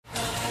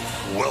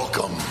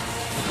Welcome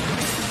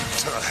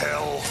to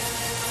Hell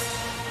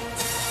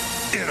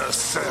in a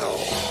Cell.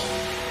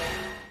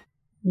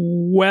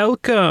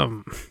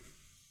 Welcome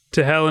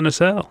to Hell in a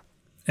Cell,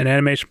 an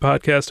animation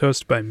podcast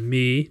hosted by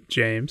me,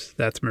 James.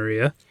 That's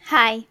Maria.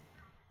 Hi.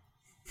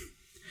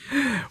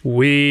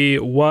 We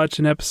watch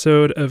an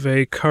episode of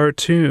a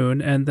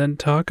cartoon and then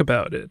talk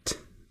about it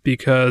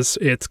because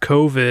it's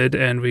COVID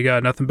and we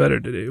got nothing better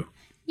to do.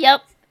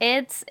 Yep.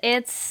 It's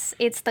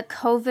the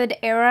COVID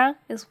era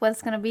is what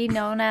it's going to be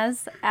known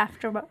as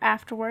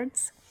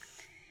afterwards.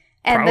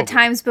 And Probably. The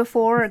times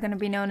before are going to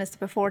be known as the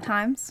before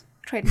times.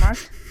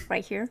 Trademarked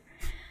right here.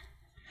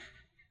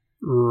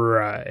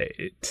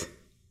 Right.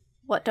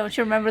 What, don't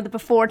you remember the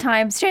before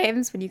times,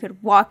 James? When you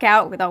could walk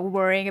out without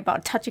worrying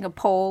about touching a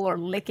pole or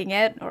licking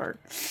it or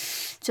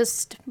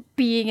just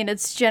being in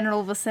its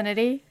general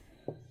vicinity?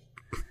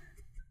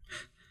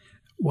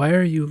 Why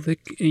are you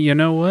You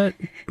know what?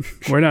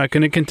 We're not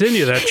going to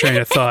continue that train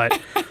of thought.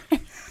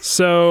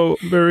 So,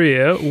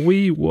 Maria,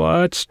 we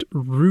watched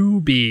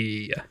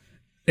Ruby,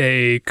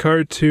 a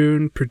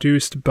cartoon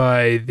produced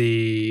by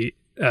the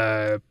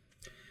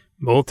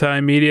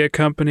multimedia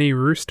company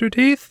Rooster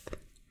Teeth.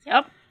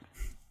 Yep.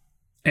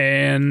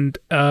 And,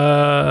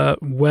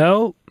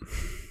 well,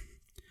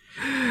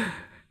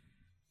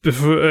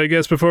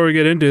 before we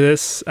get into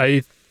this,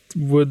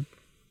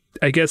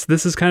 I guess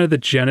this is kind of the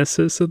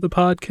genesis of the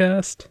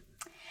podcast,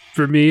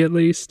 for me at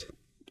least.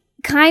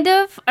 Kind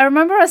of. I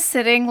remember us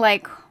sitting,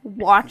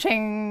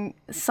 watching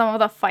some of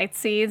the fight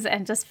scenes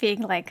and just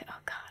being like, oh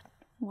god,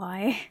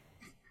 why?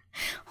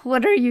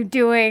 What are you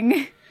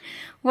doing?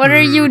 What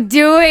are you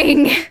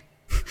doing?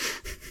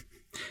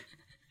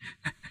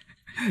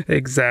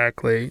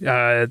 Exactly.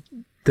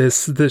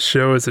 This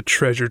show is a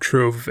treasure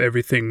trove of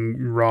everything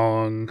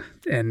wrong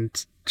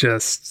and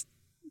just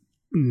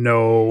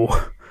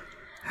no.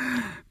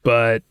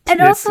 But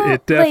And also,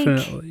 it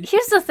definitely.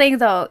 here's the thing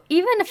though,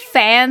 even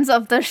fans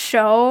of the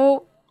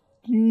show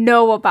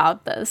know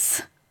about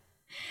this.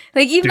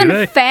 Do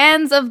they?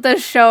 Fans of the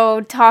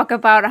show talk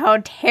about how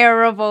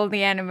terrible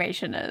the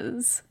animation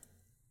is.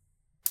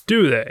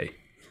 Do they?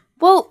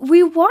 Well,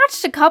 we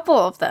watched a couple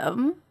of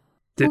them.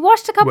 We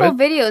watched a couple of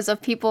videos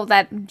of people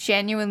that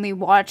genuinely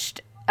watched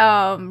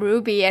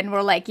Ruby and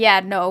were like, yeah,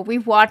 no,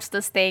 we've watched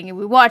this thing and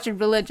we watch it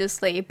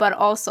religiously, but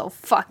also,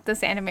 fuck,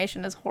 this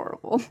animation is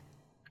horrible.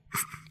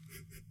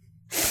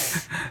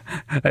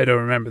 I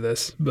don't remember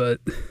this, but...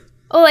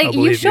 Well,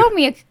 you showed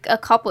me a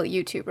couple of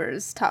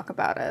YouTubers talk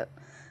about it.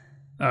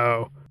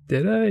 Oh,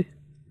 did I?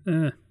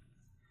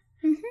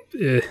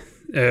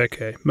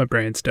 Okay, my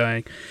brain's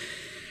dying.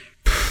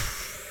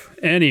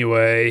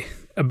 Anyway,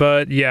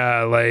 but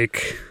yeah,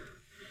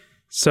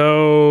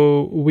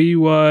 so we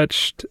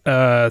watched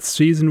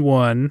season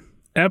 1,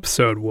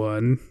 episode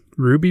 1,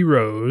 Ruby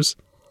Rose,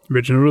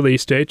 original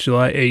release date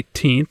July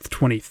 18th,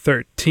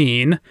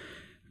 2013.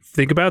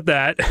 Think about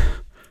that.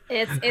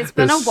 It's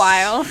been a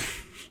while.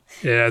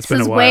 Yeah, it's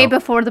been a while. This was way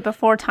before the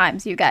before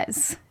times, you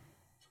guys.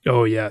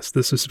 Oh, yes.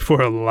 This is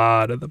before a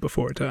lot of the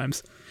before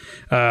times.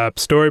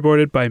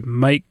 Storyboarded by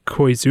Mike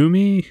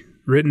Koizumi,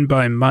 written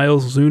by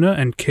Miles Luna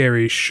and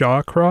Carrie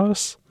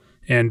Shawcross,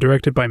 and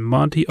directed by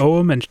Monty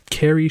Oum and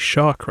Carrie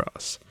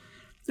Shawcross.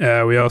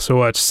 We also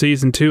watched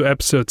Season 2,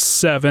 Episode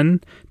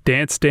 7,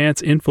 Dance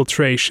Dance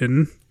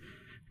Infiltration.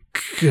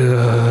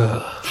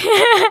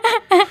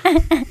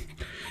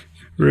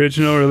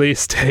 Original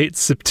release date,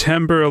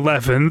 September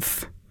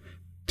 11th,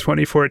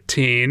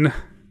 2014.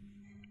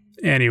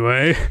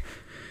 Anyway,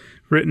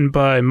 written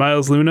by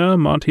Miles Luna,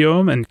 Monty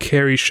Oum, and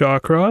Carrie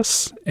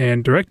Shawcross,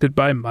 and directed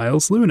by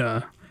Miles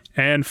Luna.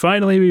 And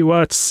finally, we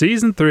watched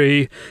Season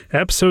 3,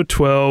 Episode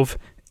 12,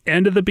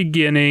 End of the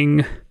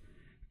Beginning.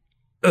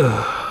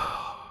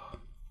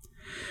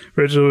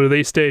 Original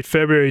release date,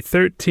 February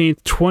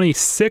 13th,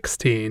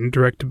 2016,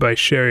 directed by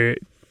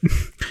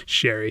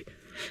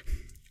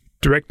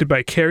Directed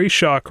by Carrie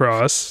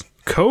Shawcross,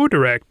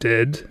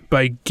 co-directed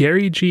by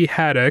Gary G.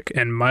 Haddock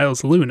and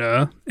Miles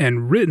Luna,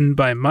 and written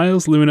by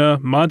Miles Luna,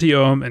 Monty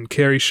Oum, and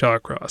Carrie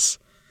Shawcross.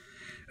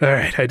 All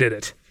right, I did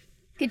it.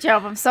 Good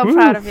job. I'm so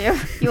proud of you.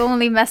 You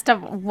only messed up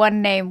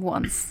one name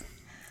once.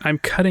 I'm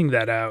cutting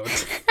that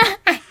out.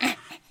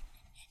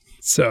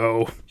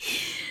 So,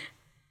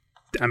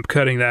 I'm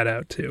cutting that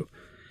out too.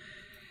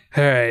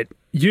 All right.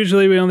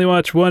 Usually we only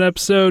watch one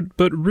episode,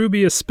 but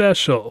Ruby is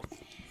special.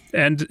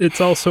 And it's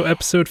also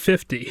episode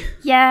 50.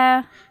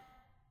 Yeah.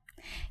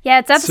 Yeah,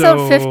 it's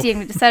episode 50 and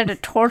we decided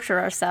to torture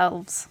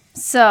ourselves.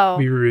 So.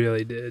 We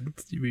really did.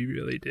 We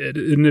really did.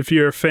 And if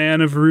you're a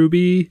fan of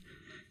Ruby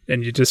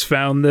and you just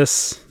found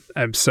this,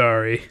 I'm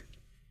sorry.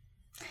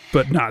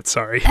 But not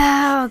sorry.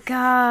 Oh,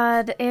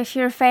 God. If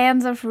you're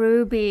fans of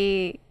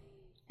Ruby,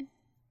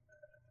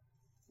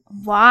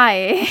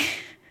 why?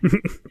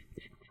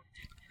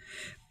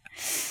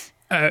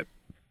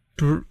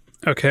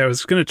 Okay, I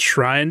was going to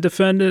try and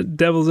defend it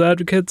devil's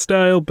advocate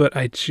style, but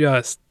I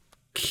just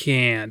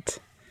can't.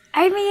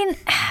 I mean,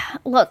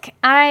 look,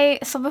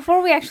 so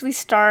before we actually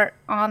start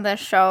on the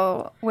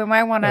show, we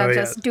might want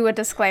to do a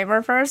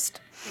disclaimer first.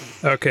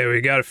 Okay,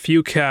 we got a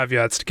few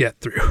caveats to get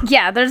through.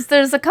 Yeah,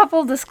 there's a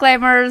couple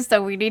disclaimers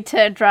that we need to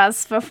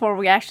address before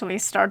we actually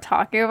start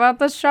talking about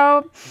the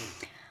show.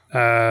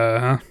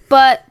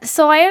 But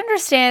so I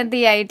understand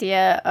the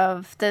idea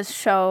of this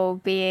show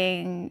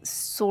being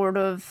sort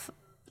of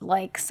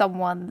like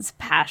someone's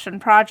passion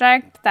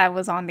project that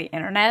was on the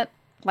internet.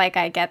 Like,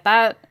 I get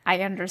that. I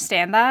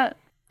understand that.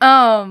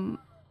 And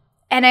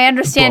I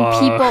understand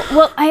people.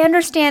 Well, I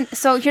understand.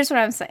 So here's what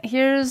I'm saying.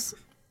 Here's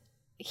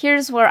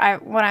what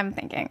I'm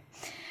thinking.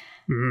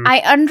 Mm-hmm. I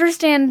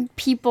understand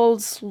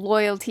people's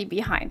loyalty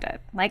behind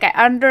it. Like, I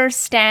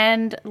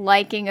understand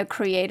liking a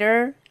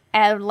creator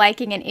and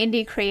liking an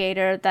indie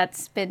creator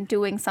that's been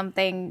doing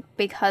something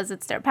because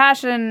it's their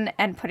passion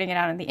and putting it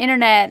out on the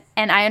internet.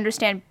 And I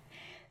understand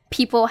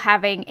people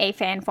having a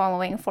fan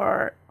following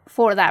for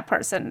that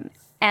person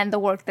and the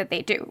work that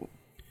they do.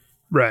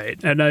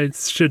 Right. And I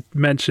should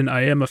mention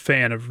I am a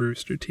fan of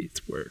Rooster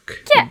Teeth's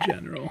work in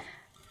general.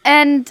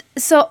 And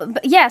so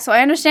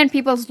I understand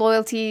people's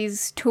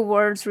loyalties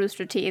towards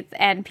Rooster Teeth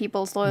and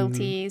people's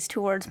loyalties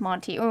towards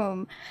Monty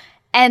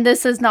And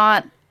this is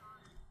not,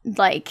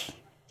 like,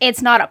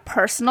 it's not a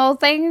personal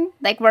thing.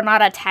 Like, we're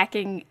not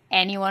attacking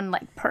anyone,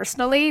 like,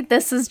 personally.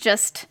 This is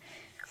just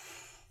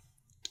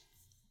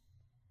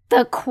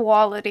the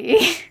quality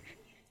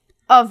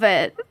of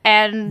it.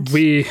 And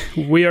we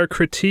are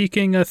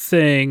critiquing a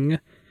thing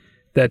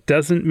that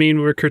doesn't mean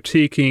we're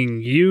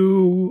critiquing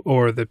you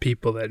or the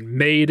people that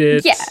made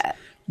it. Yeah.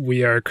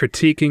 We are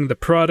critiquing the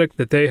product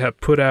that they have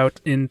put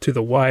out into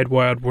the wide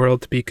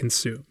world to be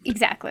consumed.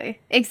 Exactly.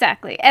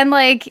 And,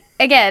 like,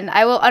 again,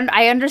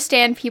 I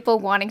understand people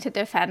wanting to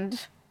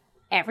defend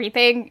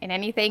everything and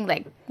anything,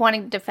 like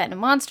wanting to defend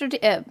Rooster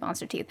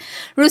Teeth,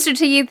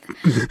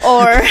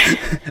 or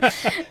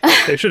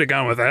they should have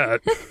gone with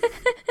that.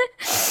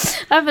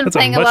 I've been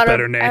playing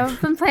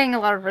a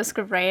lot of Risk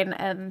of Rain,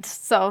 and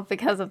so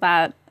because of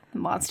that,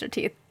 Monster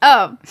Teeth.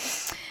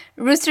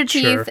 Rooster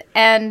Teeth, sure.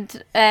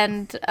 and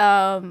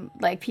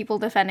like people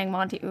defending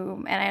Monty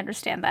and I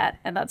understand that,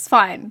 and that's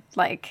fine.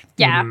 Like,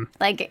 yeah,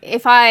 like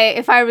if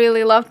I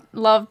really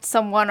loved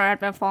someone or had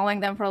been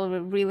following them for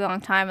a really long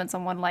time, and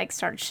someone like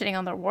started shitting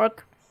on their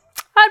work,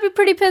 I'd be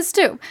pretty pissed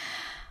too.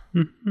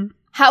 Mm-hmm.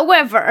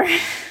 However,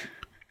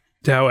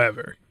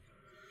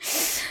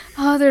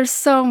 oh, there's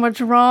so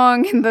much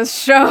wrong in this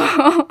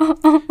show.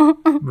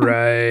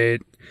 Right.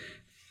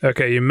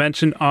 Okay, you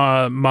mentioned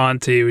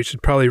Monty. We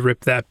should probably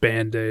rip that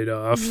Band-Aid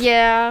off.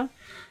 Yeah.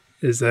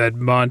 Is that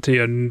Monty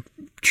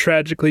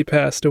tragically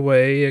passed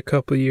away a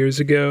couple years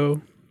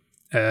ago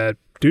due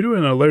to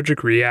an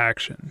allergic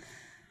reaction.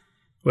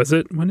 Was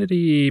it? When did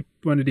he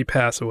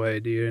pass away?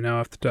 Do you know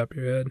off the top of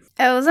your head?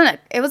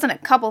 It wasn't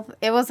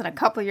a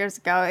couple years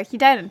ago. He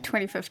died in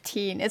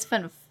 2015. It's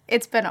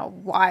been a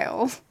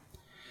while.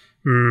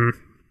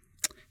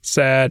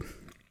 Sad.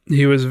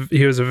 He was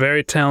a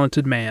very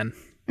talented man.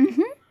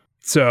 Mm-hmm.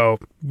 So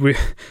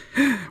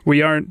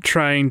we aren't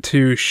trying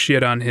to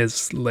shit on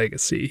his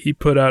legacy. He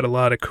put out a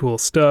lot of cool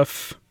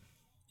stuff.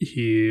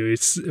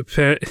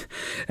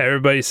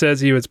 Everybody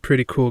says he was a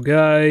pretty cool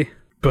guy,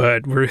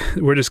 but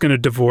we're just going to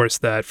divorce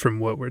that from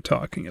what we're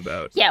talking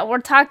about. Yeah, we're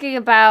talking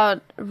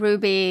about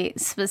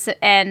RWBY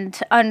and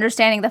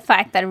understanding the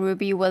fact that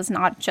RWBY was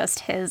not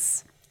just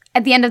his.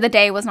 At the end of the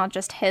day, was not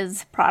just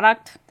his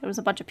product. There was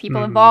a bunch of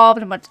people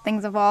involved, a bunch of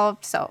things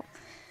involved. So.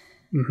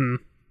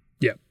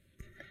 Yep.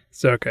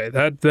 So, okay,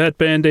 that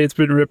Band-Aid's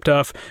been ripped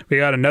off. We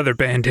got another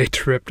Band-Aid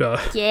to rip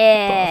off.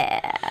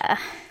 Yeah.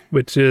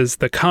 Which is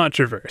the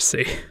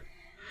controversy.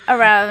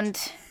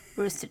 Around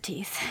Rooster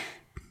Teeth.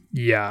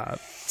 Yeah.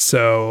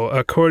 So,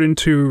 according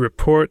to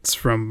reports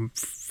from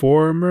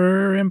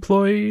former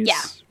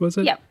employees, was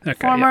it? Yep. Okay,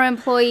 former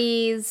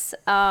employees,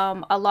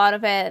 a lot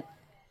of it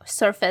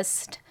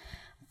surfaced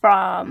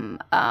from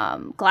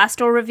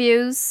Glassdoor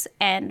reviews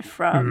and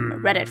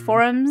from Reddit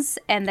forums,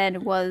 and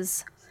then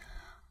was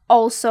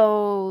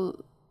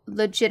also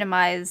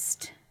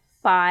legitimized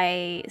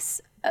by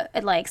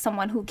like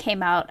someone who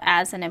came out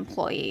as an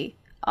employee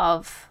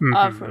of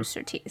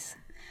Rooster Teeth.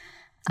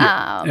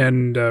 Yeah.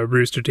 And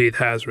Rooster Teeth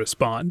has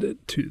responded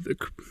to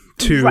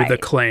the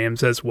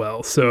claims as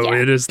well, so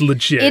it is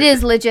legit. It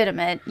is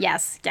legitimate,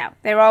 yes. Yeah,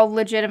 they're all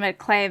legitimate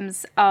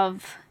claims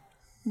of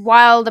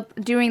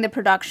during the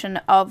production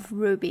of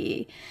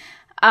RWBY.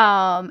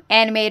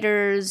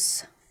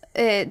 Animators,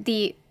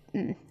 the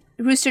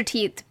Rooster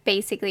Teeth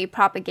basically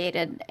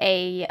propagated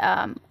a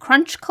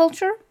crunch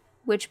culture,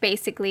 which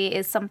basically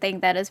is something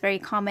that is very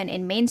common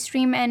in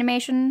mainstream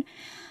animation,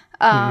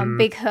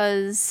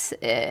 because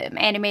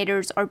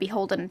animators are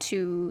beholden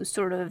to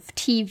sort of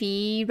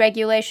TV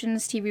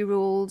regulations, TV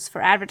rules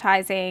for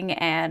advertising,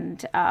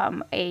 and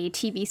a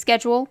TV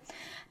schedule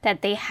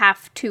that they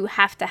have to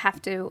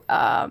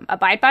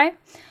abide by,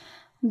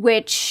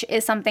 which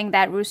is something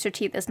that Rooster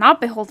Teeth is not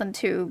beholden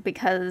to,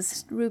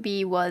 because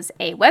RWBY was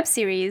a web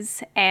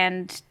series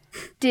and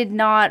did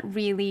not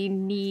really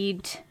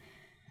need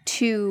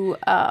to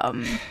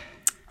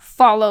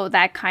follow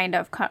that kind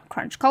of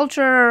crunch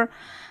culture.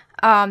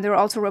 There were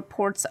also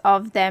reports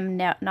of them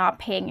not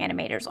paying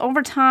animators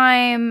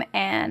overtime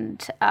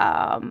and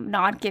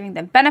not giving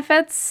them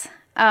benefits.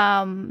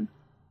 And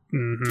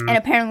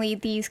apparently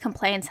these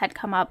complaints had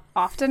come up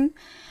often,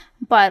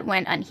 but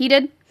went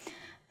unheeded.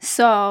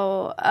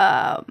 So,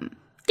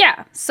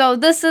 so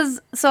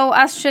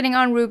us shitting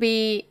on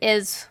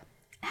RWBY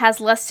has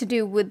less to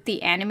do with the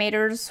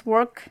animators'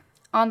 work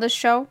on the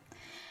show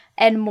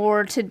and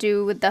more to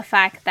do with the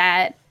fact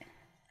that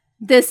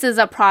this is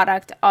a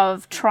product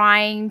of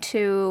trying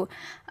to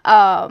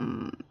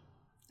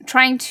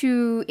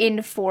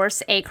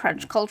enforce a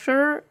crunch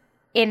culture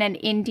in an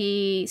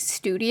indie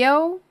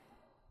studio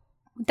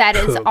that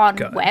is on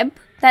web.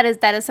 That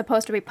is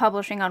supposed to be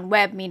publishing on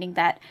web, meaning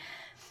that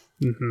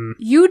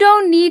you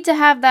don't need to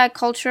have that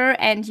culture,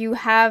 and you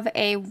have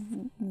a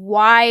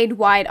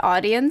wide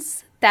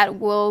audience that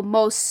will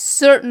most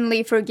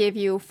certainly forgive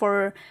you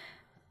for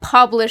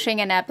publishing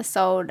an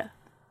episode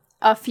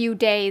a few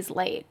days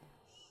late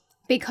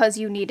because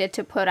you needed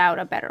to put out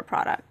a better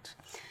product.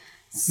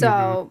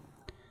 So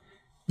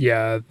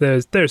yeah,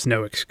 there's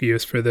no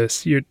excuse for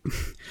this.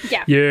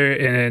 You're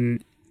in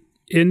an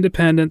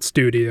independent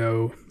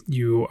studio.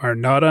 You are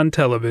not on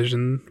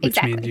television,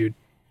 which means you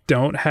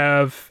don't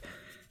have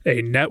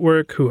a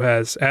network who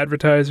has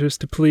advertisers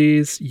to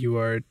please. You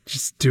are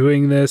just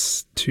doing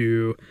this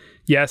to,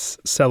 yes,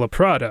 sell a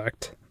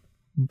product,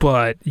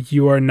 but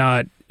you are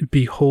not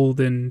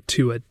beholden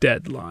to a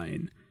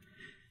deadline.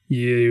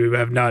 You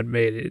have not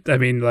made it. I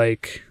mean,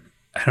 like,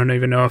 I don't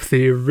even know if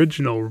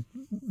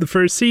the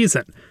first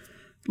season,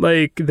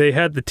 like, they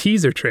had the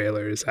teaser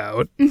trailers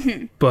out,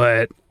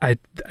 but I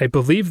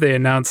believe they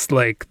announced,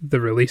 like,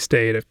 the release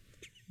date a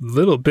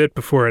little bit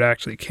before it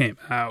actually came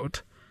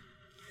out.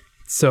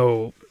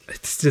 So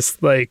it's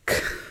just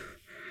like,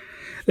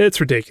 it's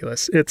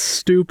ridiculous. It's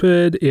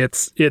stupid.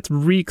 It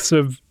reeks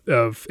of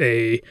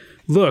a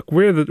look.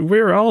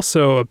 We're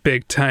also a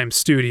big time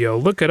studio.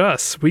 Look at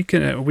us. We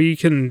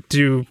can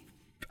do.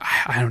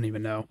 I don't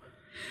even know.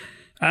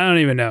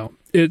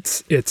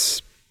 It's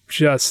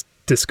just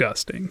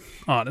disgusting,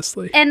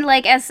 honestly. And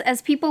like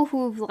as people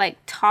who've like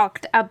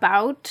talked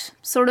about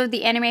sort of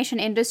the animation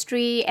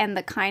industry and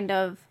the kind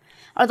of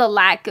or the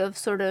lack of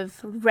sort of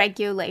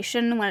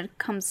regulation when it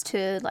comes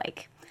to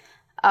like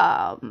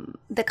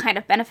the kind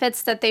of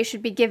benefits that they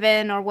should be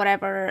given or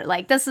whatever.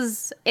 Like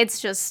it's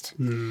just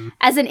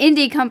as an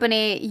indie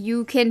company,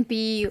 you can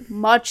be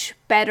much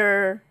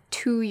better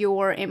to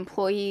your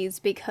employees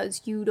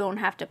because you don't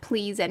have to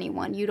please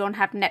anyone. You don't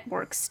have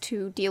networks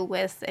to deal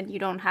with, and you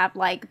don't have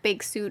like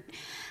big suit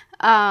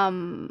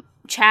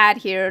Chad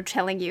here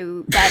telling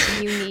you that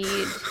you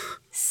need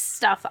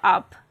stuff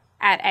up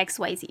at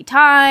XYZ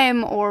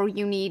time, or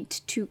you need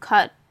to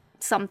cut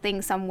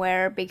something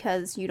somewhere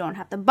because you don't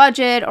have the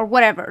budget or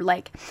whatever.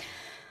 Like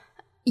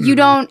you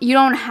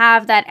don't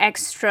have that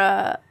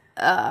extra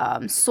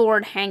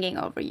sword hanging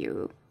over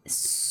you.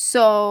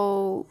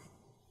 So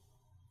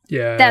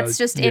yeah, that's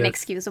just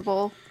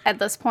inexcusable at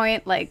this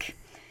point. Like,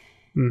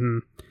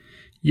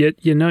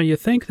 Yet you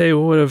think they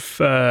would have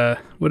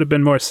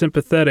been more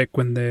sympathetic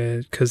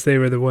because they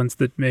were the ones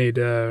that made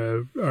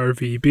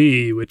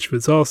RVB, which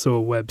was also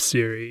a web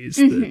series.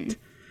 That,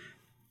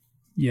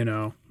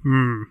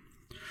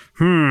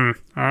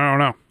 I don't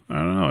know.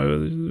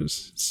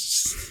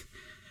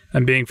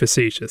 I'm being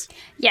facetious.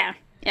 Yeah,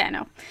 I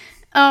know.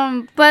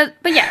 But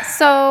yeah.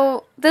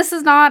 So this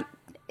is not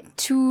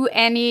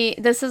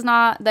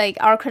like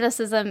our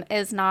criticism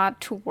is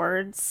not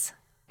towards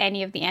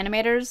any of the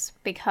animators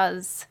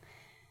because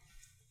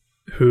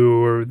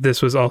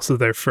this was also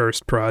their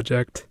first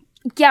project.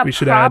 Yeah,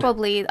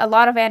 probably. A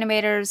lot of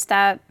animators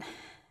that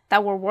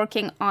were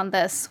working on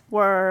this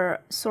were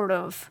sort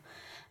of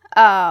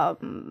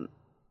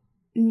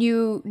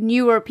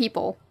newer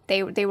people.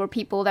 They were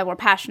people that were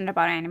passionate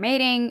about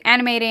animating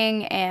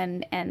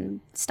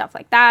and stuff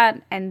like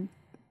that, and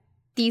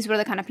these were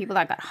the kind of people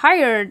that got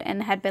hired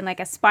and had been like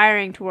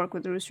aspiring to work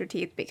with Rooster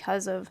Teeth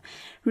because of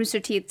Rooster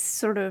Teeth's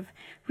sort of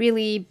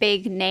really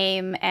big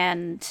name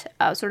and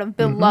sort of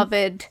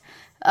beloved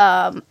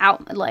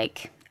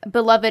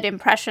beloved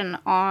impression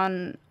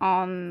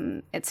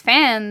on its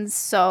fans.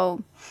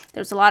 So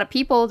there's a lot of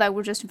people that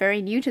were just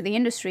very new to the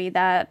industry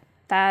that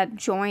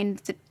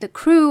joined the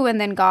crew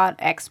and then got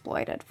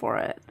exploited for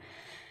it.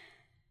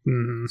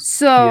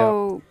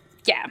 So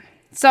yeah.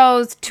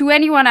 So to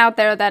anyone out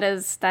there that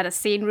has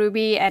seen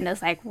RWBY and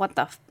is like, what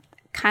the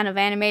kind of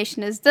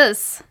animation is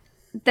this?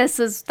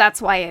 That's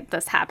why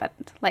this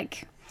happened.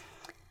 Like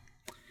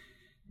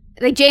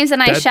James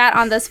and I chat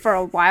on this for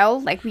a while.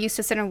 Like we used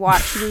to sit and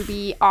watch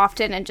RWBY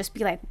often and just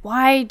be like,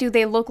 why do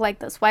they look like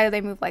this? Why do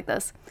they move like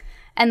this?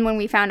 And when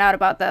we found out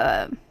about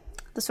the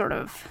sort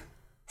of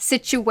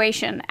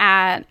situation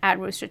at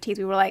Rooster Teeth,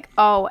 we were like,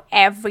 oh,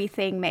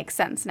 everything makes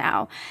sense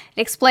now.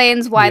 It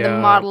explains why the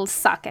models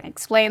suck and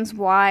explains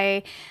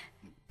why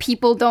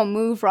people don't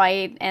move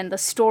right and the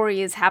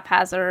story is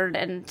haphazard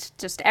and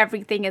just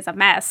everything is a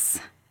mess.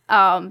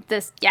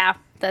 This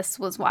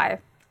was why.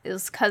 It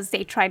was because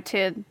they tried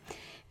to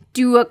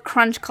do a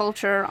crunch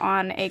culture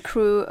on a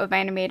crew of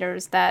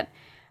animators that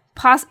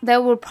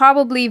that were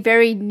probably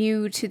very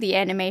new to the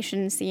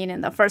animation scene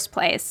in the first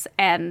place,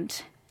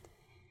 and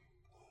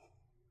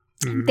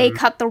they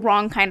cut the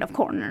wrong kind of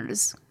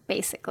corners,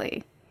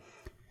 basically.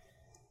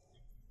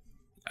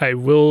 I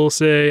will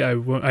say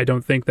I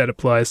don't think that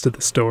applies to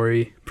the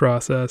story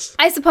process.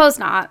 I suppose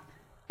not.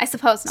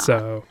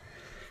 So,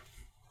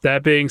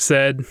 that being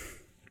said,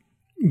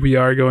 we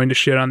are going to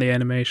shit on the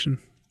animation.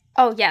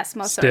 Oh, yes,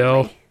 most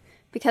certainly.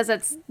 Because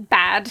it's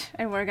bad,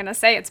 and we're going to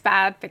say it's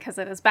bad because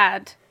it is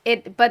bad.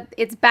 But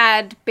it's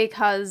bad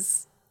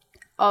because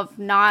of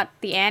not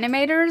the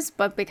animators,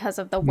 but because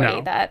of the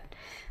way that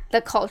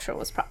the culture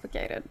was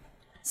propagated.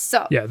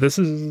 So yeah, this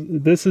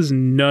is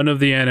none of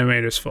the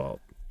animators' fault.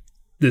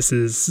 This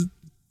is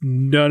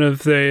none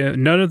of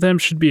them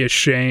should be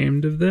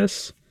ashamed of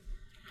this.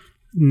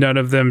 None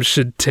of them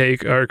should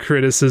take our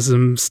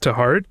criticisms to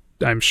heart.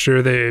 I'm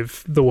sure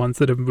the ones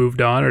that have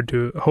moved on are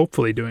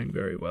hopefully doing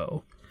very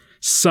well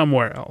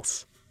somewhere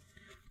else.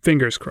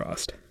 Fingers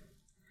crossed.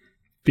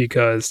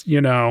 Because,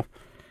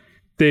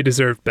 they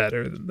deserve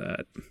better than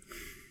that.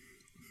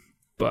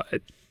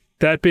 But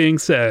that being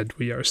said,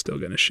 we are still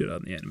going to shit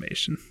on the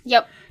animation.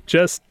 Yep.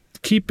 Just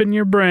keep in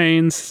your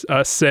brains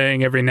us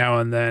saying every now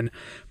and then,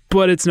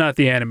 but it's not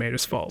the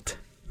animator's fault.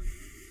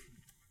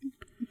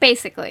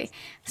 Basically.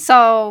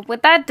 So,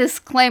 with that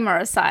disclaimer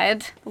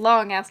aside,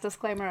 long-ass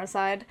disclaimer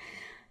aside.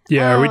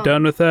 Yeah, are we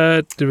done with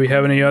that? Do we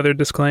have any other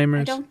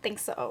disclaimers? I don't think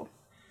so.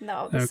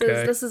 No,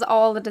 this is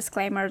all the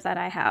disclaimers that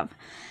I have.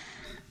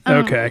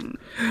 Okay.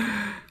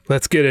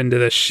 Let's get into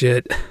this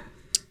shit.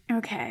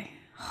 Okay.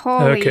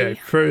 Holy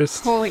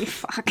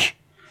fuck.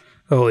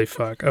 Holy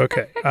fuck.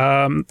 Okay.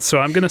 So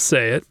I'm going to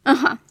say it.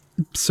 Uh-huh.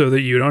 So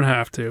that you don't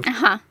have to.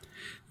 Uh-huh.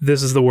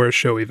 This is the worst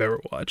show we've ever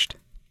watched.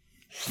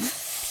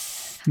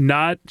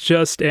 Not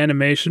just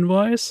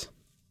animation-wise,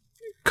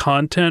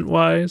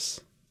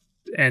 content-wise,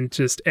 and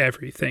just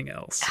everything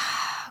else.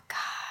 Oh, God.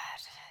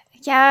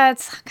 Yeah,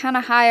 it's kind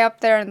of high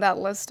up there in that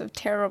list of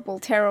terrible,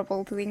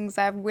 terrible things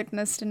I've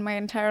witnessed in my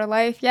entire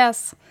life.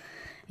 Yes.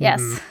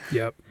 Yes. Mm-hmm.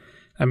 Yep.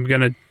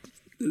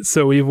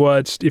 So we've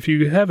watched, if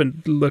you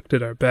haven't looked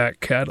at our back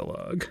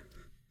catalog,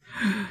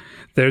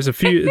 there's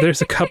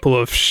a couple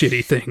of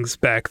shitty things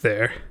back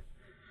there.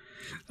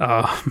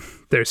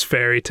 There's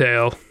Fairy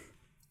Tail.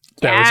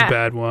 That was a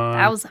bad one.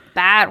 That was a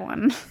bad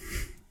one.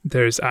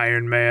 There's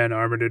Iron Man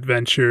Armored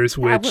Adventures,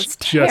 which that was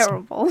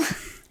terrible.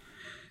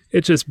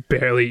 It just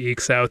barely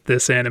ekes out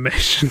this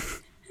animation.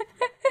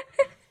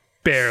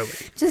 Barely.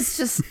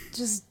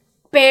 Just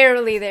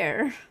barely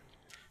there.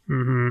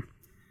 Mm-hmm.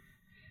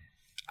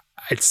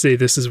 I'd say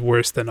this is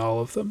worse than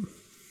all of them.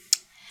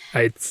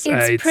 I'd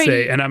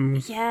say, and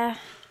I'm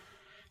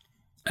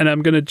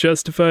gonna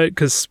justify it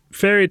because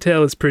Fairy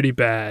Tail is pretty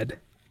bad.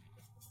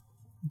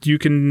 You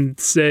can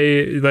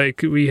say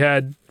like we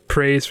had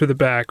praise for the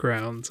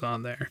backgrounds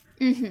on there.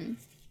 Mm-hmm.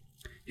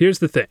 Here's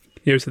the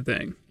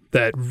thing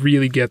that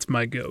really gets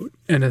my goat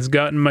and has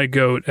gotten my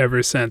goat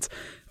ever since.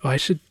 Oh, I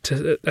should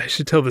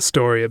tell the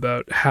story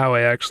about how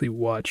I actually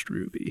watched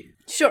RWBY.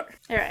 Sure.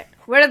 All right.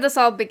 Where did this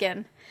all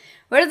begin?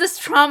 Where did this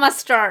trauma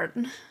start?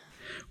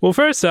 Well,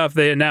 first off,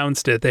 they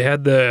announced it. They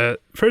had the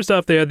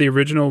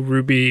original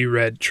RWBY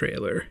Red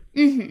trailer,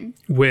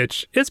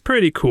 which is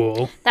pretty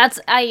cool.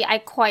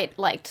 I quite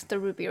liked the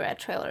RWBY Red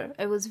trailer.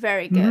 It was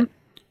very good. Mm-hmm.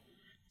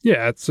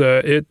 Yeah,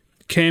 it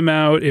came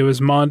out. It was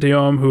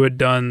Montiom who had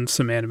done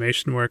some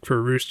animation work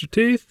for Rooster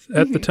Teeth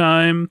at the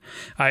time.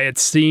 I had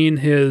seen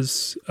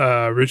his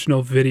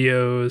original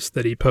videos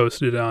that he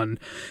posted on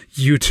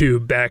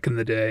YouTube back in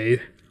the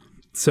day.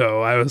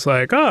 So I was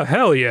like, oh,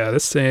 hell yeah,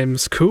 this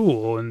seems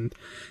cool. And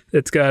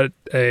it's got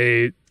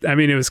it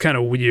was kind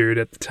of weird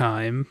at the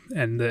time.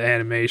 And the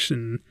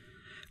animation,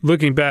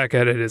 looking back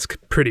at it, is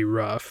pretty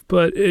rough.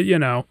 But,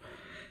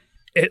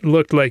 it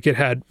looked like it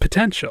had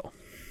potential.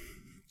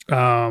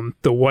 The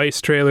Weiss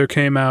trailer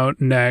came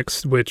out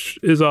next, which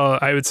is all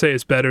I would say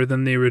is better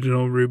than the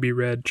original RWBY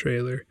Red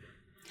trailer.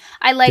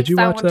 I liked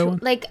that one too.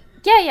 Like,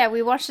 yeah,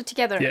 we watched it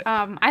together. Yeah.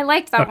 I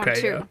liked that one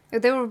too.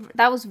 Yeah.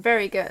 That was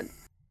very good.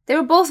 They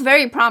were both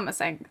very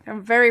promising. They were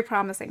very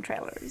promising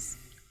trailers.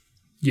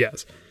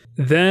 Yes.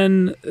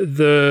 Then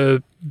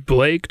the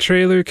Blake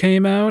trailer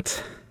came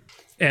out,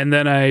 and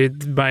then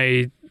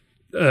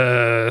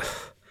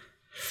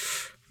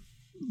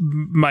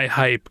my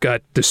hype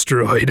got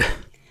destroyed.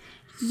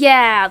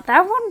 Yeah,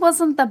 that one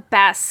wasn't the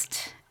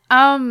best.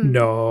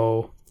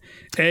 No.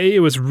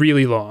 It was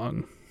really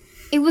long.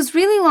 It was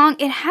really long.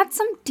 It had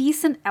some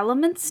decent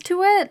elements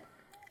to it.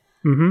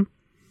 Mm-hmm.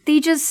 They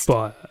just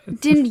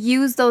didn't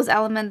use those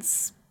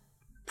elements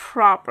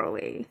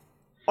properly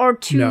or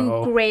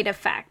to great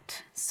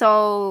effect.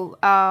 So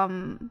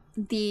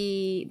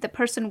the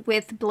person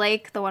with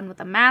Blake, the one with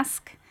the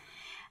mask,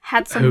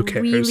 had some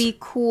really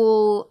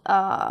cool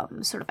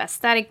sort of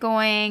aesthetic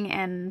going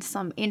and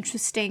some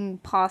interesting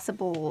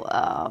possible...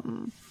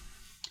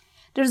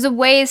 there's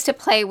ways to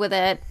play with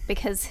it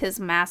because his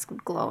mask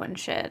would glow and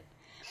shit.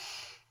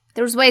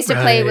 There's ways to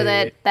play with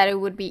it that it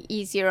would be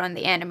easier on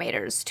the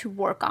animators to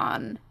work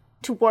on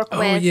to work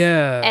with. Oh,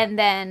 yeah. And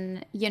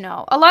then,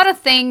 a lot of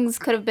things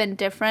could have been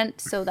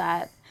different so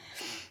that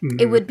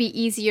it would be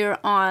easier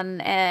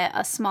on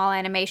a small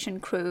animation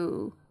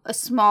crew, a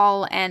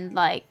small and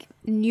like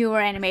newer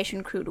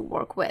animation crew to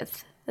work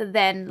with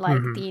than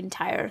like the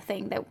entire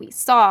thing that we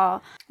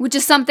saw, which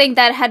is something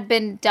that had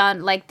been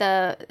done, like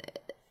some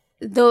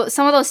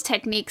of those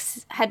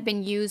techniques had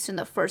been used in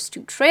the first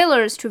 2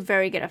 trailers to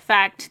very good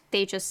effect.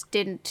 They just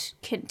didn't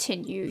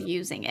continue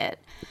using it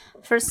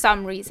for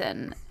some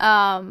reason.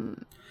 So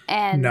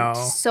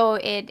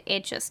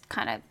it just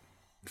kind of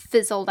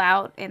fizzled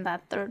out in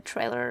that 3rd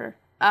trailer.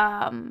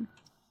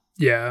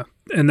 Yeah.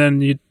 And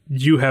then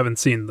you haven't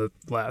seen the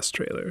last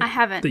trailer. I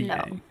haven't,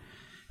 no.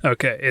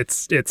 Okay,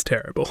 it's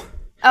terrible.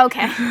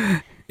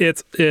 Okay.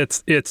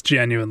 It's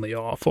genuinely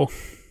awful.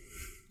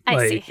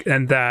 I see.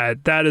 And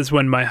that is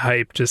when my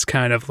hype just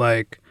kind of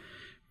like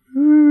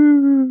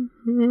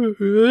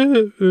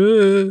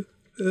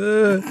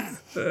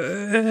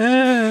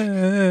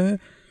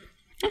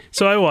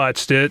So I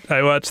watched it.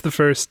 I watched the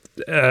first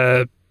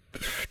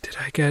did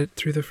I get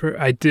through the first?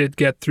 I did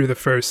get through the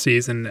first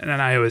season,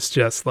 and I was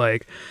just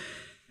like,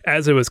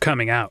 as it was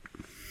coming out,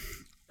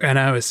 and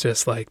I was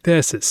just like,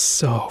 this is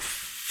so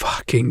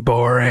fucking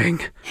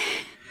boring.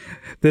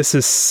 This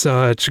is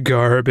such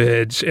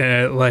garbage.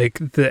 And like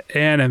the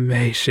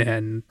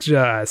animation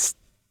just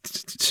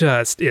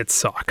it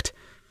sucked.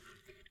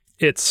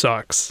 It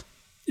sucks.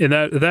 And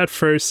that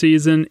first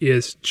season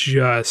is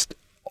just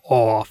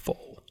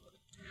awful.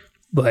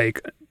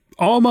 Like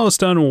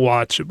almost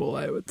unwatchable,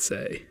 I would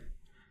say.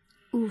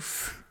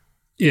 Oof.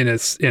 In a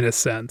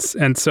sense.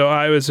 And so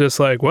I was just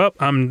like, well,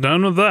 I'm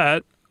done with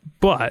that.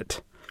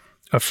 But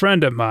a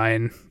friend of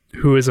mine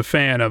who is a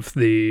fan of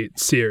the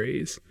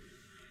series,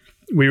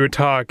 we were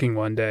talking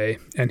one day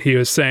and he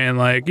was saying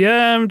like,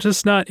 yeah, I'm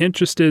just not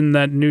interested in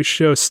that new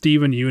show,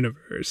 Steven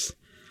Universe.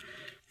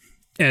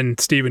 And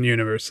Steven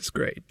Universe is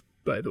great,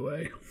 by the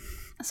way.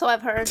 So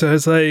I've heard. So I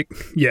was like,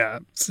 yeah.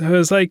 So I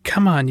was like,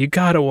 come on, you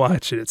gotta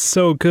watch it. It's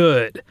so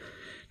good.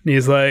 And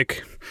he's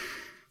like,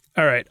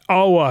 all right,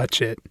 I'll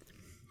watch it,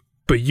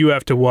 but you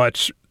have to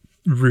watch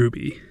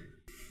RWBY.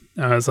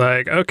 I was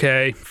like,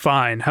 okay,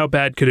 fine. How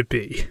bad could it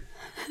be?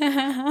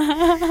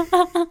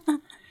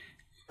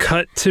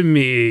 Cut to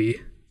me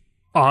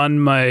on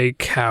my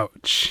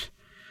couch,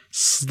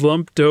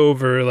 slumped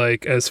over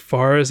like as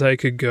far as I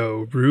could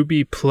go,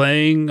 RWBY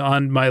playing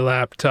on my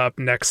laptop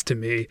next to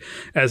me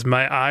as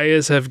my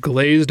eyes have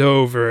glazed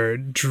over,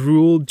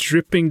 drool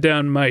dripping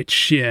down my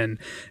chin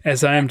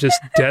as I am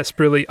just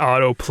desperately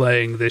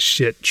auto-playing this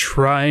shit,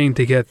 trying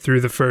to get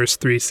through the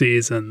first 3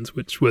 seasons,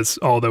 which was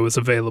all that was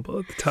available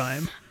at the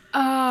time.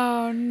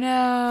 Oh,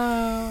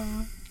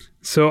 no.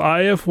 So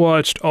I have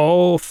watched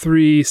all of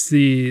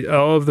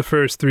the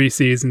first 3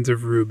 seasons of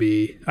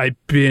RWBY. I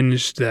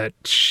binged that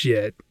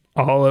shit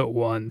all at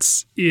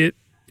once. It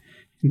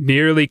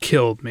nearly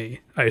killed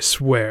me. I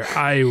swear.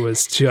 I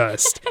was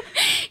just...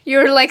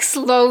 You're like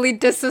slowly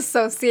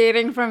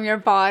disassociating from your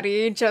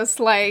body.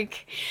 Just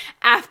like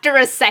after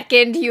a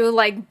second you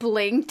like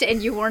blinked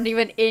and you weren't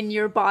even in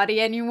your body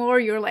anymore.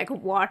 You're like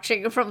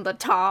watching from the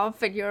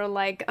top and you're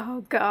like,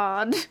 oh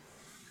God.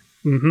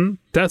 Mm-hmm.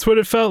 That's what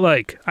it felt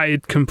like. I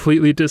had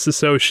completely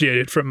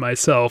disassociated from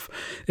myself.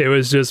 It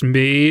was just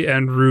me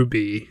and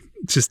RWBY,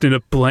 just in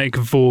a blank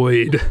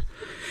void.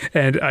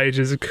 And I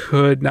just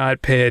could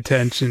not pay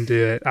attention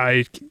to it.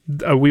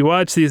 We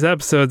watched these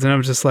episodes and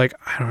I'm just like,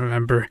 I don't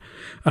remember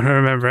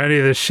any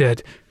of this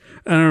shit.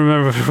 I don't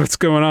remember what's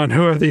going on.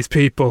 Who are these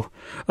people?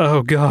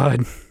 Oh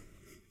God.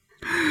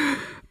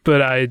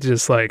 But I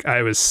just like,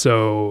 I was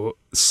so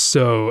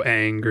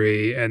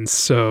angry and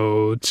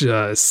so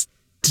just,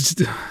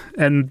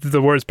 and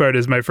the worst part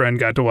is my friend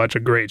got to watch a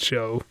great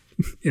show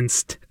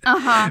instead.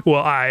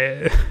 Well,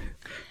 I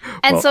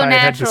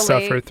had to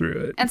suffer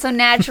through it. And so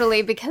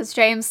naturally, because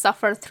James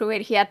suffered through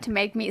it, he had to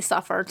make me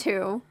suffer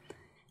too.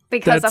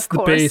 Because that's of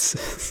course. The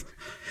basis.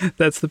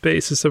 That's the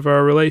basis of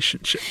our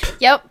relationship.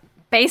 Yep,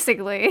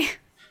 basically.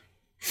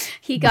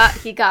 He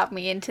got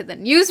me into the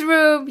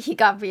newsroom. He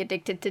got me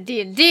addicted to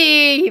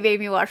D&D. He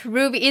made me watch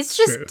RWBY. It's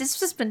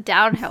just been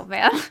downhill,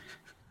 man.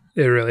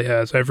 It really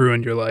has. I've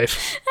ruined your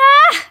life.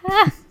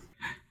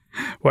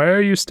 Why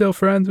are you still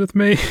friends with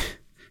me?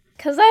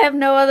 Because I have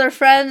no other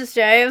friends,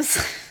 James.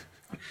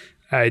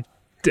 I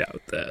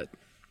doubt that.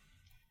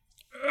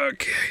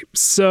 Okay,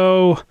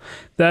 so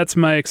that's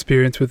my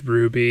experience with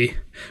RWBY.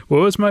 What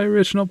was my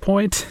original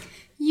point?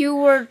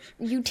 You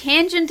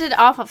tangented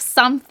off of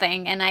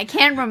something, and I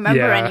can't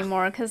remember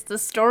anymore because the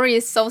story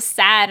is so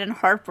sad and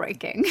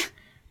heartbreaking.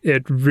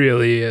 It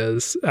really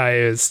is.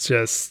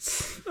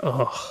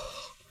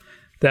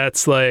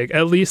 That's like,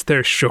 at least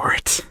they're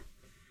short.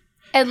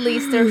 At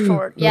least they're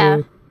short,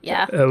 yeah.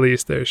 Yeah. At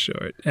least they're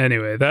short.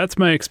 Anyway, that's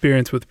my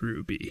experience with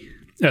RWBY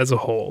as a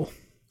whole.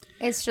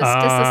 It's just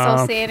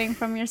disassociating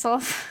from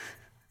yourself.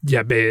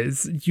 Yeah,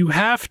 Biz, you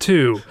have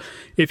to.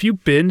 If you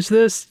binge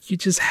this, you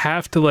just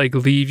have to like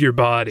leave your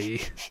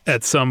body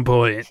at some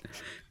point.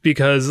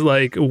 Because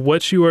like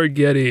what you are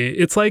getting,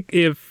 it's like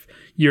if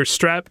you're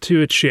strapped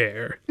to a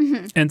chair,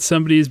 and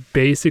somebody's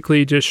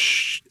basically just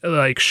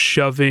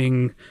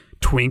shoving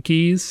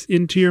Twinkies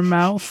into your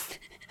mouth.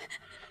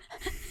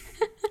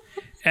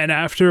 And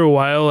after a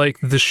while, like,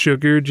 the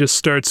sugar just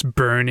starts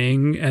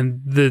burning,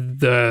 and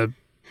the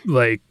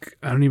like,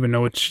 I don't even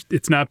know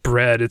it's not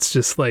bread, it's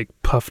just like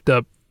puffed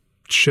up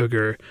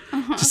sugar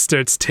just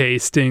starts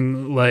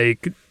tasting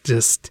like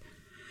just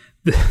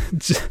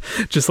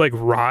like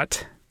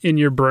rot in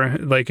your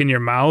in your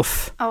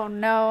mouth. Oh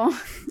no.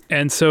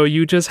 And so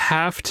you just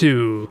have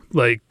to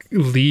like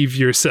leave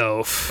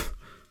yourself,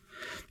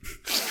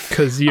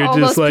 because you're all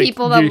just those like,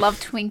 people that love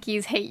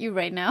Twinkies hate you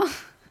right now.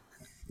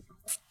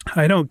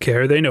 I don't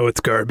care. They know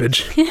it's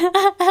garbage.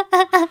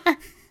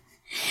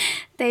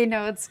 They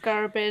know it's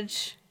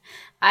garbage.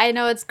 I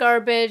know it's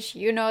garbage.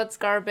 You know it's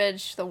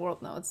garbage. The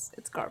world knows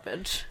it's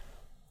garbage.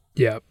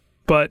 Yeah,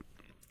 but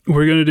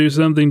we're going to do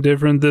something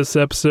different this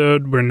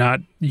episode.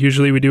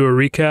 Usually we do a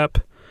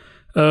recap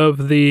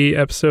of the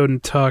episode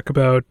and talk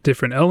about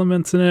different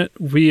elements in it.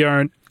 We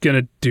aren't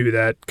going to do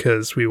that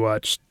because we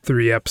watched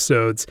 3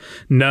 episodes.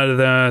 None of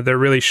them, they're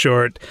really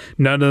short.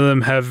 None of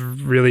them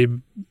have really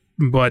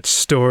much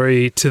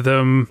story to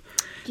them.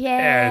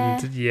 Yeah.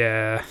 And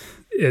yeah,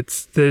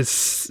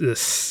 there's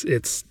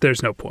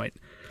no point.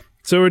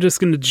 So we're just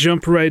going to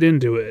jump right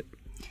into it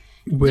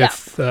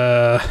with,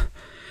 I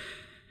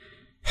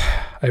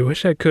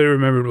wish I could have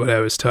remembered what I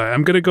was talking.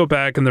 I'm going to go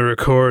back in the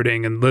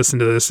recording and listen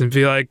to this and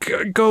be like,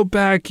 go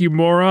back, you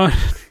moron.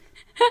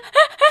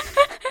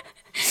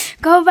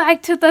 Go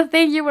back to the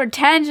thing you were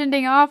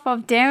tangenting off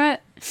of, damn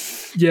it.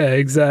 Yeah,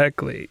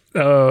 exactly.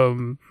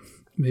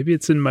 Maybe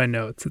it's in my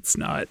notes. It's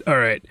not. All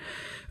right.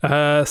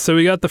 So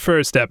we got the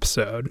first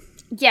episode.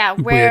 Yeah,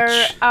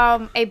 where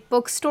a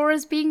bookstore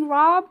is being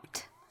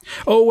robbed.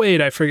 Oh,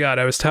 wait, I forgot.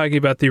 I was talking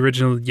about the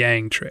original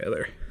Yang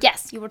trailer.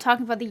 Yes, you were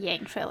talking about the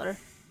Yang trailer.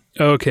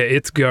 Okay,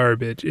 it's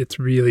garbage. It's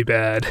really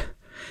bad.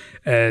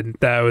 And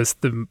that was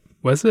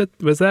was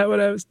that what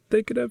I was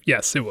thinking of?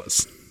 Yes, it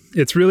was.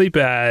 It's really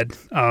bad.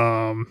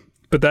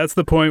 But that's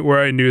the point where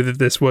I knew that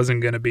this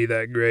wasn't going to be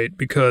that great,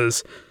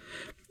 because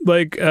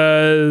like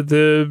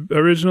the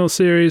original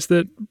series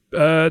that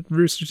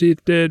Rooster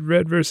Teeth did,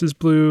 Red vs.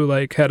 Blue,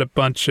 like had a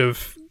bunch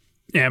of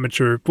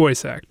amateur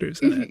voice actors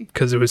in it,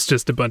 because it was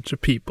just a bunch of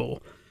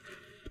people.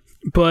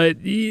 But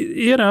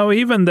you know,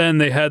 even then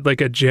they had like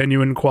a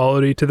genuine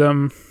quality to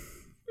them,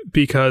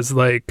 because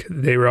like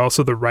they were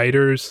also the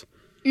writers.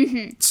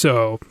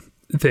 So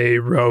they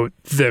wrote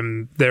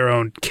them their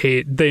own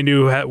they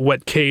knew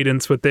what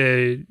cadence what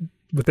they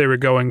were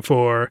going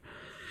for,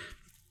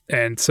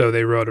 and so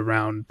they wrote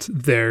around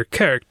their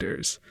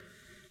characters.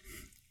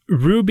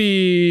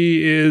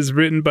 RWBY is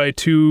written by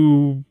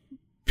 2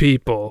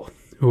 people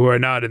who are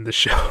not in the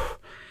show,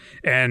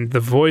 and the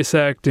voice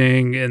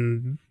acting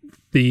in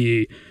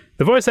the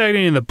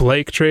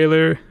Blake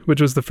trailer,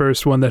 which was the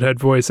first one that had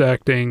voice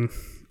acting,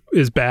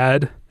 is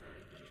bad.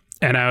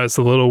 And I was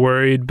a little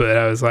worried, but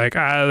I was like,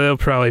 they'll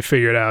probably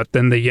figure it out.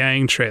 Then the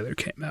Yang trailer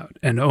came out,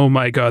 and oh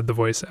my god, the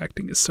voice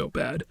acting is so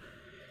bad.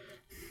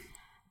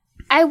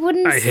 I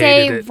wouldn't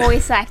say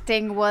voice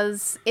acting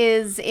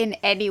is in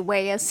any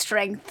way a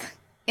strength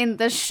in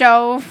the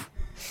show.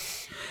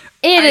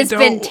 It has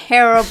been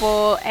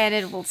terrible, and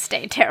it will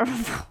stay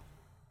terrible.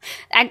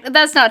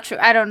 That's not true.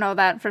 I don't know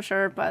that for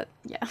sure, but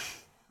yeah.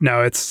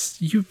 No,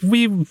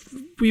 we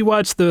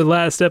watched the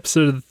last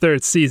episode of the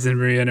 3rd season,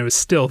 Maria, and it was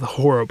still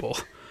horrible.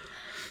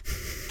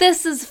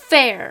 This is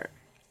fair.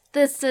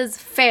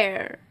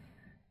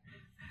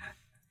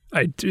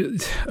 I do.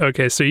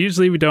 Okay, so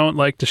usually we don't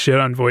like to shit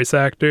on voice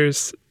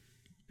actors,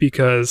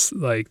 because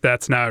like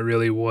that's not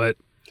really what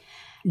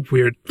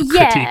we're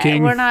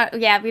critiquing. We're not.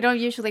 Yeah, we don't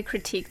usually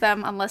critique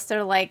them unless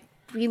they're like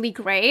really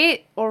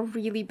great or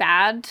really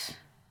bad.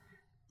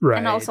 Right.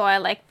 And also, I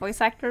like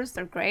voice actors;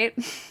 they're great.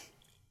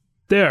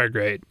 They are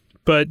great,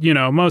 but you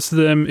know, most of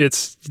them,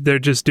 they're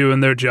just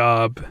doing their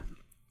job.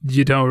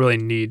 You don't really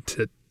need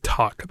to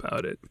talk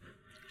about it.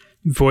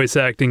 Voice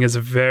acting is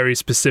a very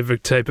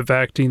specific type of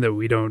acting that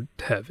we don't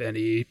have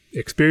any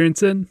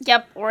experience in.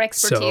 Yep, or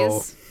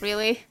expertise,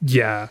 really.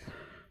 Yeah.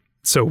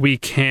 So we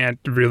can't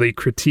really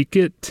critique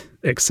it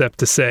except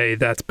to say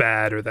that's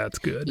bad or that's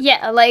good.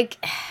 Yeah,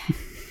 like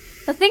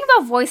the thing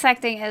about voice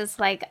acting is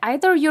like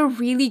either you're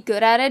really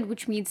good at it,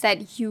 which means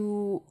that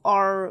you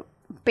are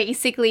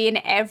basically in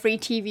every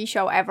TV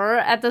show ever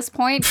at this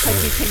point,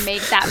 because you can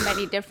make that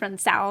many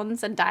different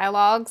sounds and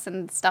dialogues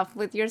and stuff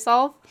with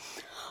yourself,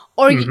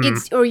 or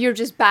or you're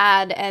just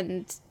bad,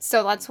 and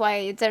so that's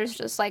why there's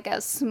just like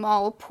a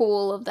small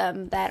pool of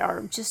them that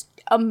are just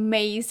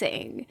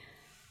amazing,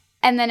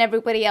 and then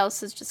everybody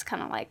else is just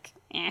kind of like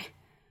eh.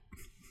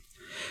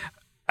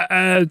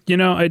 You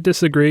know, I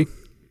disagree.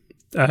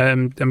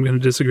 I'm going to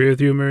disagree with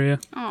you, Maria.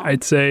 Oh.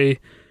 I'd say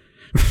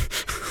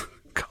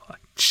God,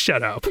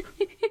 shut up.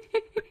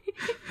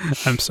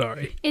 I'm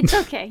sorry. It's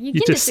okay. You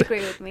can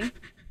disagree with me.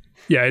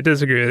 Yeah, I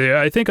disagree with you.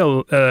 I think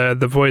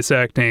the voice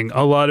acting,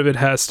 a lot of it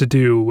has to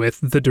do with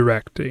the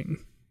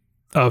directing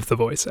of the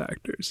voice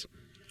actors.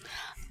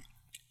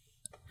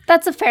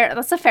 That's a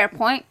fair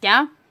point.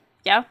 Yeah.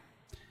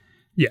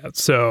 Yeah,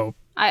 so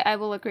I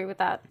will agree with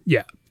that.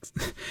 yeah.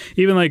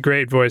 Even like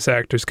great voice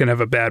actors can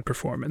have a bad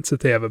performance if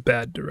they have a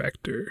bad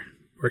director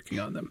working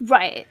on them.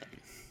 Right.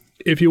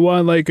 If you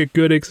want like a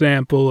good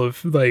example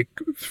of like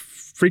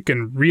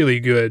freaking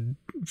really good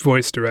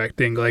voice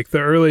directing, like the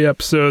early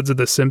episodes of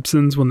The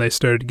Simpsons when they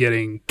started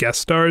getting guest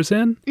stars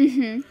in,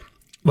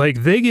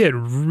 like they get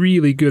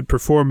really good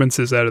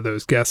performances out of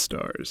those guest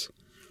stars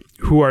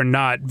who are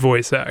not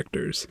voice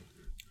actors.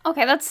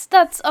 Okay, that's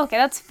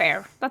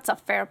fair. That's a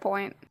fair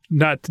point.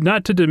 Not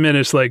to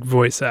diminish like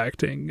voice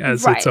acting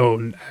as its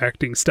own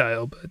acting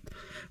style, but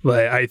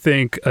like I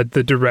think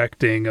the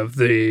directing of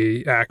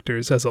the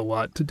actors has a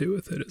lot to do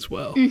with it as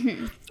well.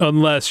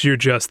 Unless you're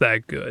just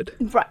that good.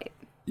 Right.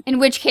 In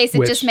which case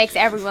it just makes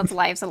everyone's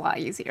lives a lot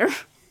easier.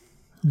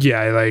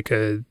 Yeah, like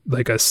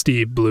a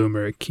Steve Blum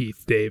or a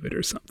Keith David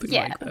or something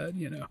like that,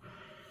 you know.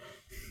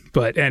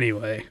 But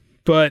anyway,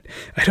 I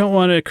don't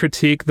want to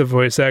critique the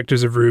voice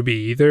actors of RWBY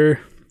either.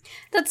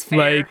 That's fair.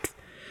 Like,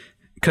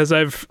 because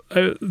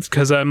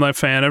I'm a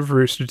fan of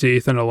Rooster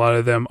Teeth, and a lot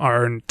of them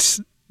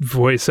aren't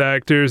voice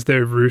actors;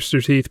 they're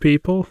Rooster Teeth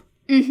people.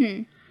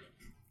 And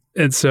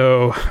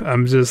so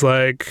I'm just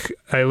like,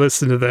 I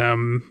listen to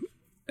them,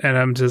 and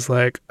I'm just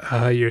like,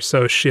 you're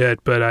so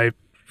shit, but I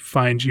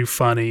find you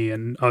funny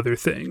and other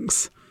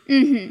things.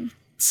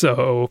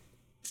 So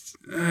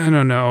I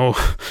don't know.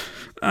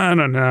 I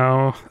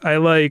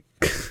like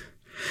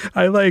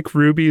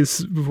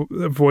RWBY's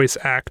voice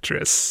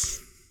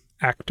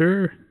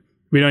actor.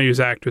 We don't use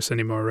actress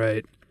anymore,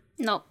 right?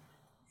 No.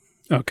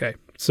 Okay,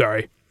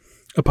 sorry.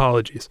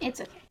 Apologies. It's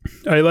okay.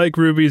 I like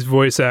RWBY's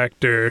voice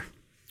actor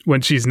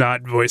when she's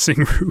not voicing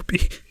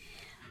RWBY.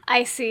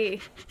 I see.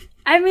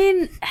 I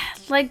mean,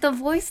 like the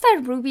voice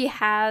that RWBY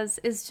has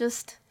is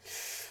just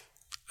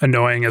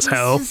annoying as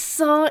hell. It's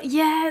so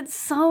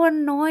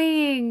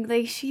annoying.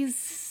 Like she's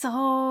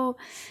so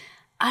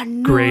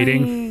annoying.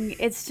 Grating.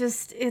 It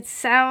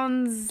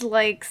sounds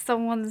like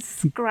someone's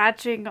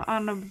scratching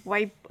on a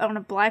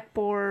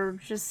blackboard.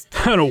 Just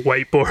on a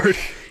whiteboard.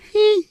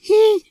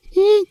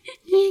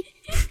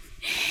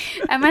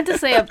 I meant to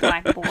say a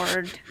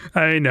blackboard.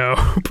 I know,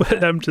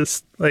 but I'm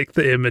just like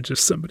the image of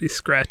somebody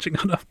scratching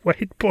on a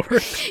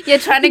whiteboard. You're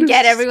trying to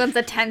get everyone's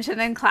attention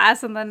in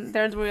class, and then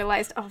they're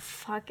realized, oh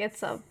fuck,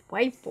 it's a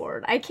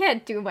whiteboard. I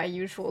can't do my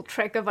usual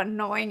trick of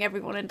annoying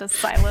everyone into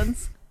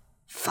silence.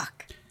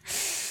 Fuck.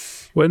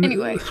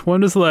 Anyway,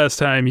 when was the last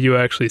time you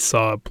actually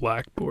saw a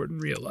blackboard in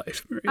real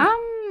life, Maria?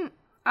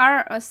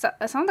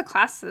 Some of the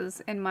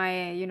classes in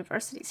my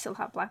university still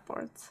have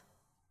blackboards.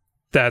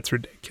 That's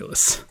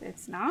ridiculous.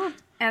 It's not.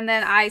 And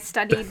then I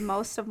studied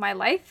most of my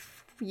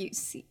life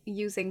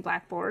using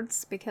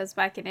blackboards because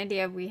back in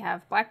India we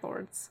have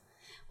blackboards.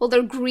 Well,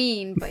 they're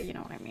green, but you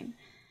know what I mean.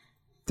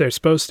 They're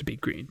supposed to be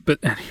green, but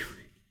anyway.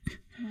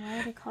 Why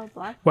are they called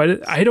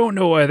blackboards? I don't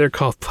know why they're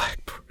called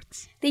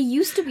blackboards. They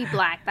used to be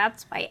black,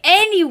 that's why.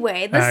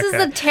 Anyway, this is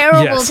a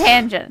terrible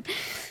tangent.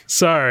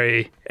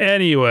 Sorry.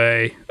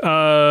 Anyway,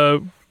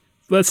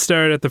 let's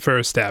start at the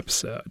first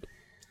episode.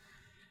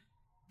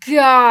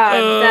 God,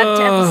 that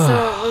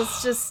episode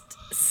was just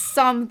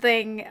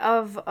something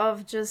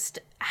of just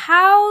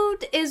how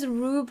is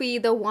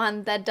RWBY the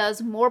one that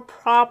does more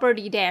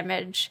property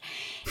damage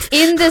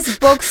in this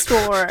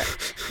bookstore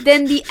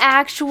than the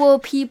actual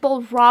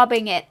people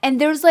robbing it?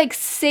 And there's like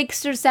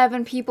 6 or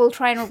 7 people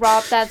trying to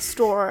rob that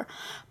store,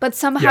 but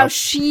somehow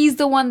she's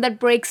the one that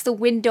breaks the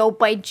window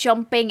by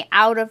jumping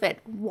out of it.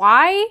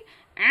 Why?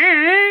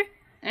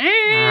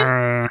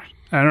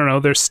 I don't know.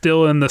 They're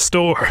still in the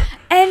store.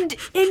 And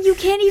you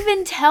can't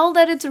even tell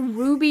that it's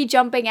RWBY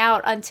jumping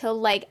out until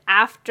like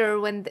after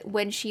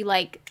when she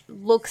like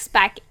looks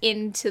back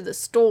into the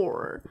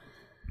store.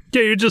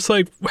 Yeah, you're just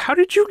like, how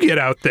did you get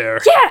out there?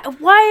 Yeah,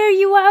 why are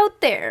you out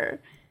there?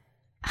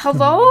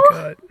 Hello? Oh my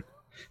God.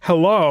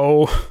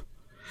 Hello?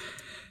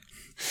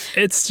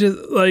 It's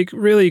just like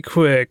really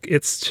quick.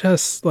 It's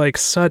just like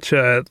such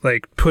a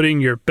like putting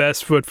your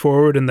best foot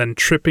forward and then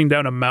tripping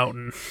down a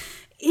mountain.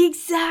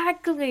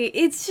 Exactly.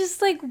 It's just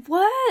like,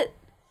 what?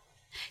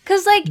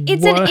 Because, like,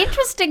 it's an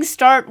interesting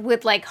start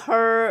with, like,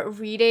 her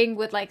reading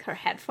with, like, her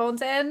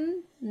headphones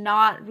in,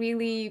 not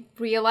really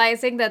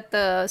realizing that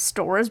the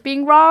store is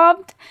being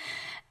robbed.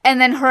 And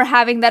then her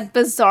having that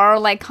bizarre,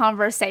 like,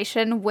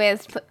 conversation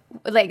with,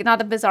 like, not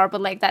the bizarre,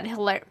 but, like, that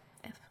hilarious.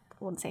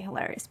 I wouldn't say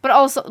hilarious, but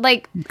also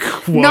like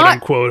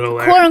quote-unquote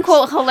hilarious.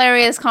 Quote-unquote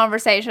hilarious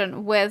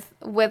conversation with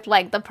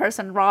like the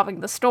person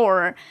robbing the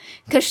store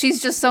because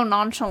she's just so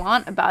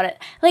nonchalant about it.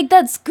 Like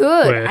that's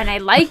good and I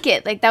like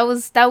it. Like that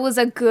was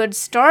a good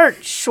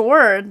start.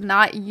 Sure,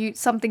 not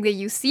something that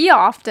you see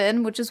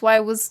often, which is why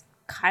it was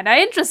kind of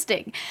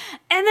interesting.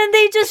 And then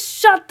they just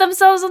shot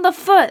themselves in the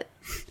foot.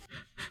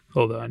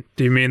 Hold on.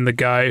 Do you mean the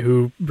guy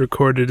who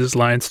recorded his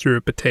lines through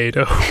a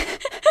potato?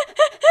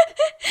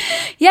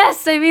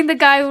 Yes, I mean the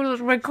guy who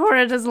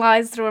recorded his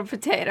lines through a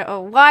potato.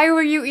 Why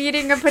were you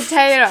eating a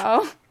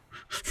potato?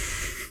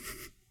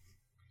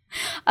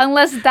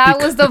 Unless that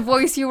was the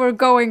voice you were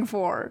going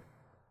for.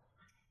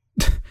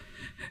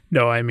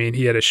 No, I mean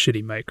he had a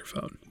shitty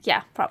microphone.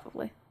 Yeah,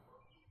 probably.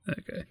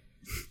 Okay.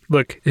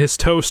 look, his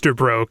toaster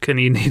broke and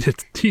he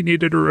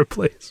needed a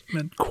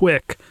replacement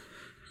quick.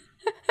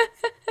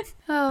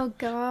 Oh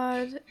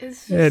God,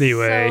 it's just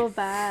Anyway, so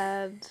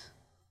bad.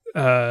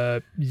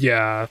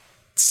 Yeah.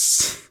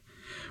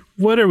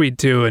 What are we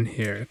doing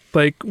here?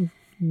 Like,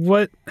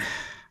 what?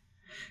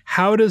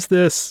 How is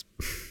this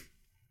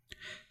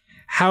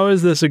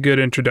a good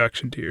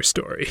introduction to your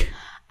story?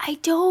 I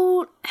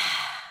don't.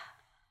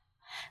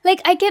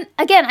 Like,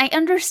 I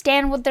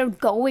understand what they're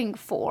going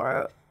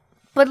for,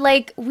 but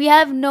like, we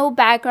have no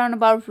background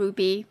about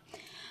Ruby.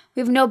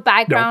 We have no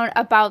background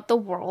about the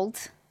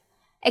world,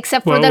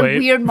 except for the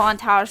weird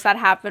montage that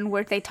happened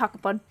where they talk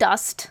about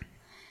dust.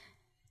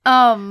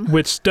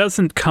 Which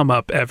doesn't come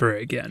up ever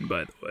again,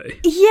 by the way.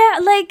 Yeah,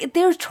 like,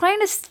 they're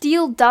trying to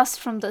steal dust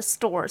from the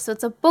store. So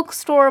it's a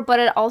bookstore, but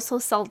it also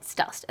sells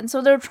dust. And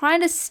so they're trying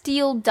to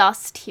steal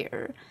dust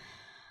here.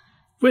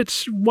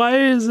 Which, why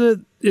is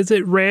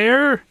it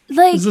rare?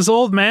 Like, is this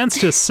old man's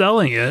just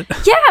selling it?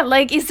 Yeah,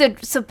 like, is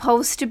it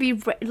supposed to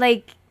be,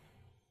 like,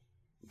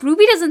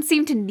 Ruby doesn't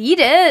seem to need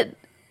it.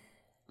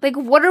 Like,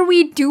 what are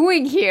we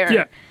doing here?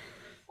 Yeah.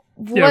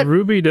 Yeah,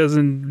 Ruby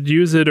doesn't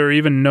use it or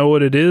even know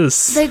what it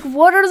is. Like,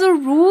 what are the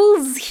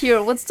rules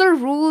here? What's the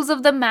rules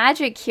of the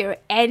magic here?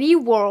 Any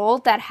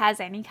world that has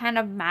any kind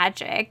of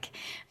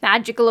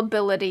magical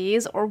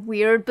abilities, or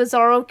weird,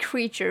 bizarro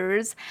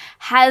creatures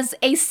has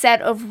a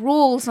set of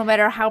rules, no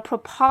matter how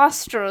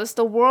preposterous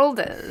the world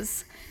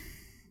is.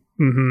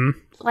 Mm-hmm.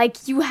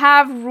 Like, you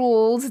have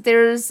rules.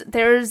 There's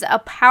a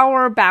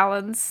power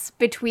balance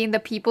between the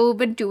people who've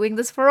been doing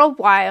this for a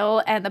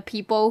while and the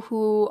people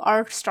who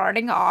are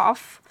starting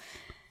off.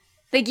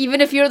 Like,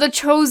 even if you're the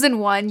chosen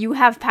one, you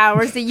have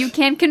powers that you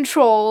can't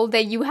control,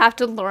 that you have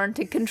to learn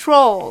to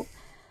control.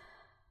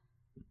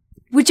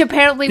 Which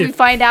apparently we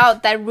find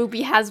out that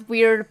Ruby has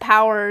weird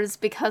powers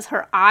because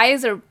her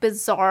eyes are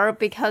bizarre,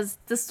 because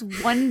this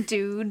one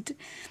dude,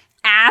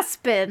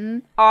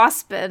 Ozpin,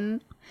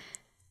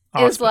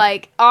 is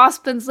like,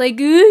 Ozpin's like,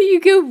 you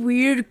get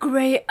weird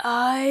gray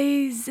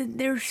eyes, and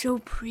they're so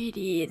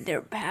pretty, and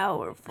they're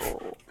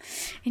powerful.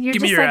 And you're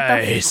just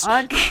like, the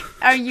fuck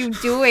are you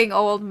doing,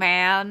 old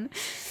man?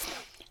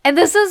 And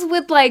this is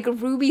with, like,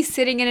 Ruby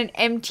sitting in an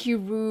empty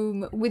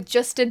room with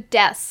just a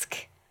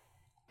desk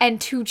and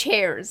 2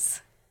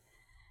 chairs.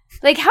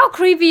 Like, how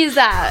creepy is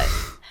that?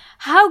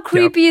 How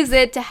creepy is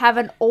it to have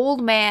an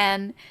old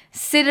man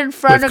sit in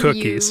front of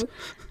you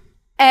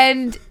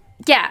and,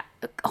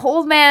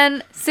 old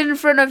man sit in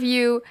front of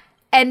you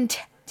and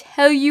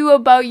tell you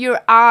about your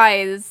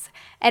eyes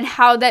and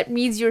how that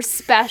means you're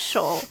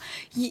special.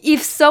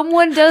 If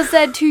someone does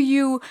that to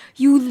you,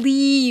 you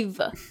leave.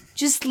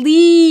 Just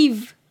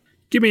leave.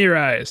 Give me your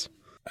eyes.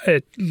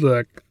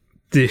 Look,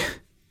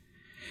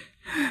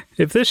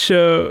 if this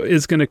show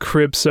is going to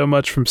crib so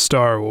much from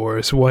Star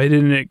Wars, why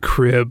didn't it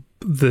crib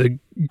the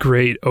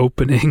great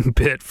opening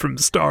bit from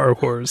Star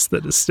Wars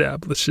that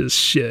establishes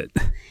shit?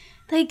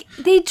 Like,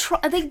 they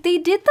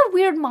did the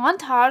weird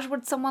montage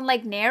with someone,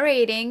 like,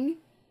 narrating.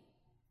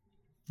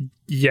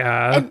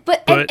 Yeah,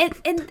 but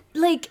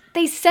like,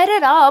 they set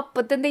it up,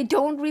 but then they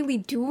don't really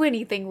do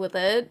anything with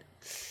it.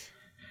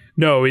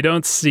 No, we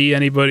don't see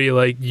anybody,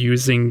 like,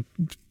 using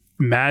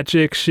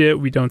magic shit.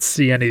 We don't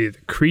see any of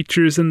the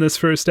creatures in this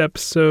first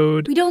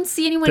episode. We don't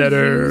see anyone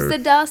use the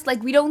dust.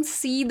 Like, we don't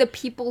see the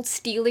people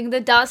stealing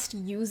the dust,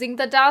 using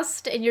the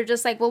dust. And you're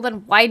just like, well,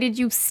 then why did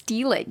you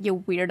steal it,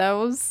 you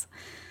weirdos?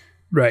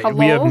 Right. Hello?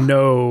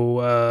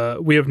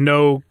 We have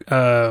no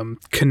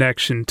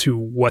connection to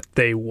what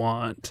they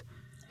want.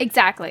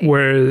 Exactly.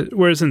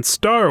 Whereas in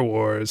Star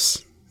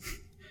Wars,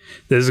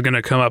 this is going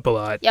to come up a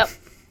lot. Yep.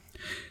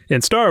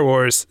 In Star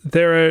Wars,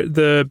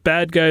 the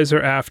bad guys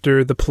are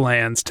after the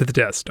plans to the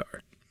Death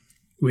Star.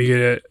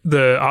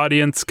 The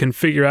audience can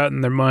figure out in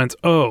their minds,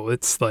 oh,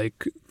 it's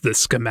like the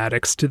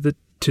schematics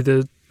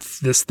to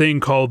this thing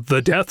called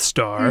the Death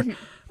Star. Mm-hmm.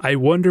 I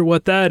wonder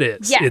what that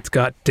is. Yeah. It's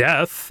got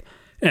death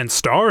and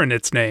star in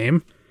its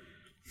name.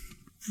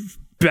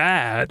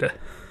 Bad.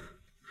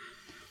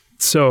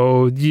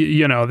 So,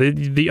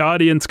 the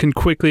audience can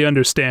quickly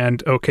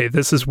understand, okay,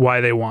 this is why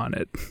they want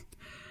it.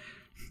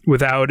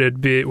 Without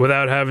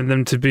having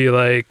them to be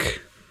like,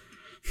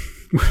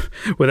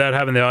 without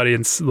having the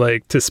audience,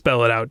 like, to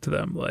spell it out to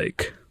them,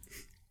 like,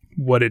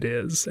 what it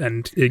is,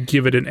 and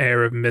give it an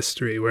air of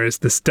mystery. Whereas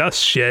this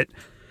dust shit,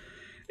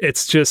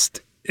 it's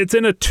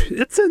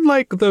in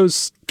like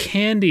those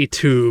candy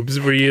tubes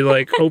where you,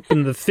 like,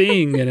 open the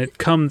thing and it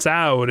comes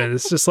out, and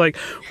it's just like,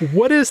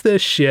 what is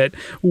this shit?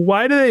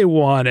 Why do they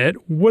want it?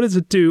 What does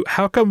it do?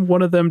 How come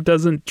one of them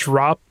doesn't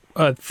drop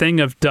a thing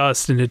of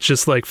dust and it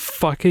just, like,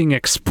 fucking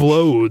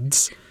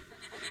explodes?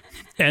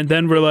 And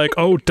then we're like,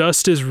 oh,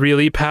 dust is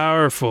really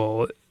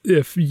powerful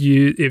if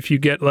you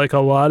get, like, a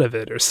lot of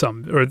it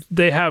or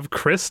they have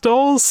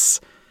crystals.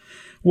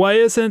 Why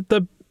isn't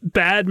the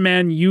bad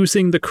man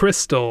using the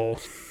crystal?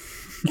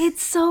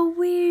 It's so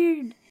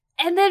weird.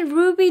 And then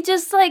Ruby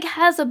just, like,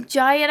 has a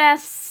giant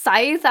ass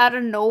scythe out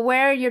of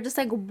nowhere. You're just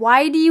like,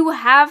 why do you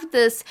have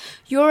this?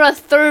 You're a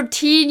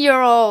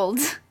 13-year-old.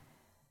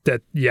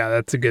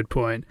 That's a good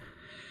point.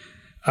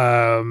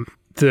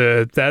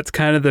 that's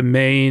kind of the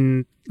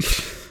main,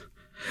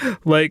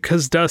 like,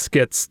 because Dusk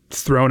gets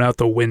thrown out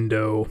the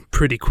window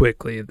pretty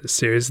quickly in this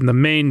series, and the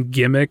main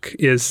gimmick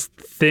is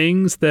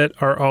things that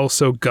are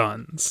also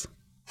guns.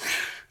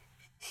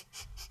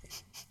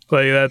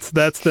 Like,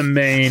 that's the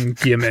main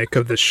gimmick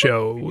of the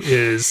show,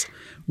 is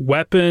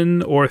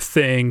weapon or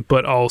thing,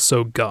 but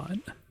also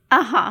gun.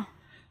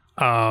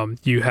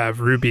 You have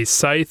Ruby's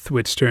scythe,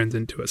 which turns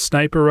into a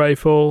sniper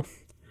rifle.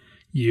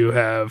 You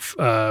have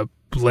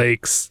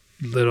Blake's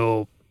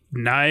little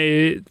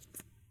knives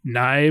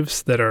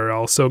that are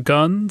also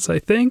guns, I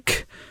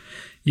think.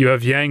 You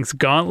have Yang's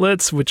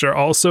gauntlets, which are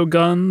also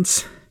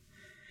guns.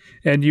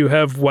 And you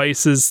have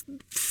Weiss's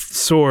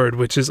sword,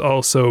 which is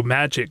also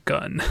magic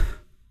gun.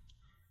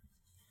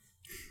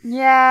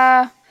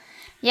 Yeah,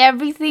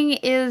 everything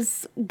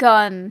is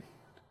gun.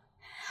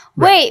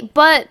 Right. Wait,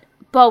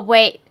 but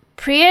wait.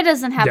 Priya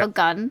doesn't have a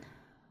gun.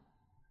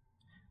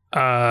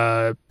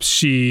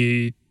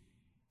 She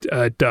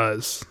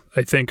does.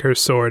 I think her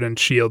sword and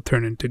shield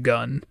turn into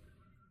gun.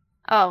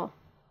 Oh.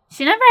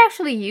 She never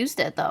actually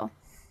used it, though.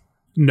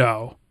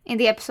 No. In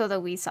the episode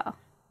that we saw.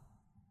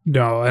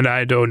 No, and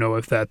I don't know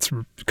if that's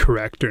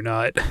correct or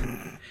not.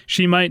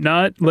 She might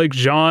not. Like,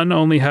 Jean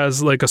only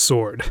has, like, a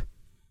sword.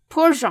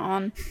 Poor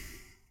Jean.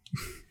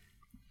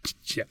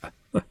 Yeah.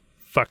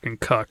 Fucking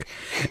cuck.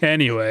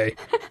 Anyway.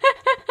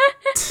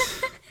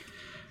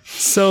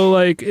 So,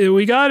 like,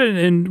 we got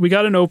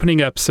an opening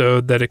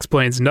episode that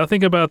explains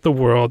nothing about the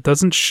world,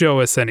 doesn't show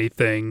us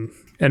anything,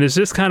 and is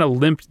just kind of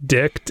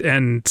limp-dicked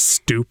and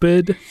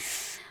stupid.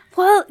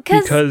 Well,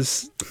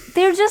 because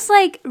they're just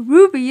like,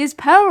 Ruby is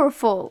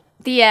powerful.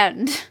 The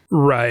end.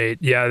 Right.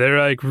 Yeah, they're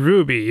like,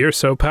 Ruby, you're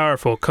so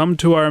powerful. Come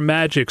to our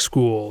magic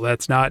school.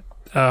 That's not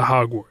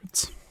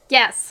Hogwarts.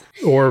 Yes.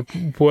 Or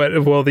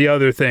what? Well, the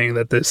other thing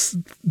that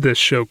this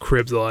show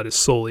cribs a lot is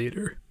Soul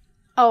Eater.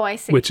 Oh, I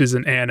see. Which is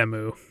an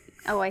animu.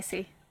 Oh, I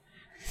see.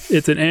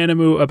 It's an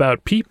animu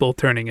about people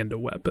turning into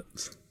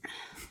weapons.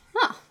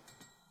 Huh.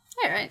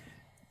 All right.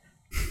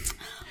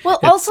 Well,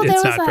 also there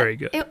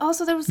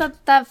was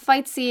that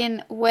fight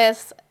scene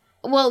with,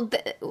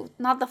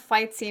 not the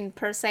fight scene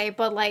per se,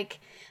 but like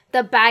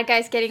the bad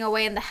guys getting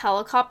away in the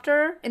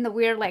helicopter, in the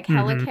weird like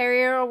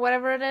helicarrier or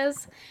whatever it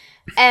is,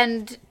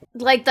 and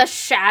like the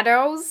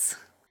shadows.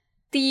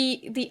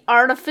 The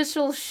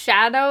artificial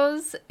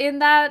shadows in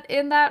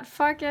that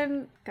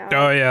fucking God.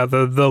 Oh yeah,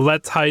 the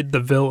let's hide the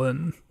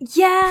villain.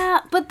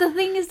 Yeah, but the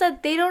thing is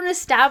that they don't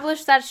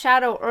establish that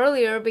shadow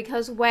earlier,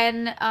 because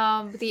when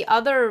the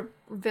other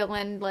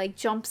villain like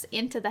jumps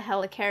into the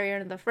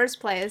helicarrier in the first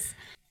place,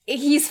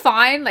 he's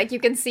fine, like you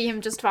can see him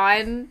just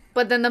fine,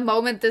 but then the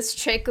moment this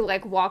chick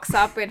like walks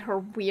up in her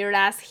weird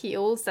ass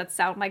heels that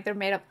sound like they're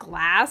made of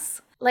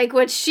glass, like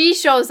when she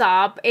shows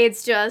up,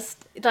 it's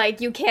just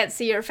like you can't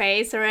see her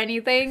face or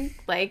anything.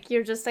 Like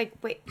you're just like,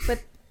 wait,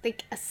 but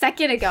like a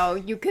second ago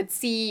you could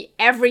see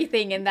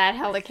everything in that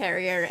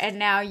helicarrier and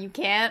now you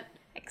can't?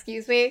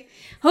 Excuse me?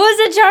 Who's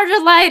in charge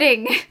of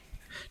lighting?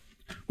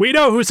 We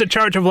know who's in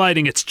charge of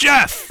lighting. It's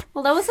Jeff!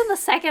 Well, that was in the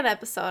second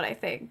episode, I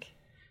think.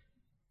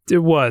 It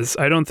was.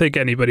 I don't think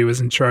anybody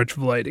was in charge of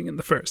lighting in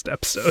the first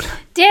episode.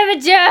 Damn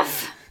it,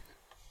 Jeff!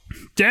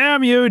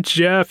 Damn you,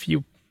 Jeff,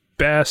 you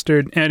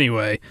bastard.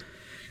 Anyway.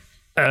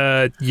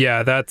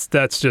 Yeah, that's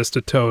just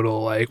a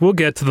total, like, we'll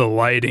get to the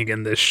lighting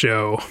in this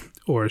show.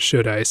 Or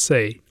should I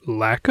say,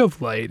 lack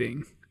of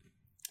lighting.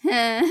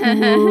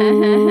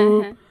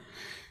 Anyway.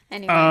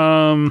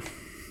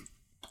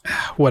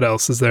 What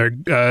else is there?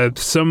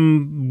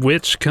 Some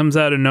witch comes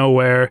out of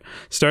nowhere,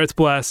 starts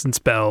blasting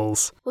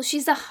spells. Well,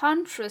 she's a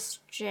huntress,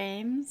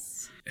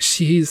 James.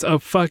 She's a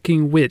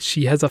fucking witch.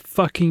 She has a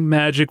fucking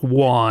magic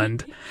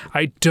wand.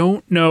 I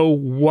don't know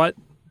what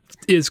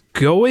is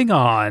going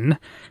on.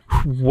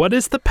 What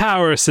is the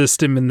power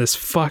system in this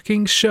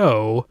fucking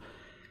show?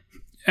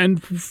 And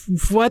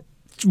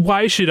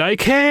why should I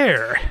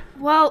care?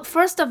 Well,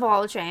 first of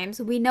all,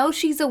 James, we know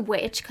she's a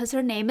witch because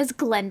her name is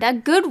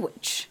Glenda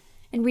Goodwitch.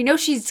 And we know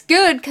she's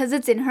good because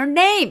it's in her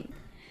name.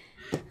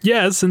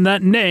 Yes, and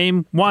that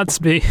name makes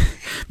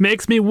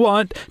me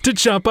want to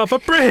jump off a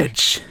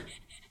bridge.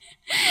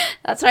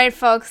 That's right,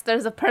 folks.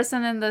 There's a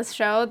person in this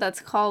show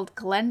that's called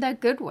Glenda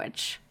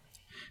Goodwitch.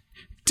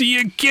 Do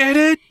you get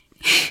it?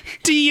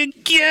 Do you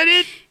get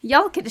it?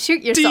 Y'all can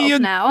shoot yourself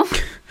now.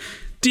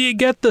 Do you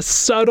get the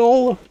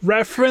subtle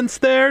reference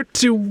there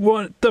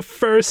to the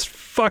first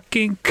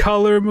fucking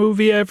color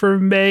movie ever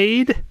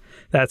made?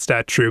 That's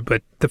not true,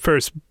 but the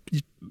first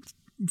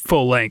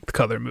full-length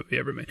color movie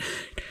ever made.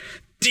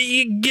 Do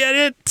you get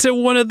it to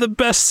one of the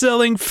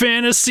best-selling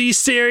fantasy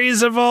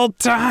series of all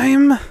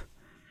time?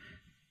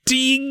 Do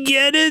you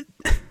get it?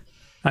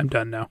 I'm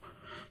done now.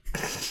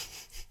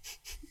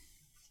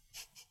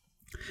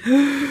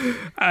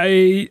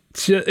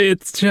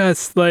 It's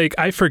just like,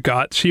 I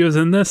forgot she was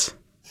in this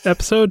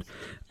episode.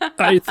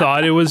 I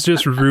thought it was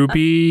just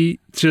Ruby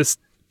just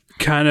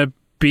kind of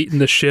beating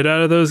the shit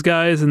out of those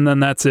guys, and then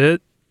that's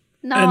it.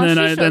 No,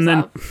 and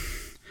then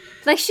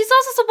Like, she's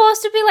also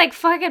supposed to be, like,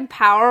 fucking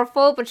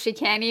powerful, but she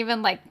can't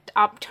even, like,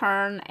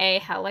 upturn a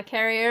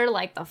helicarrier.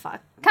 Like, the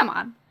fuck? Come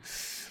on.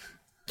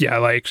 Yeah,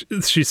 like,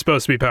 she's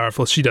supposed to be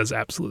powerful. She does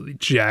absolutely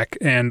jack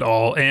and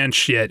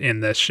shit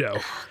in this show.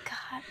 Oh,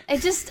 God.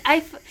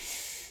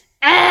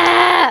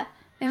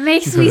 It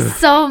makes me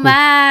so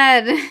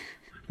mad.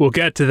 We'll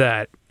get to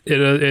that.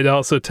 It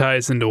also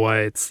ties into why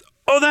it's...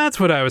 Oh, that's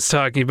what I was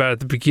talking about at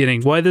the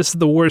beginning. Why this is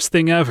the worst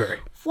thing ever.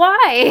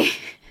 Why?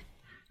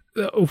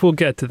 We'll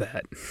get to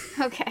that.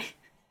 Okay.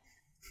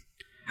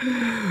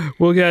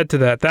 We'll get to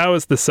that. That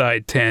was the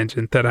side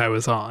tangent that I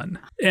was on.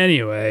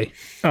 Anyway,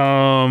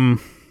 You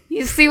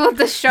see what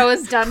the show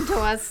has done to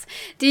us?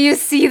 Do you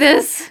see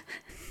this?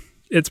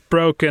 It's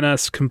broken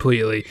us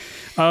completely.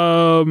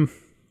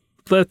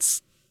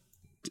 Let's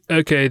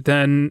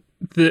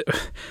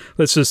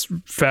just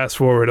fast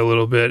forward a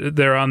little bit.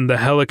 They're on the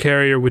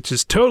helicarrier, which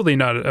is totally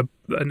not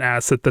an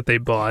asset that they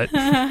bought.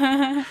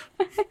 I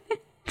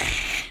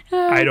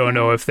don't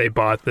know if they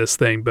bought this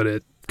thing, but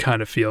it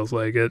kind of feels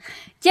like it.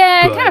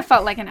 Yeah, it kind of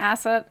felt like an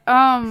asset.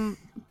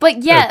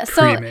 But yeah,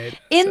 so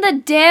in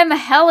the damn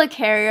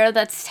helicarrier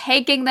that's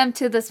taking them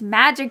to this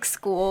magic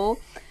school,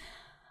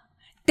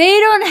 they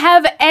don't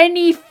have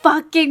any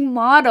fucking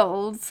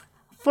models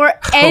for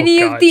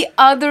any of the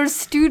other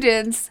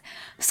students.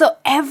 So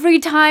every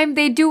time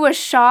they do a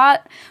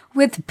shot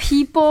with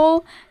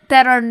people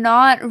that are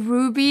not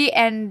Ruby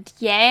and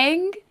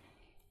Yang,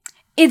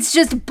 it's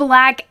just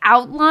black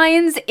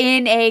outlines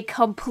in a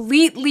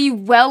completely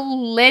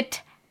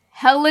well-lit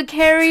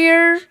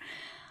helicarrier.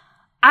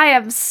 I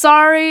am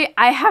sorry,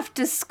 I have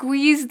to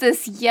squeeze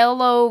this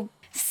yellow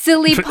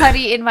silly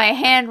putty in my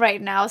hand right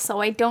now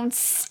so I don't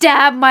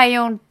stab my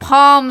own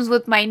palms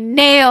with my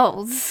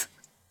nails.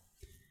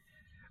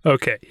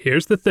 Okay,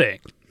 here's the thing.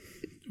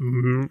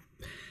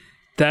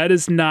 That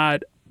is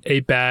not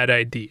a bad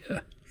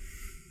idea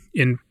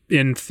in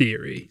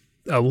theory.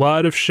 A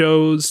lot of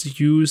shows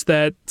use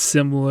that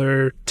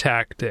similar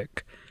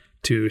tactic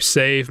to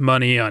save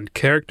money on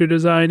character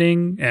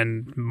designing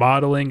and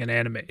modeling and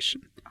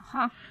animation.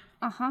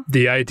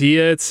 The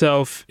idea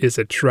itself is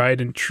a tried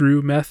and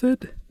true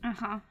method.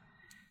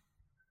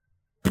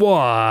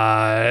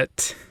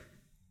 But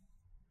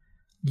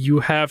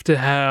you have to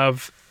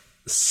have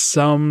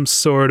some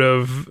sort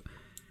of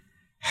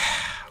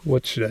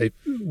what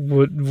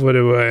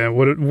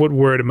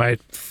word am I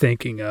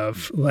thinking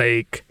of?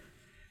 Like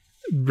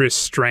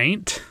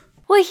restraint?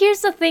 Well,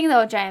 here's the thing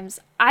though, James.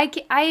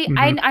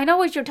 I know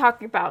what you're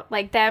talking about,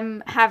 like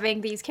them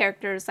having these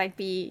characters like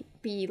be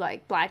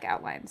like black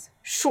outlines.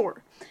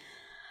 Sure.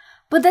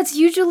 But that's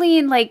usually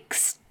in like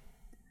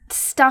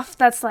stuff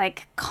that's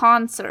like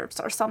concerts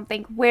or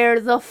something where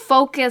the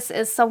focus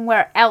is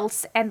somewhere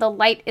else and the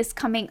light is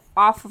coming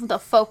off of the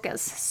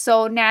focus.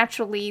 So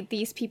naturally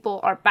these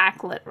people are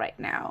backlit right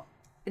now.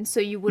 And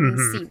so you wouldn't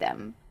see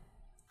them.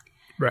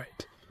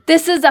 Right.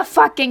 This is a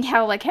fucking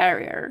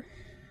helicarrier.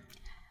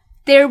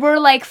 There were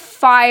like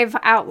 5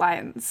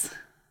 outlines.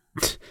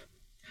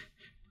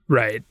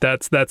 Right.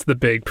 That's the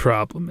big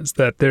problem, is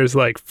that there's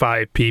like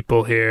 5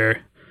 people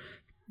here.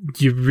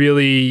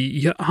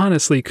 You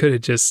honestly could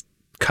have just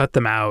cut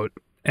them out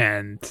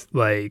and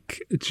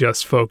like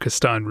just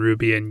focused on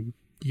Ruby and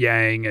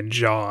Yang and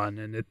John,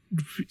 and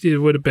it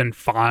would have been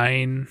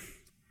fine.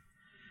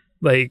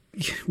 Like,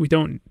 we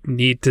don't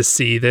need to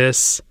see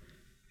this.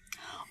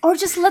 Or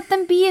just let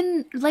them be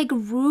in, like,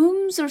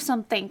 rooms or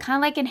something. Kind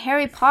of like in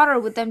Harry Potter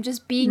with them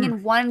just being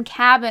in one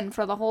cabin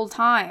for the whole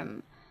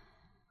time.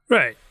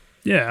 Right.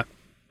 Yeah.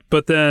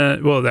 But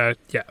then, well,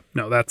 that's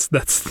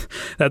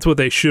what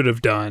they should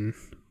have done.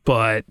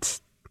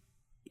 But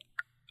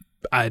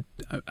I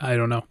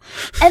don't know.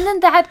 And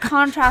then that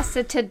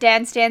contrasted to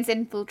Dance Dance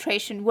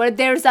Infiltration, where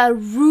there's a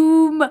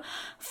room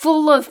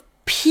full of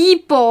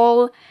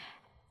people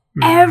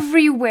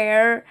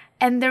everywhere,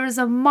 and there's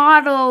a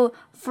model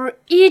for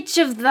each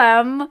of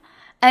them,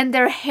 and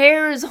their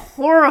hair is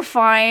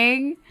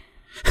horrifying.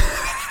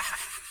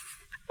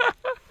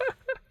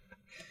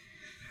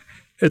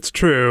 It's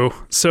true.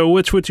 So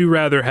which would you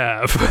rather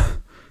have?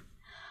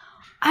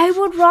 I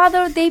would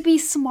rather they be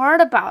smart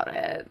about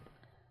it.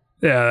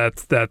 Yeah,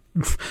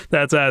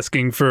 that's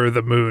asking for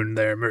the moon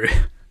there, Marie.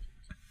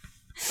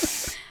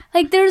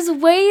 Like, there's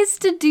ways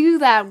to do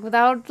that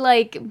without,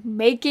 like,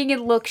 making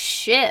it look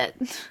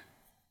shit.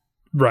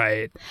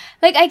 Right.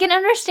 Like, I can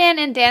understand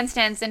in Dance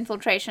Dance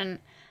Infiltration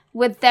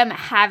with them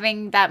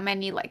having that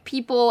many, like,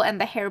 people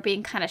and the hair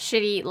being kind of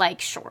shitty.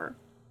 Like, sure.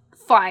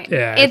 Fine.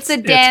 Yeah, it's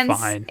a dance.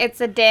 It's fine.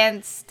 It's a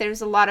dance.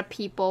 There's a lot of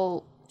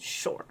people.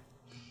 Sure.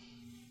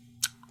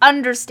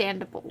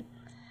 Understandable.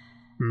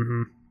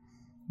 Mm-hmm.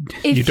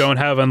 You don't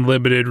have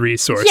unlimited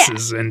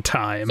resources and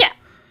time. Yeah.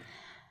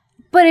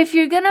 But if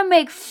you're gonna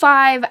make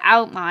 5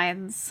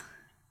 outlines,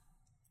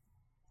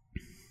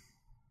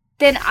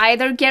 then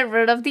either get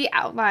rid of the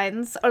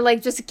outlines or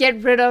like just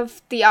get rid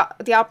of the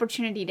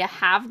opportunity to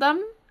have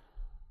them,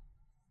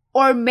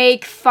 or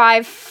make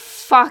 5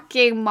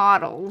 fucking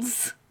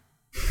models.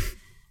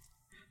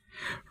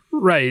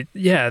 Right.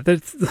 Yeah.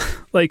 That's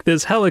like,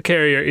 this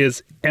helicarrier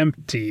is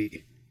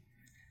empty.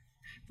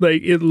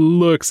 Like, it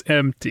looks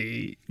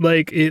empty.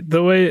 Like,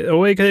 the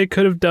way they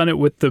could have done it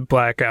with the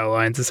black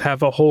outlines is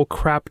have a whole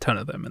crap ton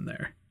of them in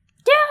there.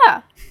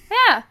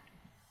 Yeah.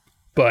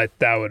 But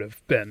that would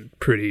have been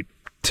pretty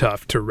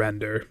tough to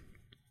render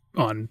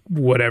on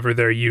whatever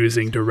they're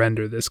using to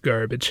render this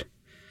garbage.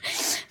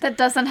 That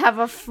doesn't have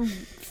a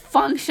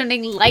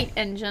functioning light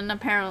engine,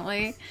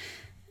 apparently.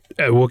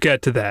 We'll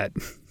get to that.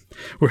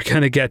 We're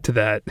gonna get to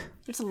that.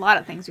 There's a lot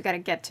of things we gotta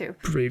get to.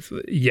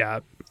 Briefly, yeah.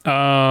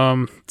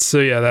 So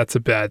yeah, that's a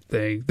bad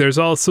thing. There's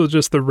also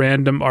just the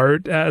random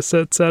art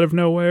assets out of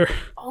nowhere.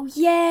 Oh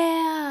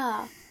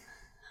yeah.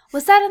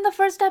 Was that in the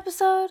first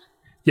episode?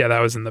 Yeah, that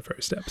was in the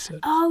first episode.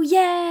 Oh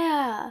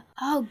yeah.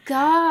 Oh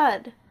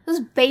god. It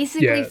was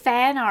basically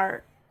fan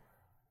art.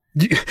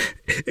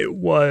 It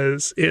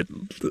was.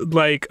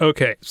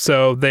 Okay,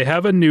 so they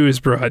have a news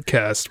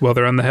broadcast while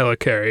they're on the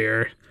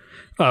helicarrier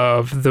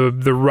of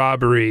the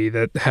robbery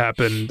that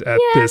happened at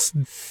this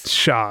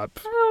shop.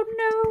 Oh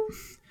no.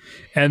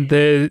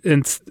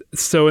 And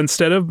so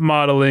instead of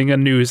modeling a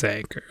news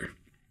anchor,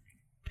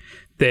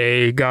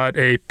 they got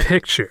a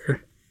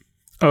picture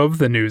of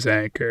the news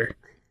anchor,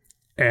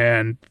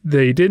 and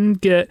they didn't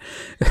get,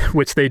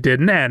 which they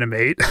didn't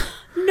animate.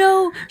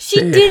 No,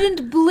 she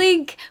didn't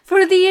blink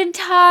for the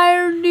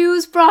entire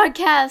news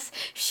broadcast.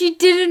 She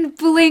didn't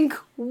blink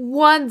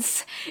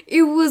once.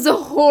 It was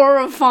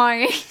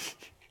horrifying.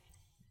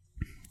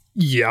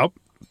 Yep.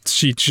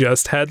 She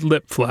just had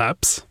lip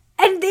flaps.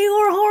 And they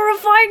were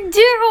horrifying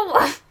too.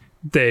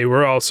 They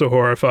were also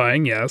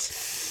horrifying,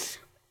 yes.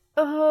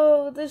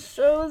 Oh, the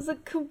show is a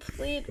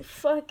complete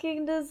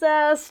fucking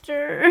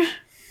disaster.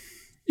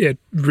 It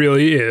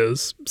really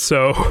is.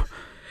 So,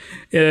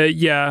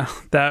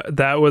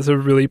 that was a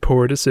really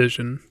poor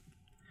decision.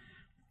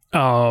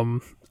 Just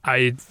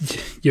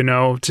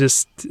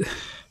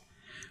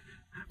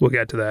we'll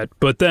get to that.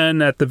 But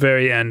then at the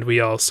very end, we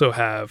also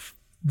have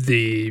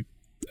the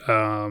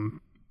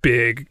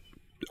big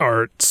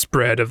art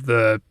spread of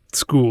the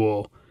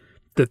school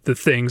that the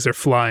things are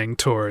flying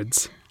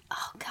towards.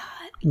 Oh god.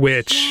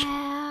 Which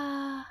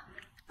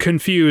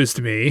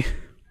confused me.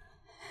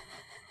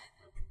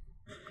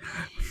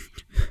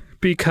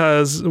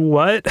 Because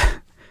what?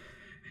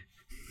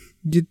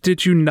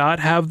 Did you not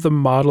have the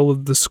model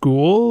of the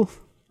school?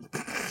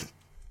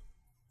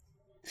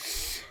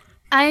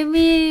 I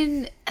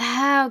mean,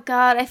 oh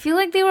god, I feel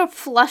like they were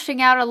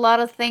flushing out a lot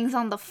of things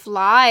on the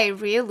fly,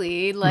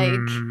 really. Like,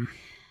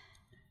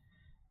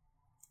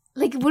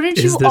 wouldn't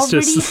you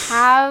already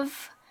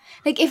have...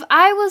 Like, if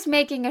I was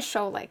making a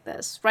show like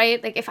this,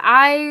 right? Like, if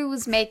I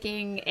was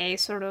making a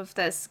sort of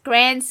this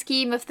grand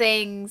scheme of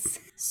things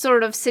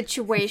sort of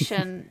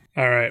situation...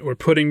 All right, we're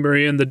putting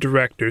Maria in the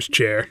director's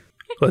chair.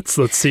 Let's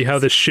see how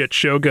this shit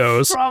show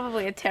goes.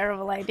 Probably a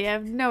terrible idea. I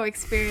have no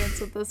experience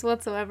with this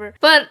whatsoever.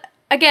 But...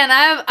 Again,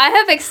 I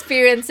have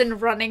experience in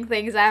running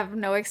things. I have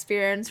no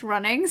experience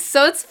running,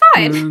 so it's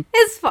fine.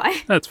 It's fine.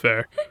 That's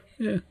fair.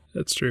 Yeah,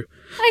 that's true.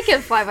 I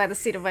can fly by the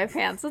seat of my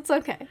pants. It's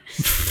okay.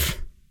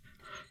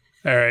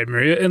 All right,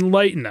 Maria,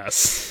 enlighten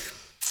us.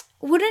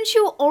 Wouldn't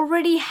you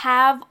already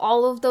have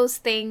all of those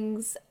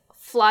things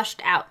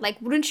flushed out?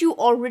 Like, wouldn't you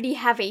already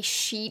have a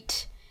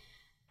sheet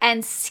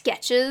and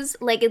sketches,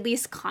 like at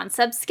least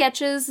concept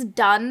sketches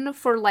done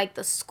for like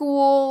the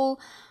school,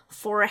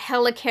 for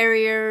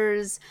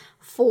helicarriers,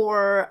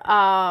 for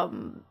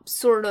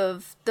sort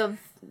of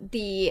the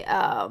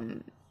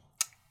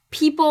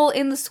people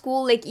in the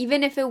school, like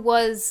even if it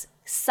was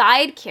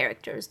side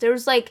characters.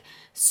 There's like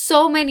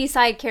so many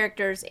side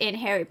characters in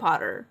Harry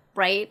Potter,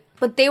 right?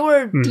 But they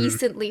were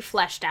decently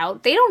fleshed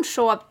out. They don't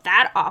show up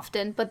that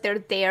often, but they're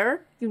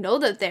there. You know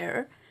they're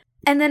there.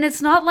 And then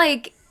it's not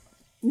like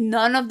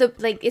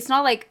it's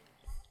not like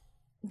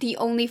the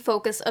only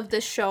focus of the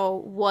show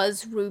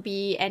was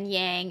Ruby and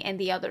Yang and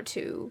the other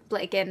two,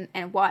 Blake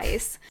and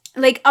Weiss.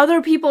 Like,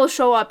 other people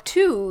show up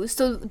too,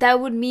 so that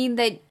would mean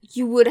that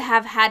you would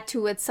have had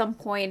to, at some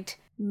point,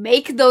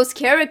 make those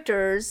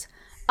characters,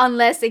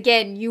 unless,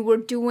 again, you were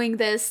doing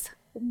this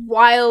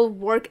while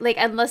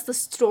unless the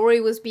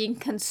story was being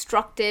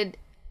constructed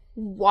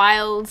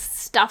while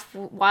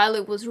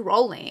it was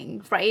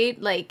rolling,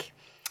 right? Like...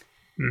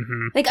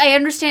 Like, I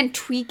understand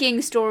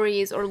tweaking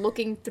stories or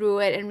looking through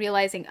it and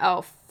realizing,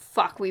 oh,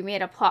 fuck, we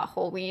made a plot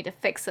hole, we need to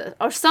fix it.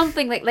 Or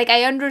something like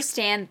I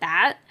understand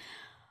that.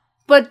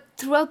 But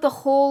throughout the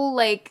whole,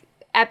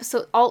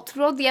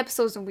 throughout the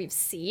episodes that we've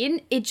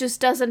seen, it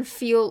just doesn't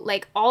feel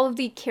like all of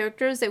the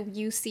characters that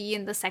you see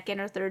in the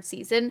second or third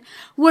season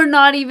were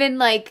not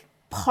even,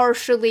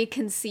 partially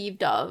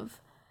conceived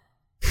of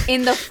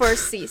in the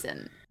first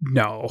season.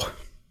 No.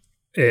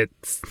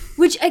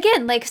 Which,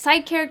 again,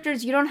 side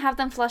characters, you don't have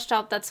them fleshed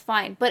out, that's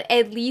fine. But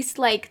at least,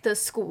 the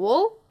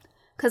school,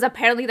 because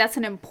apparently that's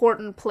an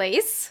important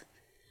place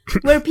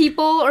where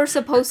people are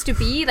supposed to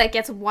be.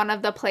 It's one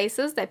of the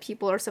places that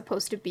people are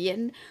supposed to be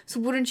in. So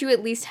wouldn't you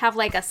at least have,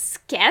 a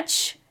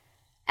sketch,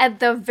 at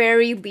the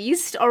very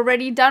least,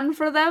 already done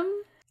for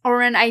them?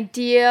 Or an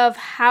idea of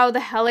how the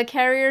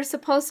helicarrier is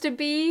supposed to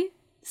be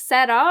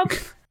set up?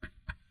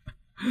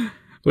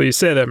 Well, you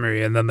say that,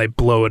 Maria, and then they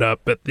blow it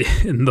up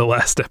in the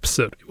last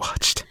episode we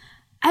watched.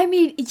 I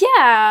mean,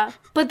 yeah,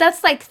 but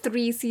that's like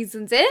 3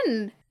 seasons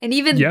in. And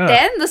even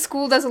then, the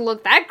school doesn't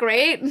look that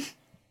great.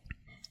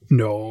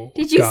 No.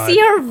 Did you see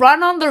her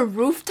run on the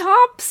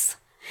rooftops?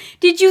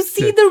 Did you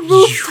see the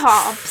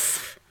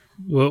rooftops?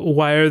 Well,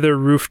 why are there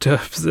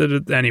rooftops?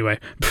 Anyway,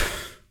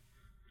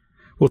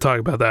 we'll talk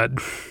about that.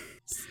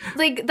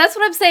 Like, that's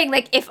what I'm saying.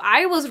 Like, if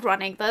I was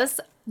running this,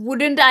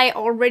 wouldn't I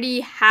already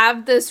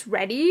have this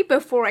ready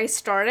before I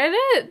started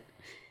it?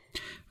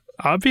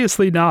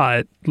 Obviously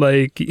not.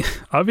 Like,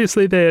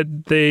 obviously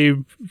they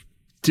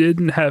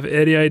didn't have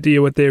any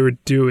idea what they were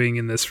doing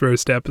in this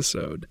first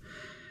episode.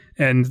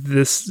 And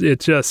it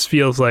just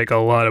feels like a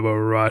lot of a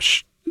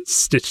rush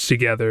stitched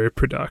together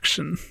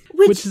production.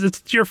 Which is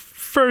it's your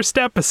first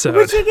episode.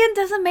 Which again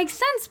doesn't make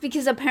sense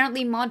because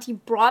apparently Monty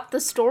brought the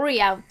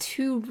story out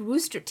to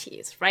Rooster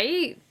Teeth,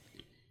 right?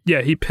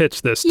 Yeah, he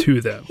pitched this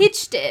to them. He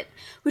pitched it,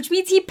 which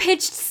means he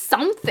pitched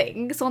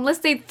something. So unless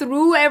they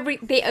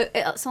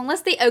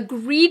unless they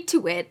agreed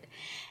to it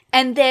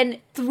and then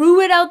threw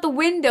it out the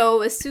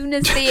window as soon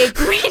as they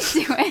agreed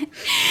to it,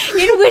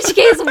 in which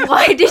case,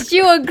 why did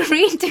you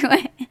agree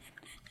to it?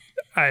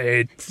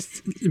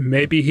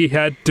 Maybe he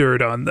had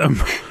dirt on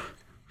them.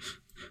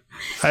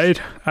 I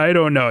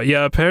don't know.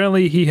 Yeah,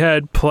 apparently he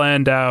had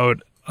planned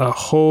out a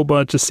whole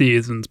bunch of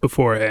seasons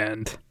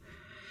beforehand.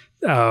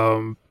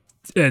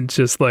 And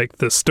just like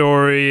the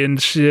story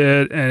and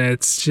shit, and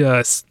it's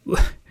just,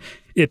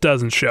 it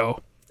doesn't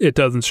show. It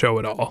doesn't show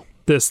at all.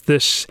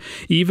 This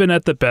even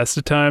at the best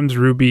of times,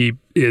 Ruby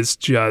is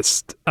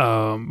just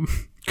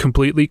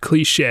completely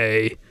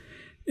cliche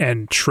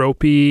and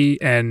tropey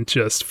and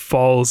just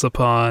falls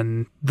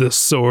upon the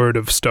sword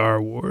of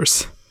Star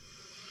Wars.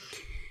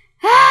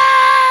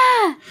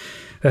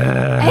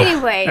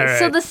 Anyway, right.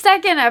 So the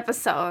second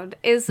episode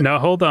is... No,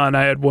 hold on.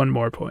 I had one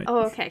more point.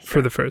 Oh, okay. Sure.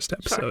 For the first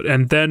episode. Sure.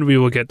 And then we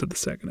will get to the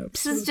second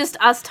episode. This is just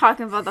us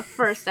talking about the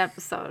first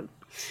episode.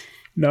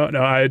 No,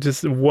 I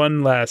just...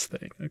 One last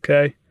thing,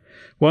 okay?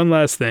 One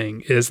last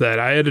thing is that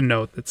I had a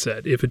note that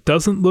said, if it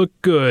doesn't look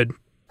good,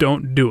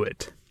 don't do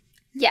it.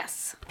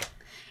 Yes.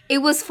 It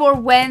was for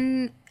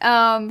when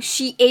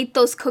she ate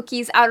those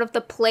cookies out of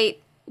the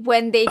plate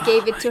when they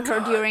gave it to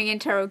her during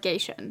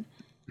interrogation.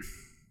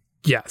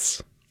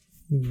 Yes.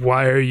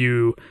 Why are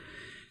you...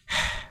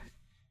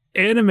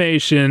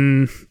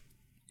 Animation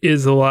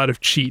is a lot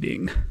of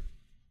cheating.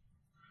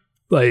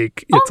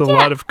 Like, it's a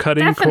lot of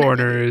cutting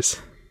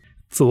corners.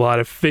 It's a lot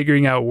of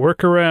figuring out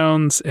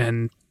workarounds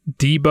and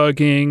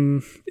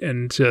debugging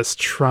and just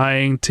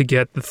trying to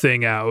get the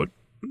thing out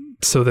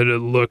so that it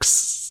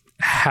looks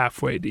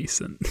halfway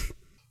decent.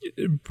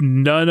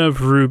 None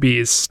of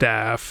Ruby's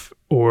staff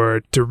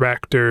or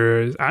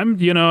directors, I'm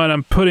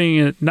putting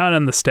it not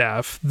on the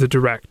staff, the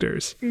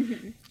directors.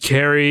 Mm-hmm.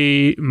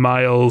 Carrie,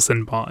 Miles,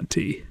 and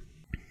Monty.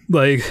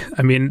 Like,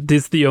 I mean,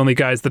 these are the only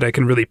guys that I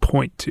can really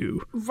point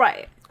to.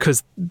 Right.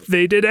 Because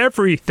they did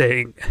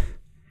everything.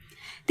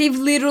 They've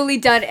literally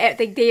done it.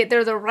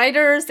 They're the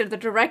writers, they're the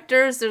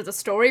directors, they're the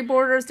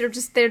storyboarders.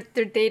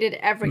 They did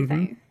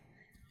everything. Mm-hmm.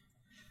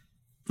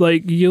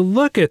 Like, you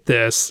look at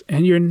this,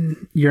 and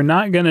you're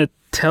not gonna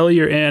tell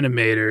your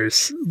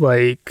animators,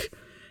 like,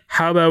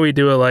 how about we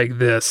do it like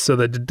this so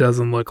that it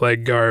doesn't look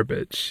like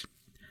garbage?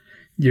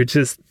 You're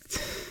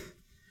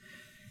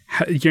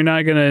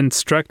not going to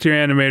instruct your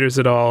animators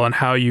at all on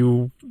how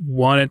you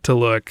want it to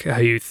look, how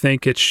you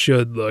think it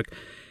should look.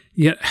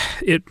 Yeah,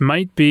 it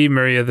might be,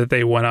 Maria, that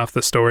they went off the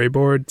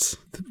storyboards,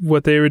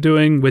 what they were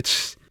doing,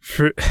 which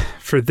for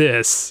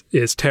this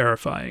is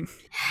terrifying.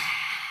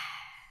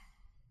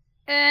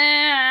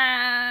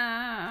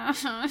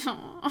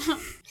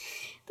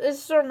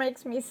 This sure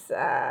makes me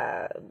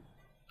sad.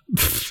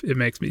 It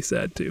makes me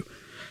sad too.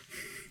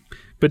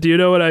 But do you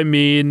know what I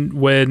mean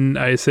when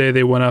I say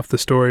they went off the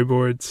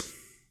storyboards?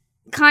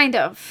 Kind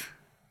of.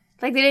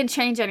 Like, they didn't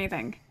change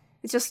anything.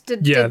 It just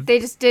they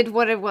just did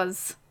what it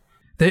was.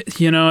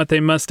 They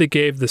must have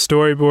gave the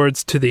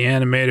storyboards to the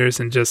animators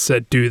and just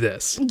said, do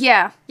this.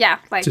 Yeah.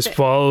 Like, just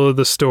follow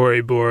the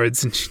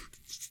storyboards.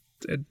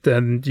 And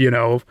then,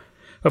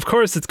 of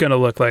course it's going to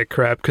look like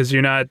crap because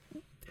you're not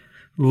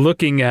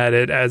looking at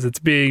it as it's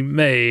being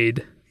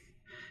made.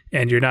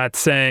 And you're not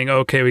saying,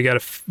 okay, we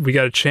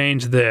gotta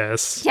change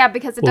this. Yeah,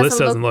 because it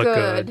doesn't look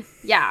good.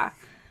 Yeah.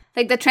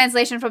 Like, the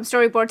translation from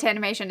storyboard to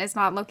animation is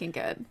not looking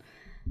good.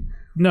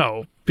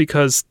 No,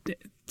 because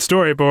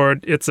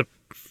storyboard, it's a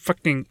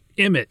fucking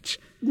image.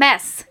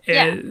 Mess.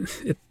 Yeah.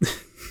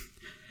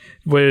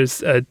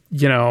 Whereas,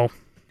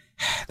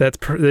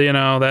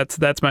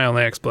 that's my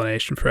only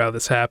explanation for how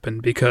this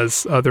happened,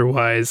 because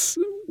otherwise,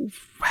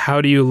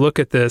 how do you look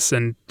at this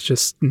and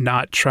just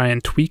not try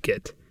and tweak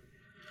it?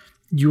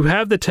 You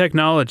have the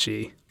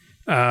technology.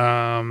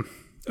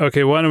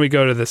 Okay, why don't we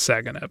go to the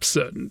second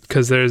episode?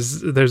 Because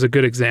there's a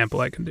good example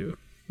I can do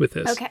with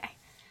this. Okay.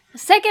 The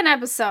second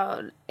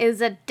episode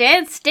is a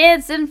dance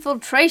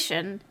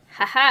infiltration.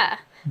 Haha.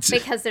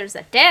 Because there's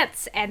a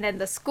dance and then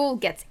the school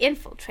gets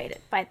infiltrated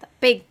by the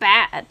big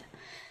bad.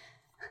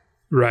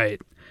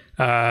 Right.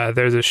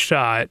 there's a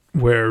shot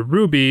where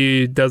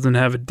Ruby doesn't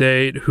have a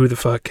date. Who the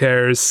fuck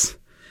cares?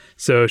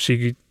 So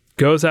she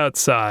goes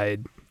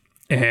outside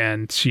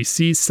and she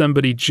sees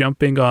somebody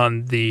jumping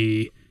on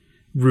the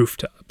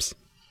rooftops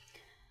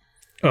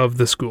of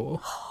the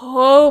school.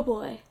 Oh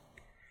boy.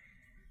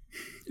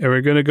 And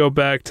we're going to go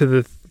back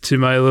to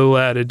my little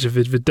adage, if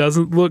it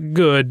doesn't look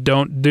good,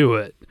 don't do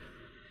it.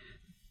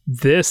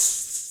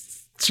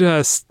 This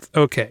just...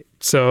 Okay,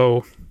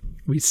 so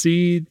we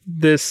see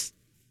this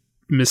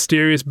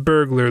mysterious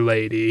burglar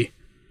lady,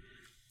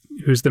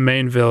 who's the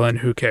main villain,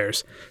 who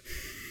cares,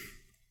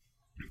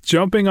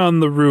 jumping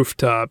on the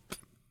rooftop.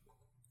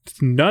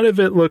 None of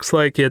it looks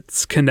like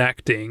it's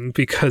connecting,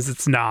 because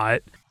it's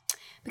not.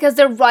 Because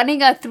they're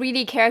running a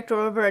 3D character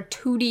over a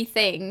 2D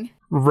thing.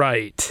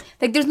 Right.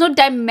 Like there's no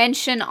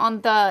dimension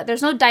on the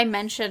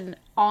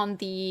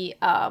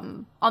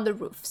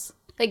roofs.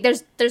 Like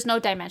there's no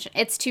dimension.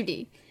 It's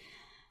 2D.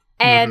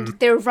 And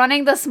they're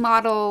running this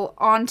model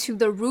onto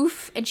the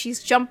roof, and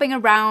she's jumping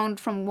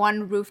around from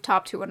one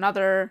rooftop to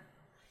another.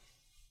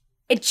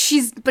 But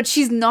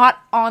she's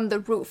not on the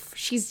roof.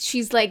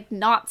 She's like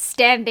not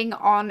standing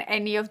on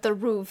any of the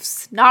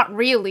roofs. Not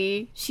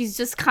really. She's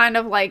just kind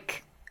of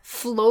like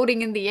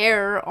floating in the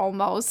air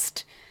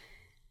almost.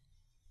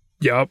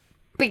 Yup.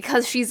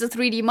 Because she's a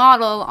 3D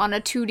model on a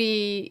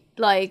 2D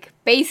like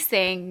base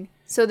thing,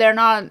 so they're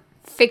not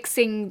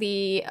fixing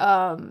the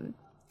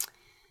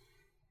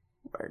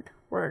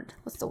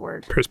what's the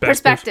word?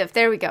 Perspective.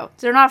 There we go.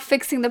 They're not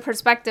fixing the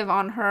perspective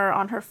on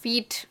her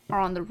feet or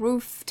on the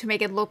roof to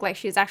make it look like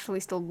she's actually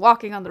still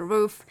walking on the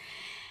roof.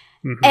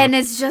 Mm-hmm. And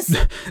it's just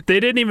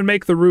they didn't even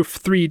make the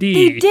roof 3D.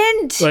 They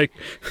didn't. Like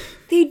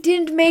they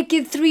didn't make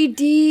it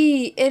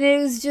 3D, and it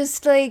was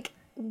just like,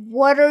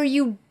 what are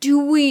you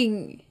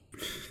doing?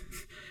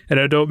 And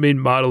I don't mean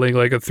modeling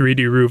like a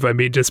 3D roof. I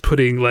mean just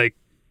putting like,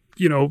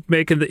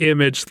 making the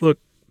image look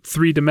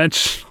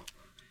 3-dimensional.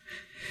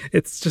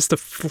 It's just a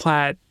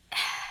flat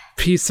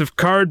piece of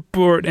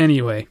cardboard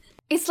anyway.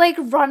 It's like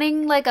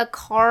running like a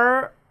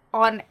car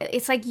on...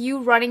 It's like you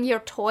running your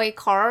toy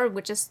car,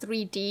 which is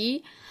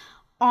 3D,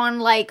 on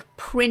like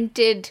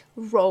printed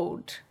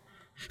road.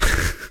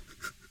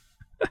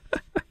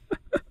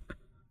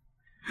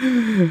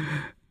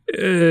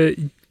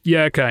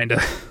 Yeah,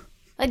 kinda.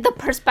 Like the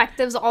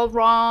perspective's all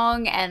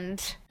wrong,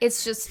 and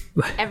it's just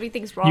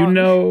everything's wrong.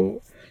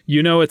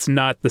 You know it's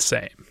not the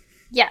same.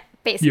 Yeah,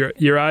 basically.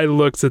 Your eye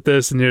looks at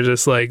this and you're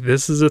just like,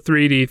 this is a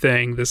 3D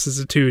thing, this is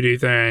a 2D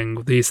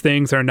thing. These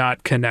things are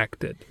not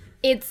connected.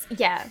 It's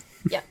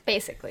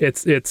basically.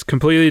 It's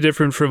completely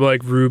different from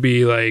like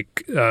Ruby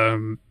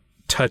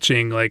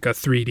touching like a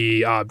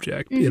 3D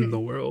object in the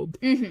world.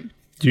 Mm-hmm.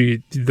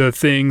 The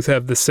things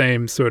have the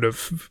same sort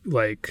of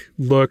like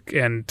look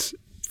and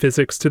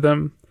physics to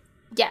them.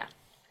 Yeah.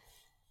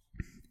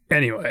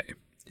 Anyway,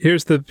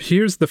 here's the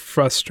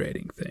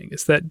frustrating thing,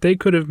 is that they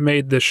could have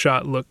made this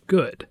shot look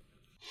good.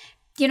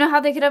 Do you know how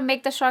they could have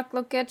made the shot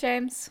look good,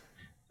 James?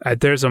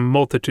 There's a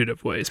multitude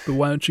of ways, but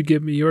why don't you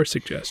give me your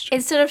suggestion?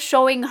 Instead of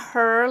showing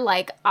her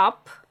like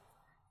up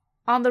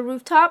on the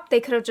rooftop, they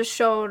could have just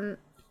shown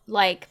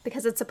like,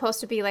 because it's supposed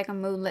to be like a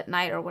moonlit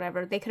night or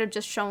whatever, they could have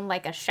just shown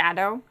like a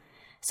shadow.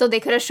 So they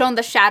could have shown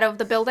the shadow of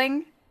the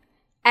building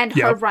and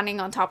her running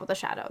on top of the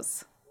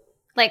shadows.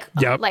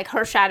 Like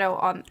her shadow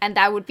on, and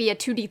that would be a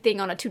 2D thing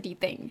on a 2D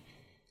thing.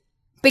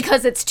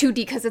 Because it's 2D,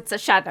 because it's a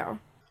shadow.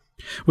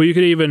 Well, you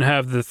could even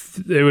have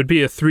it would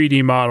be a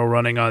 3D model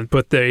running on,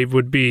 but they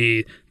would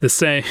be the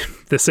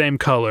same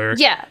color.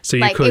 Yeah. So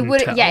you couldn't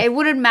tell. Yeah, it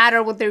wouldn't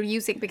matter what they're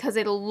using because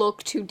it'll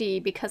look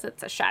 2D because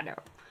it's a shadow.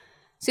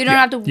 So you don't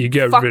have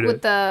to fuck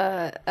with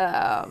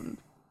the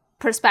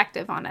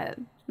perspective on it.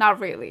 Not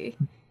really.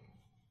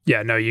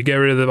 Yeah, no, you get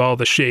rid of all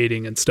the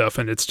shading and stuff,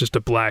 and it's just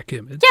a black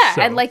image. Yeah,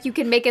 so. And like you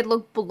can make it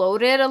look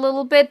bloated a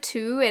little bit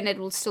too, and it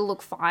will still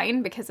look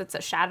fine because it's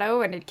a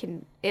shadow,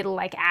 and it'll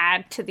like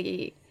add to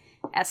the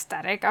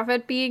aesthetic of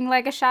it being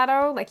like a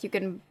shadow. Like you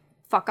can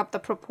fuck up the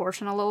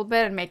proportion a little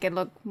bit and make it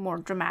look more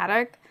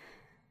dramatic.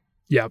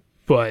 Yeah,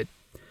 but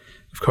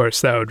of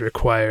course that would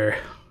require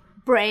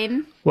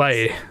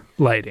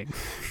lighting.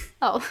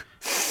 Oh.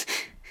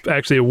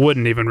 Actually, it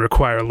wouldn't even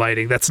require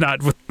lighting. That's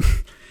not what.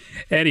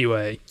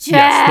 Anyway,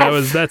 Jeff.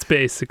 Yes, that's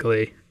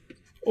basically,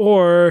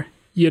 or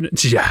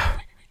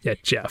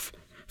Jeff,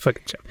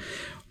 fucking Jeff,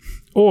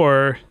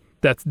 or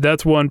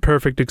that's one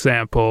perfect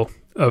example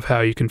of how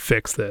you can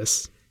fix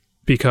this,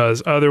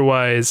 because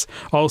otherwise,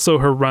 also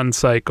her run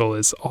cycle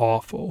is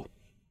awful.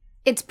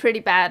 It's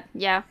pretty bad,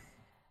 yeah.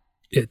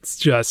 It's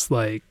just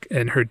like,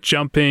 and her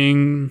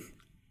jumping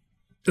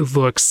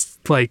looks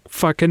like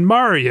fucking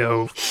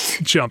Mario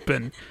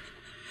jumping.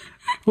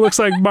 Looks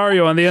like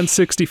Mario on the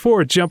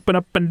N64 jumping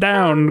up and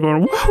down,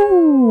 going,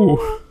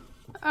 woohoo!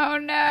 Oh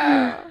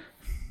no.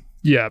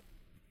 Yeah.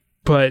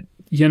 But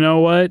you know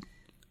what?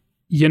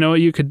 You know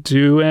what you could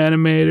do,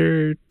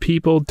 animator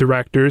people,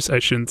 directors. I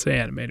shouldn't say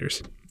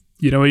animators.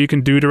 You know what you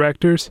can do,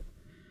 directors?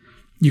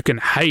 You can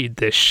hide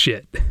this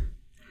shit.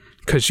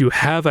 Because you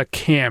have a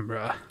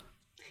camera.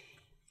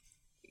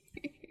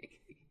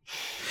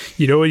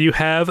 You know, you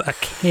have a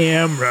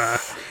camera.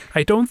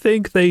 I don't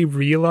think they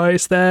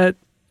realize that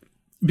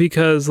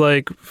because,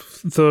 like,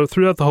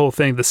 throughout the whole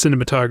thing, the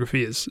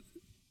cinematography is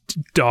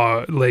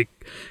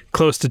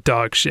close to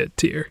dog shit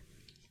tier.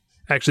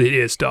 Actually, it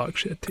is dog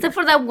shit tier. Except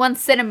for that one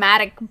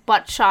cinematic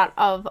butt shot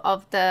of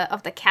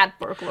the cat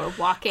burglar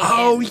walking in.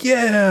 Oh,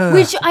 yeah!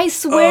 Which I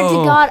swear to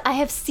God, I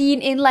have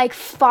seen in like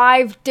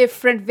 5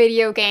 different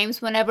video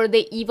games whenever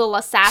the evil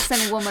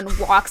assassin woman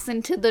walks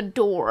into the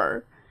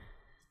door.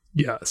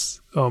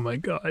 Yes. Oh my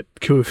God.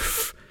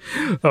 Oof.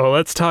 Oh,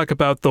 let's talk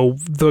about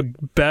the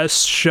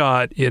best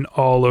shot in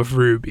all of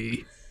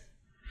RWBY.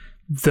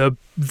 The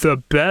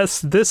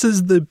best. This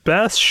is the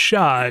best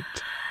shot,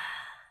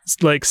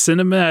 like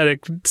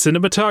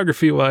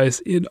cinematography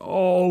wise, in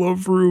all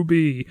of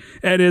RWBY,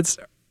 and it's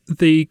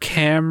the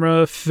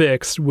camera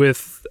fixed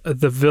with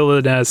the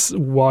villainess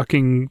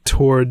walking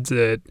towards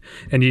it,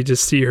 and you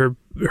just see her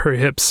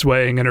hips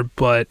swaying and her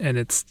butt, and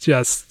it's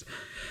just.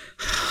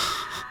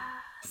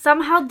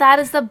 Somehow that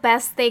is the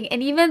best thing.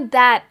 And even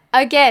that,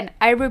 again,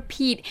 I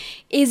repeat,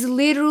 is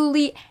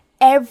literally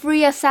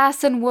every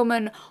assassin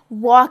woman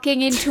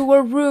walking into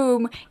a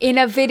room in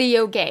a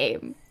video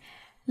game.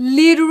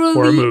 Literally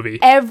or a movie.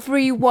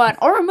 Everyone.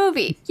 Or a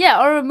movie.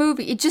 Yeah, or a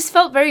movie. It just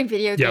felt very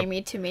video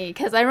gamey to me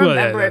because I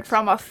remember it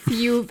from a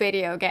few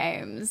video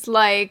games.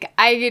 Like,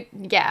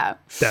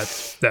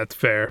 That's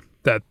fair.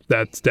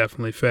 That's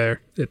definitely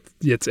fair.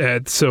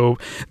 So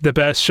the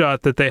best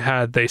shot that they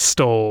had, they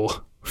stole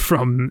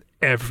from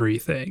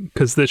everything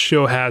because this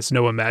show has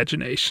no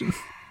imagination.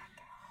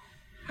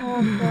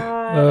 Oh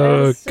God!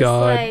 Oh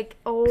God! Like,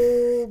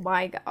 oh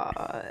my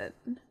God!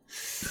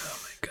 Oh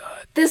my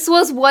God! This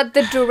was what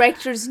the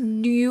directors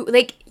knew.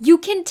 Like, you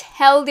can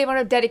tell the amount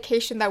of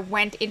dedication that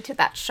went into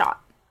that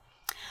shot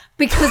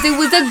because it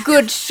was a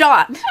good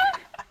shot.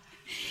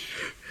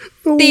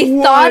 They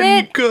thought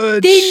it.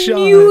 They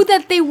knew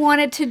that they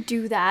wanted to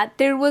do that.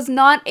 There was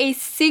not a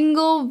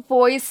single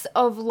voice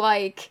of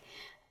like,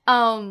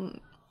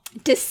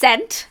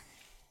 dissent.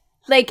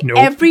 Like, nope.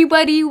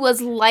 Everybody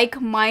was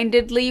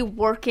like-mindedly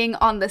working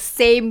on the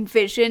same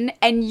vision,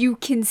 and you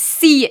can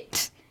see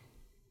it.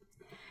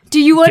 Do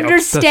you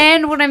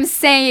understand what I'm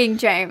saying,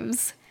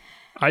 James?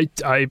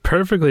 I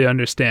perfectly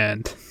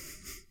understand.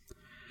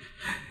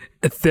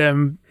 This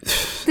and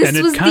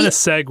it kind of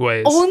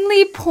segues.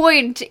 Only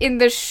point in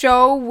the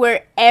show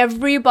where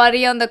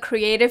everybody on the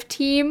creative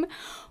team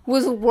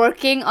was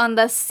working on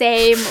the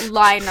same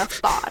line of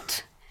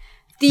thought.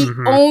 The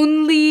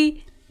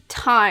only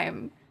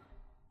time.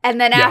 And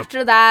then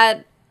after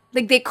that,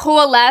 like, they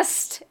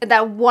coalesced in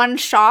that one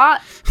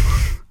shot,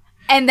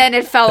 and then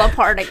it fell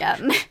apart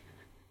again.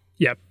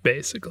 Yep,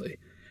 basically.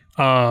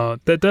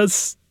 That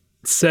does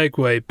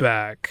segue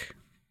back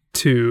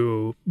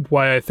to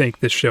why I think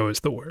this show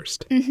is the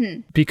worst.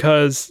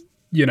 Because,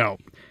 you know,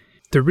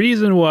 the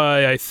reason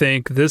why I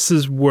think this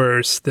is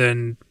worse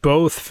than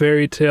both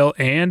Fairy Tail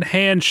and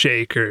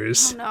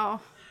Handshakers. Oh, no.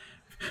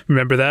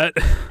 Remember that?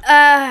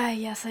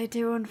 Yes, I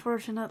do,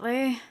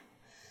 unfortunately.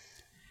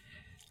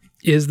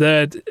 Is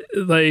that,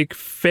 like,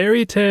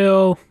 Fairy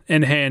Tail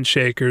and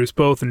Handshakers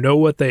both know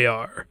what they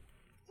are.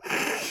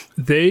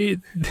 They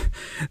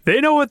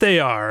know what they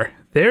are.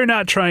 They're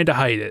not trying to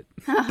hide it.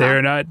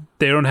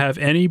 They don't have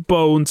any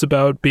bones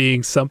about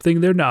being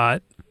something they're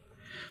not.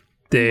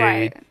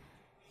 They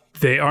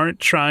aren't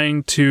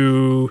trying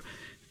to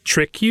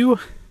trick you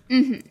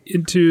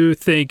into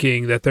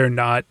thinking that they're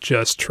not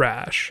just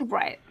trash.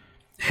 Right.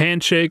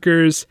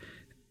 Handshakers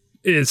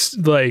is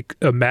like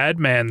a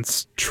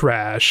madman's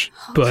trash,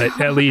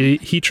 but at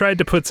least he tried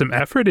to put some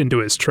effort into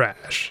his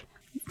trash,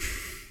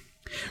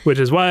 which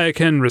is why I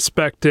can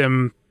respect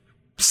him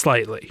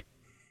slightly.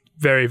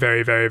 Very,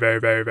 very, very, very,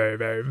 very, very,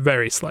 very,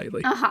 very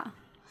slightly.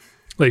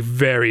 Like,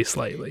 very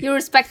slightly. You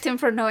respect him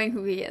for knowing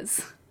who he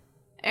is.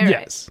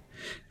 Yes.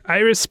 I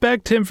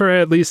respect him for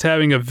at least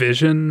having a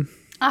vision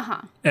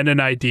and an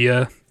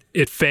idea.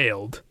 It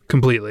failed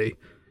completely.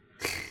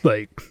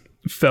 Like,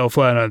 fell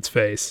flat on its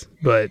face.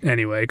 But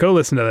anyway, go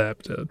listen to that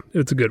episode.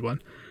 It's a good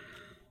one.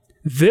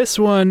 This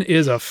one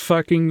is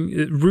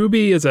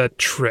RWBY is a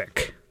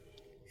trick.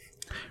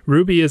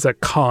 RWBY is a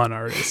con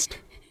artist.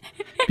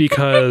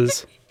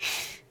 Because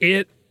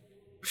it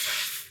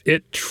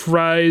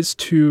tries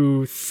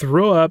to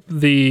throw up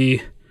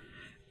the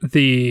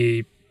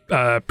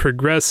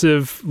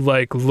progressive,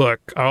 like,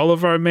 look, all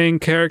of our main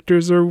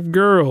characters are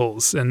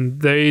girls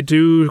and they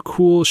do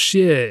cool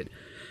shit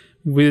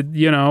with,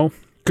 you know,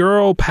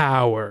 girl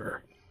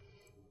power.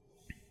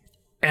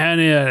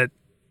 And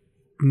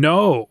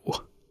no,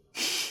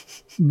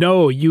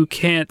 you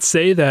can't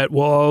say that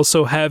while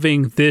also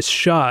having this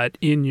shot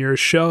in your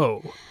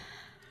show.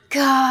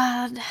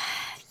 God,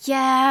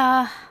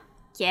 yeah.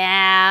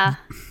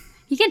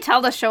 You can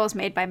tell the show was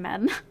made by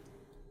men.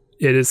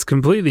 It is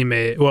completely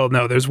made. Well,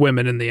 no, there's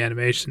women in the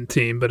animation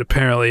team, but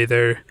apparently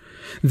their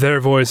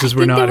voices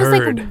were not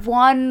heard. There was like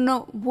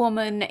one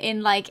woman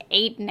in like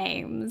 8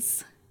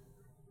 names.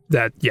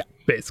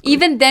 Basically.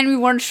 Even then, we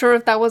weren't sure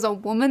if that was a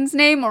woman's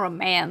name or a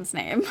man's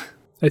name.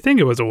 I think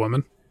it was a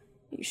woman.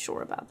 Are you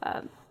sure about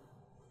that?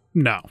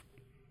 No,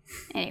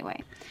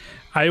 Anyway.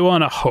 I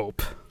want to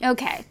hope.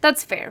 Okay,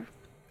 that's fair.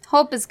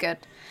 Hope is good.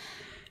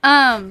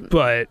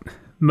 But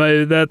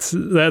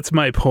that's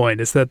my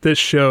point, is that this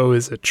show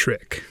is a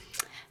trick.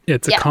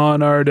 It's a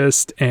con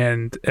artist,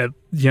 and at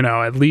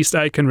least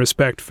I can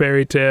respect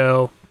Fairy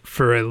Tail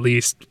for at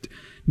least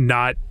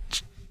not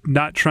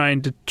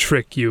trying to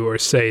trick you or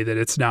say that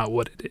it's not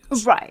what it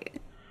is. Right.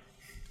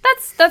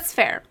 That's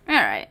fair. All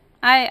right.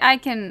 I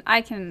can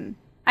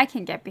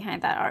get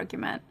behind that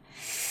argument.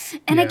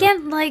 And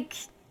again, like,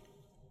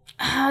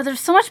 there's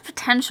so much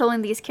potential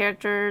in these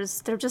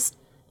characters. They're just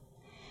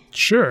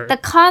sure. The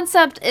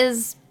concept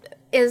is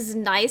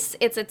nice.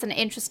 It's an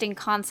interesting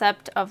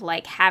concept of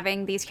like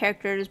having these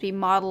characters be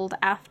modeled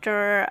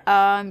after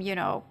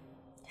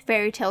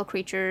fairy tale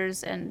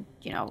creatures and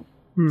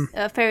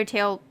fairy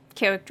tale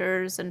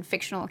characters and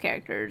fictional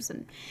characters,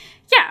 and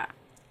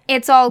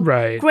it's all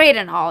great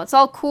and all. It's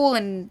all cool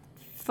and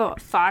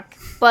fuck,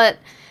 but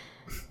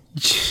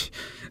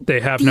they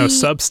have no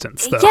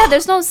substance, though. Yeah,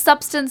 there's no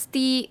substance.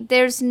 They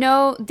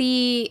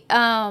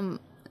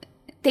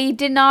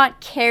did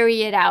not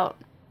carry it out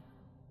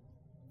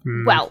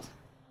well.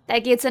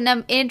 Like, it's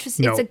an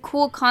interesting, it's a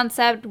cool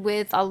concept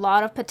with a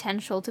lot of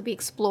potential to be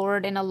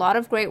explored in a lot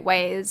of great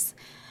ways,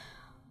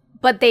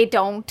 but they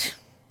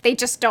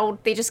just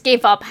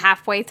gave up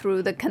halfway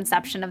through the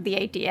conception of the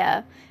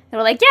idea. They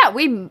were like, yeah,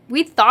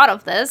 we thought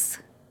of this.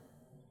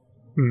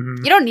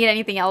 You don't need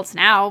anything else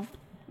now.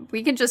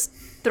 We can just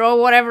throw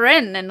whatever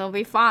in and it'll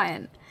be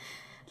fine.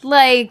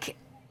 Like,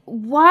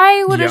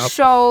 why would a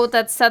show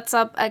that sets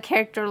up a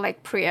character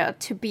like Priya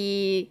to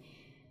be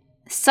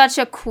such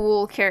a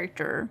cool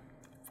character,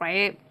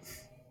 right?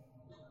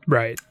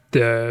 Right.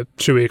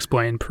 Should we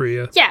explain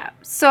Priya? Yeah.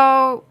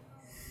 So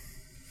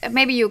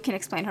maybe you can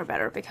explain her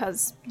better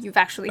because you've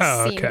actually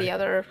seen the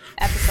other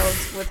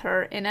episodes with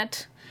her in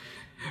it.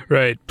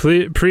 Right.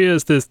 Priya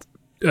is this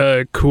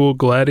cool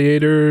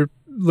gladiator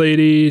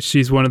lady.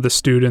 She's one of the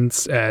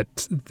students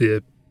at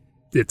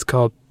it's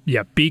called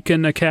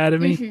Beacon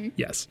Academy. Mm-hmm.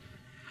 Yes.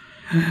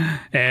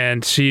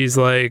 And she's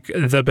like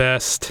the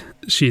best.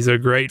 She's a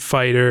great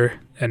fighter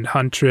and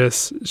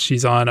huntress.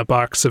 She's on a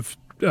box of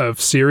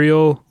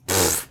cereal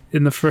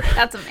in the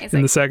That's amazing.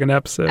 In the second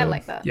episode. I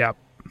like that. Yeah.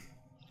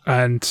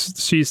 And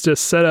she's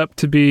just set up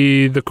to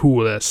be the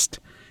coolest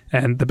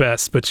and the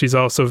best, but she's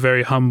also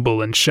very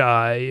humble and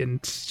shy,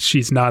 and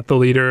she's not the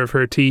leader of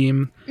her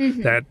team.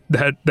 Mm-hmm.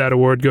 That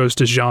award goes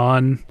to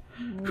Jean,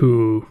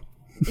 who...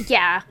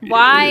 Yeah,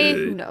 why?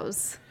 Who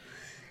knows?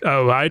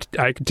 Oh,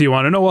 do you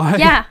want to know why?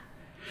 Yeah.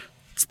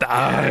 It's the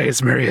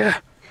eyes,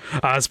 Maria.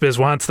 Auspice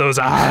wants those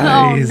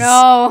eyes.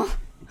 Oh, no.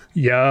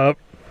 Yup.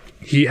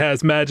 He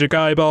has magic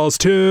eyeballs,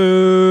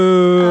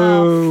 too.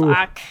 Oh,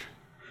 fuck.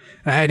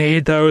 I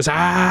need those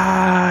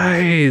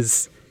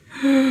eyes.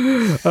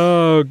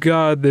 Oh,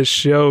 God, this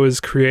show is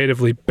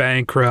creatively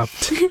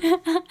bankrupt.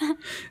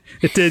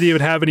 It didn't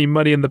even have any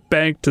money in the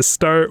bank to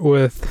start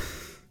with.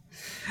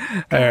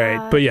 All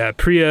right, but yeah,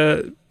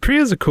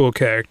 Priya's a cool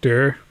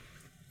character.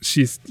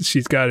 She's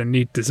got a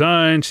neat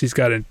design. She's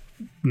got a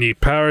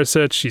neat power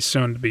set. She's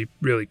shown to be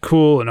really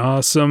cool and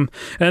awesome.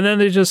 And then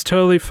they just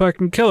totally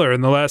fucking kill her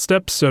in the last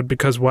episode,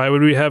 because why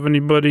would we have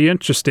anybody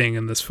interesting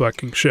in this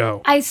fucking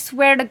show? I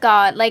swear to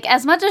God, like,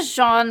 as much as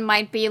Jean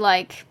might be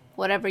like,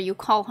 whatever you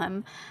call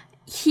him,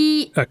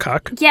 a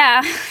cock?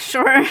 Yeah,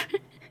 sure.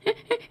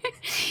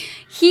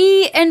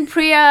 He and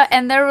Priya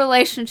and their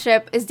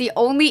relationship is the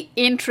only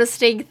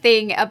interesting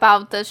thing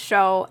about this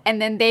show,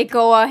 and then they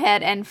go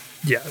ahead and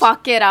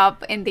fuck it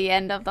up in the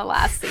end of the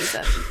last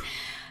season.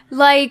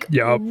 Like,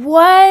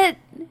 what?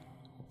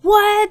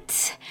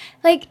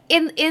 Like,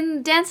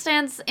 in Dance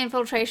Dance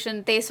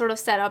Infiltration, they sort of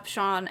set up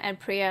Jean and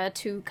Priya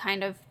to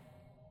kind of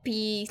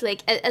be,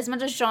 like, as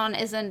much as Jean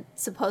isn't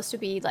supposed to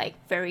be, like,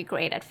 very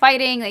great at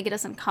fighting, like, it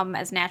doesn't come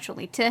as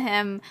naturally to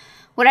him,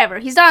 whatever.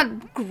 He's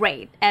not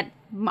great at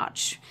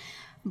much.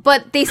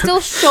 But they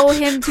still show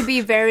him to be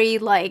very,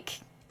 like,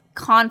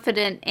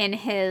 confident in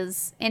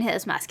his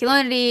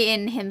masculinity,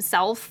 in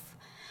himself,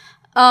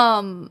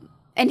 and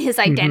his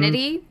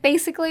identity,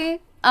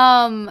 basically,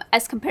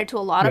 as compared to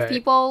a lot of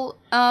people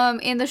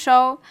in the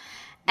show.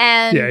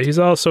 And yeah, he's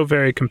also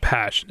very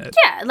compassionate.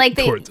 Yeah, like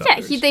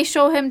they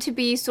show him to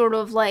be sort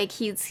of like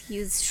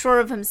he's sure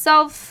of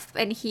himself,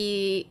 and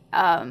he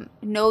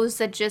knows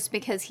that just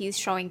because he's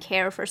showing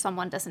care for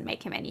someone doesn't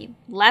make him any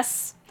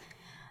less.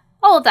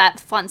 All of that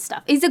fun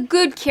stuff. He's a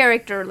good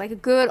character, like a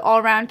good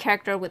all-around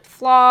character with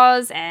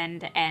flaws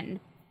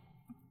and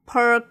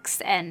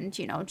perks, and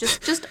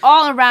just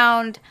all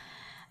around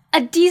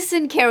a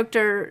decent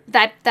character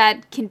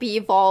that can be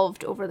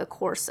evolved over the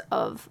course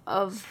of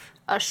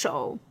a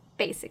show,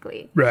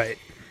 basically. Right.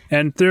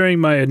 And during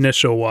my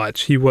initial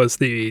watch,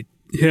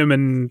 him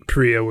and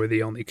Priya were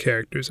the only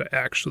characters I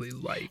actually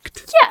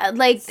liked. Yeah,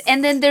 like,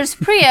 and then there's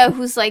Priya,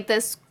 who's like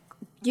this,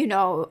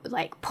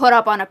 like, put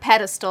up on a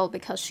pedestal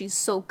because she's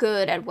so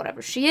good at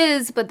whatever she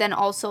is, but then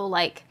also,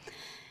 like,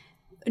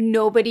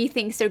 nobody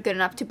thinks they're good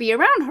enough to be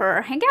around her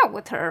or hang out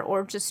with her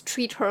or just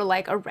treat her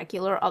like a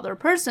regular other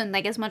person.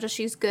 Like, as much as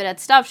she's good at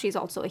stuff, she's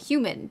also a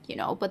human,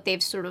 but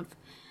they've sort of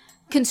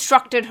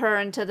constructed her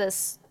into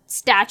this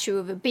statue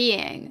of a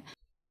being.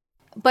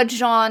 But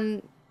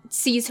Jean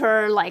sees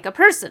her like a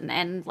person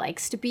and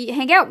likes to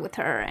hang out with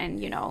her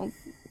and, you know,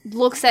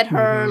 looks at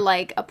her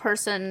like a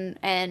person.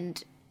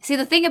 And see,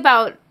 the thing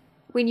about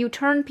when you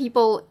turn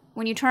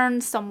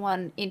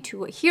someone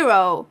into a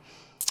hero,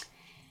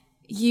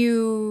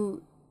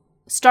 you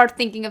start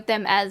thinking of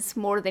them as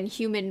more than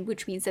human,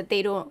 which means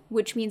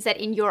that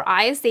in your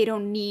eyes they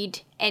don't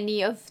need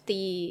any of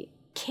the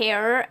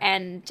care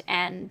and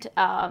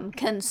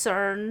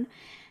concern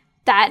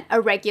that a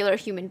regular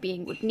human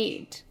being would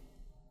need.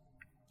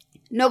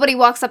 Nobody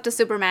walks up to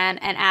Superman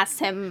and asks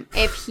him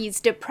if he's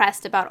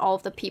depressed about all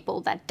of the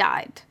people that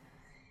died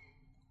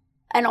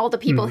and all the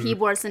people he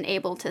wasn't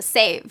able to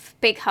save,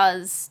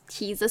 because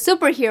he's a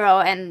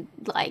superhero and,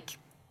 like,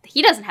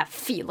 he doesn't have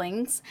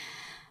feelings.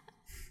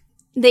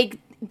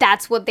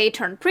 That's what they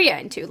turned Priya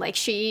into. Like,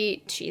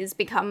 she's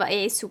become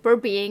a super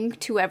being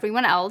to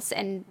everyone else,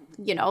 and,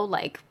 you know,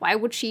 like, why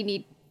would she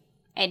need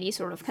any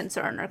sort of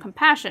concern or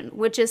compassion?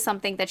 Which is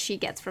something that she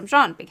gets from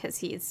Jean, because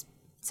he's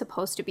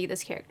supposed to be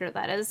this character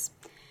that is,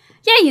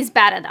 yeah, he's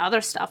bad at other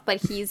stuff,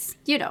 but he's,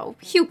 you know,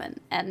 human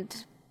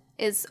and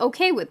is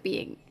okay with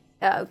being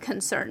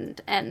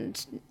concerned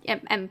and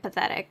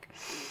empathetic.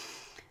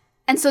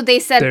 And so they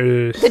set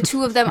the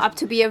two of them up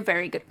to be a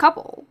very good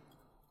couple.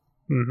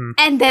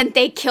 And then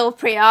they kill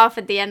Priya off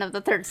at the end of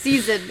the 3rd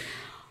season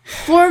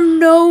for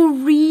no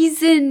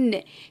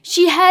reason.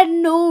 She had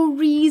no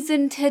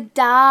reason to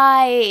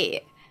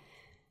die.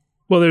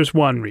 Well, there's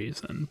one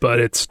reason, but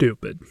it's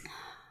stupid.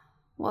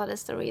 What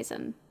is the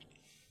reason,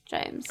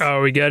 James? Oh,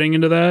 are we getting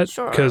into that?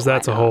 Sure. Because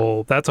that's a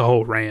whole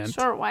rant.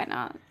 Sure, why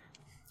not?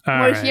 All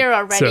We're right, here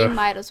already, so,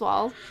 might as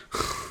well.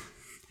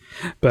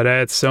 But I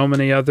had so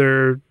many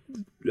other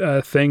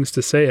things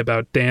to say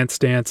about Dance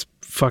Dance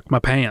Fuck My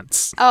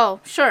Pants. Oh,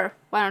 sure.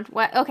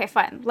 Okay,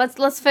 fine.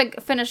 Let's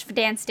finish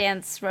Dance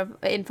Dance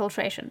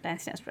Infiltration.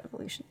 Dance Dance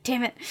Revolution.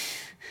 Damn it.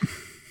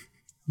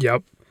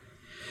 Yep.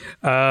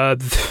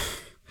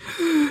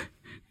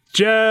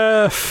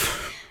 Jeff.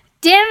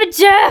 Damn it,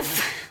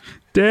 Jeff.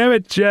 Damn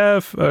it,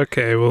 Jeff.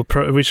 Okay, well,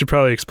 we should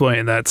probably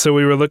explain that. So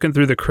we were looking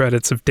through the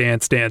credits of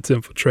Dance Dance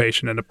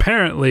Infiltration, and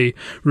apparently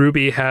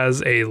RWBY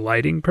has a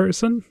lighting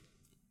person.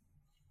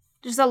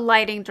 There's a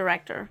lighting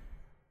director.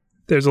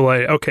 There's a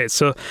light. Okay,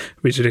 so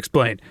we should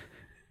explain.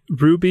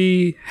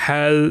 RWBY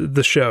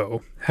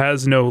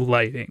has no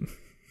lighting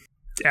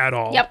at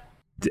all. Yep.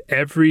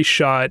 Every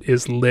shot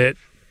is lit,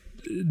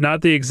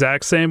 not the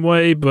exact same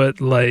way, but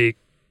like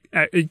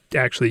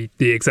actually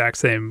the exact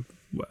same,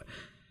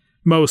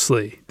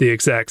 mostly the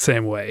exact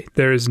same way.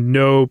 There is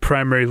no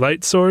primary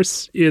light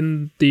source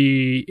in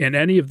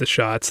any of the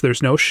shots.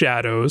 There's no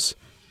shadows,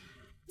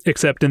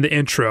 except in the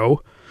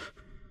intro.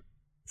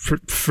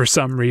 For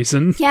some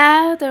reason.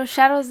 Yeah, there were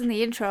shadows in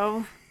the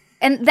intro.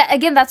 And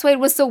again, that's why it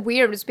was so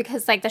weird, is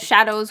because, like, the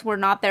shadows were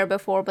not there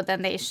before, but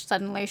then they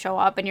suddenly show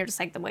up, and you're just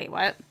like, wait,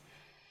 what?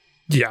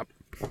 Yeah.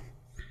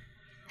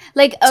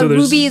 Like,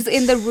 RWBY is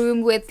in the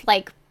room with,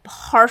 like,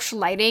 harsh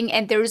lighting,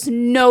 and there's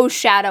no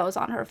shadows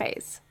on her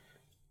face.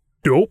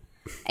 Nope.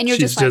 And you're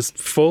She's just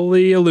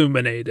fully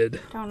illuminated.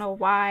 I don't know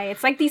why.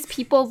 It's like these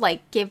people,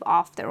 like, give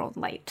off their own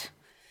light.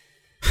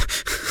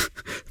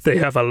 They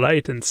have a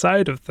light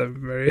inside of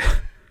them, Maria.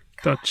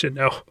 Don't you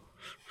know?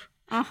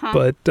 Uh-huh.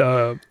 But,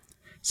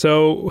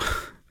 so,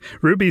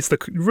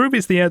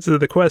 RWBY's the answer to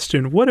the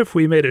question, what if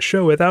we made a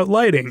show without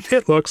lighting?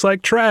 It looks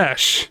like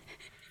trash.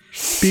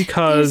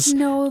 Because,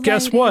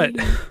 guess what?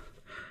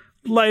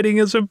 Lighting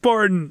is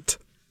important.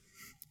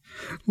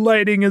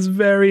 Lighting is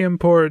very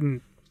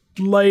important.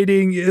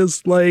 Lighting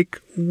is,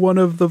 like, one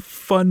of the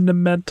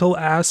fundamental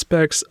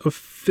aspects of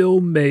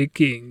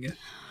filmmaking.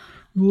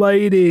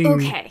 Lighting.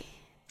 Okay.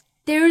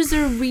 There's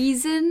a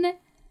reason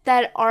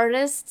that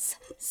artists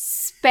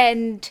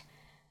spend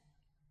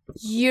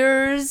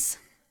years,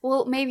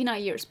 well, maybe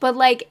not years, but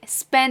like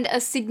spend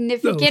a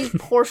significant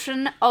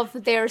portion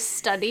of their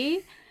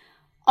study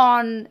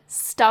on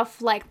stuff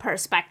like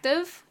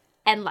perspective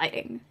and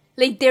lighting.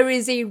 Like, there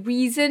is a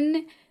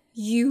reason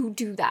you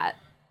do that.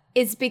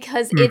 It's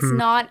because it's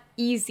not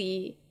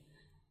easy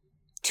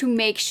to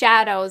make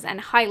shadows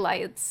and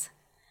highlights.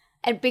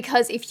 And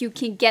because if you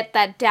can get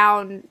that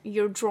down,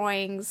 your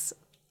drawings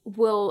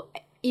will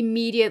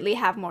immediately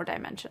have more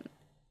dimension.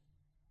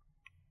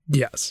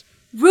 Yes.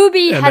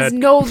 RWBY has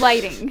no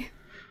lighting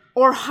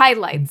or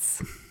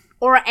highlights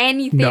or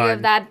anything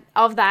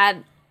of that.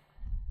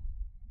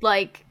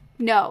 Like,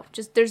 no,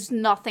 just there's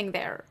nothing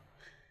there.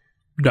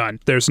 None.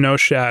 There's no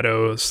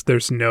shadows.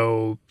 There's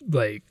no,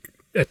 like,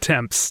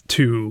 attempts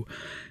to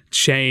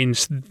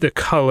change the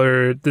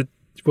color.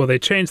 Well, they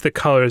changed the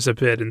colors a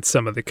bit in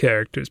some of the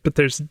characters, but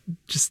there's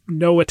just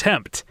no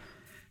attempt.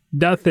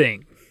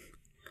 Nothing.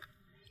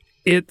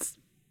 It's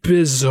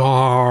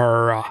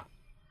bizarre.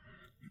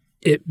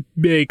 It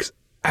makes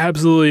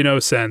absolutely no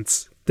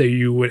sense that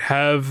you would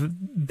have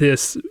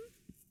this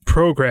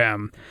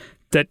program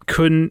that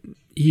couldn't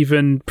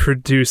even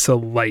produce a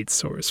light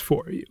source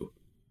for you.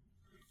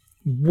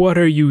 What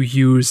are you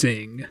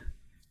using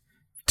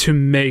to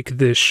make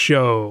this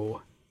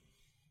show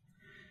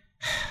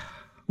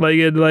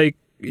like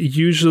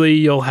usually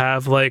you'll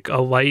have like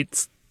a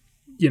light,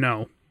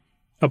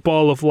 a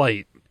ball of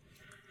light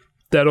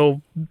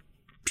that'll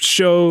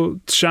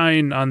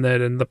shine on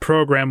that, and the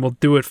program will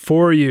do it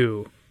for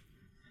you.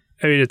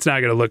 I mean, it's not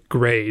going to look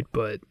great,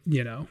 but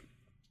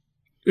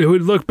it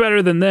would look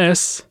better than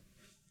this.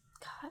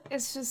 God,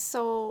 it's just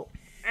so...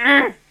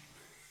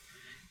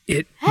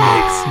 It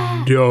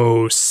makes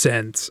no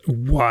sense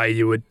why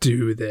you would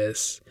do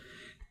this.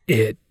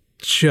 It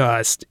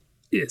just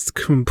is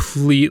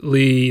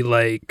completely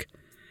like...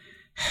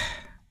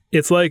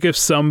 It's like if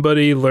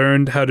somebody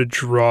learned how to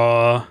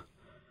draw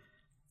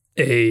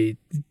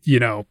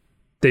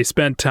they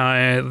spent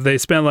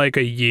like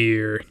a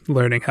year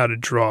learning how to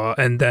draw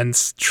and then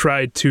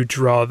tried to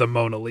draw the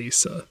Mona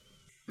Lisa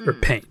or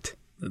paint.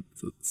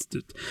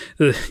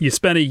 You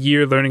spent a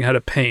year learning how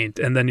to paint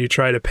and then you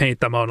try to paint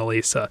the Mona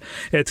Lisa.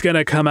 It's going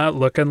to come out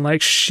looking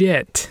like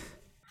shit.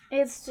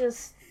 It's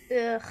just,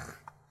 ugh.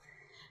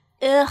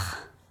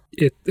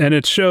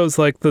 It shows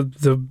like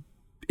the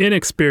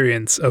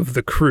inexperience of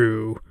the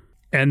crew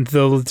and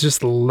the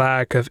just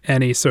lack of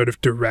any sort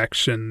of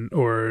direction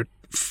or,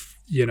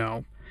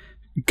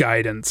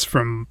 guidance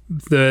from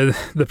the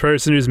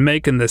person who's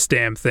making this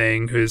damn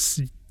thing,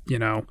 who's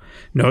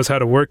knows how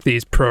to work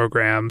these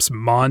programs,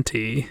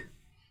 Monty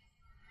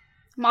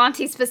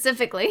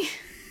specifically.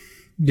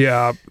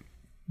 Yeah,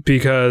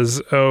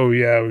 because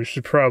we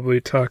should probably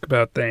talk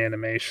about the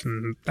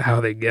animation, how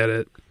they get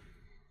it.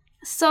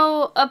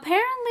 So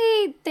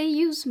apparently they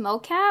use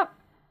mocap.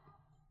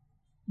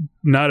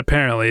 Not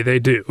apparently, they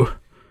do.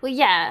 Well,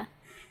 yeah.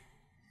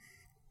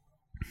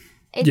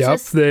 They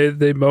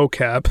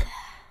mocap.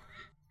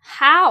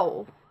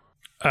 How?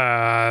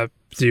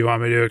 Do you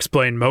want me to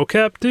explain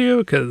mocap to you?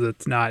 Because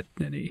it's not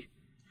any...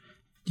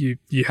 You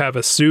have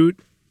a suit,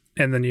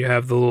 and then you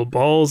have the little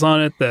balls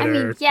on it that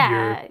are...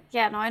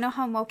 Yeah, no, I know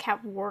how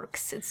mocap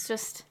works. It's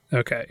just...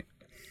 Okay.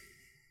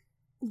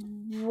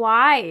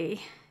 Why?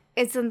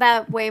 Isn't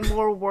that way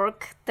more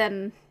work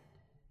than...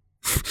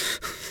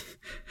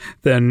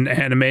 than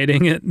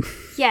animating it?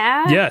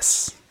 Yeah?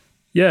 Yes.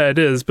 Yeah, it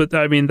is. But,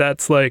 I mean,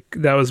 that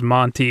was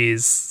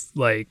Monty's,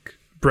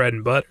 bread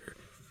and butter.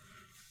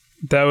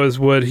 That was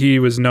what he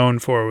was known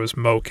for, was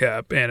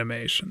mocap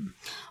animation.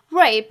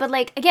 Right, but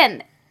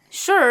again,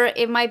 sure,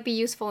 it might be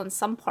useful in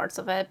some parts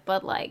of it,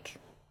 but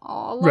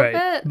all of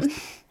it?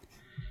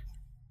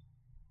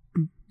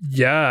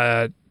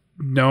 Yeah,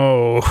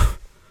 no.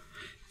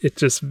 It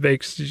just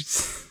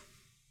makes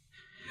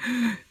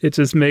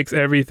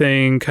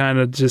everything kind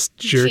of just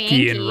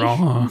jerky janky. And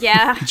raw.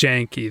 Yeah.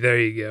 Janky, there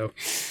you go.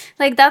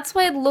 That's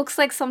why it looks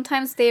like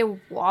sometimes they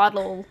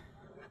waddle.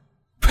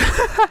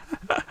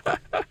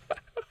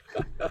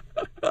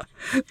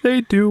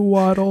 They do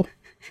waddle.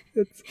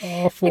 It's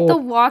awful. The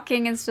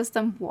walking is just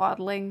them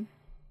waddling.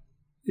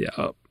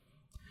 Yeah.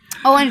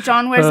 Oh, and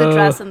John wears a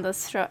dress in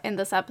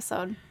this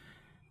episode.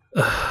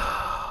 God,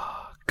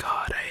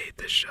 I hate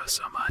this show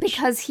so much.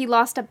 Because he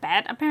lost a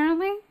bet,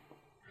 apparently?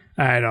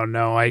 I don't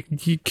know.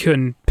 You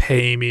couldn't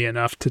pay me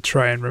enough to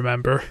try and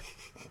remember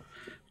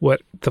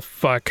what the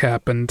fuck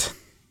happened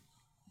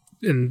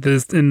in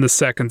the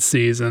second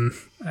season.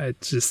 I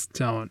just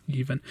don't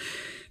even...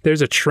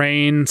 There's a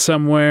train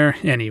somewhere.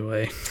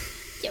 Anyway.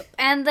 Yep.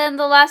 And then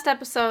the last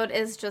episode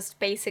is just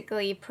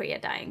basically Priya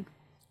dying.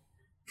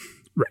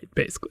 Right,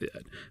 basically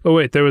that. Oh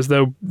wait, there was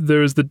the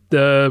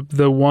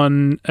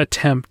one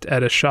attempt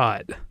at a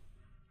shot.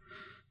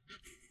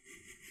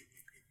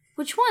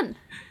 Which one?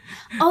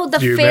 Oh, the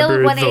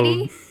failed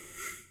 180?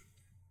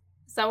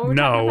 Is that what we're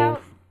talking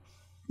about?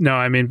 No,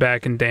 I mean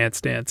back in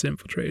Dance Dance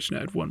Infiltration,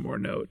 I had one more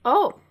note.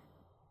 Oh.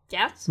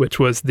 Yes. Which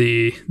was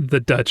the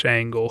Dutch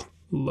angle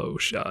low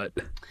shot.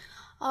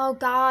 Oh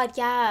god,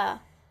 yeah.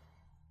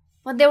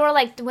 When they were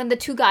when the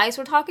two guys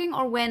were talking,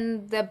 or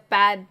when the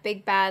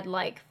big bad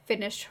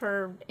finished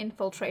her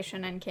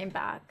infiltration and came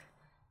back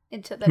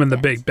into the when pit.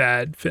 The big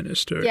bad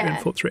finished her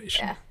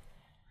infiltration.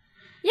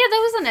 Yeah,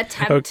 that was an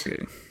attempt.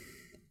 Okay.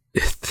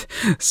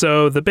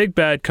 So the big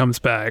bad comes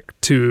back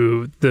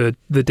to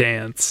the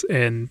dance,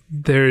 and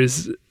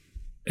there's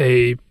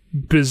a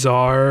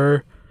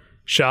bizarre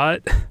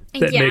shot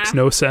that makes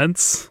no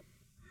sense.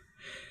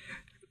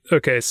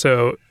 Okay,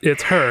 so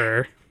it's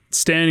her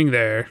standing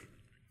there.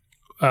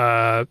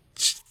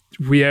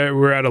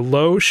 We're at a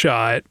low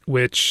shot,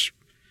 which,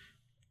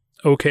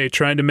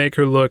 trying to make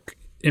her look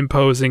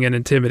imposing and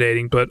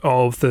intimidating, but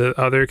all of the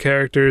other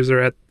characters are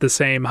at the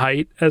same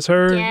height as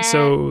her,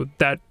 so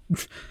that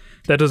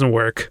doesn't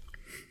work.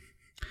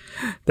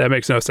 That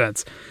makes no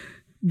sense.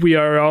 We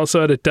are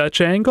also at a Dutch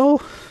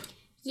angle,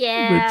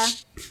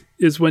 which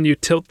is when you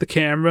tilt the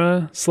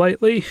camera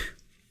slightly.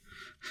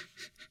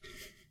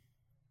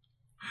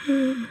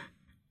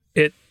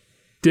 It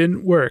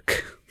didn't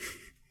work.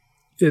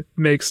 It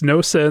makes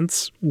no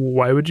sense.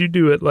 Why would you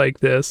do it like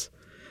this?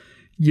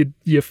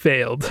 You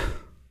failed.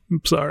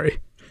 I'm sorry.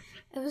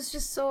 It was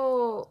just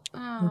so...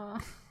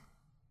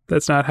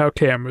 That's not how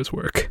cameras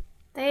work.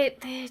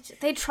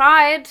 They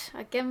tried.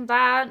 I give them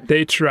that.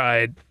 They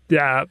tried.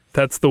 Yeah,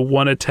 that's the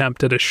one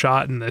attempt at a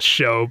shot in this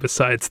show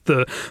besides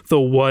the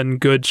one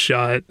good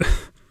shot.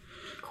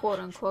 Quote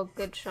unquote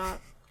good shot.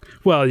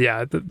 Well,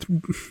 yeah.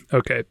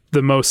 Okay,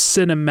 the most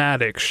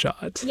cinematic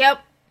shot. Yep.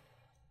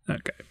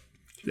 Okay.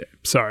 Yeah,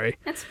 sorry.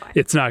 That's fine.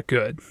 It's not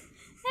good.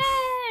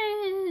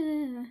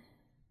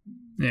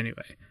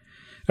 Anyway.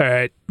 All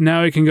right,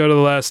 now we can go to the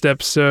last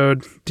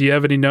episode. Do you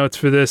have any notes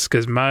for this?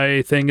 Because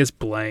my thing is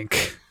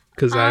blank.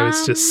 Because I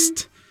was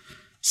just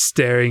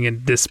staring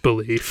in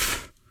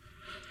disbelief.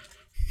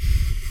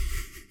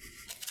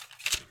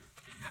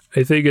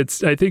 I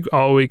think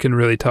all we can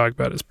really talk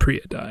about is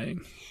Priya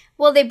dying.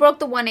 Well, they broke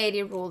the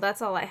 180 rule.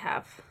 That's all I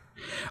have.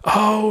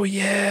 Oh,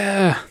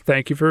 yeah.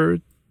 Thank you for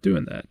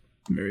doing that,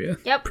 Maria.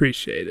 Yep.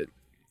 Appreciate it.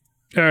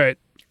 All right.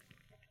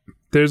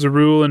 There's a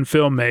rule in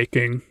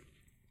filmmaking.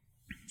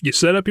 You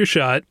set up your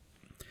shot,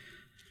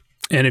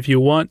 and if you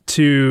want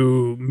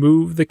to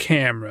move the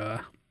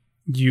camera,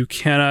 you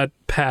cannot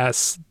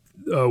pass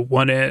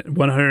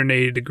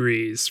 180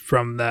 degrees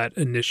from that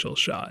initial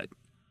shot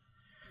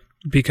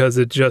because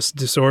it just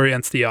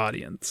disorients the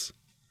audience.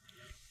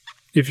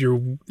 If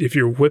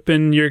you're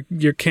whipping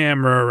your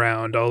camera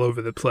around all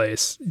over the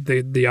place,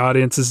 the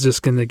audience is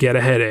just going to get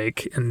a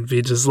headache and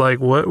be just like,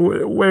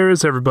 where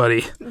is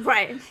everybody?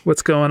 Right.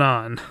 What's going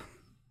on?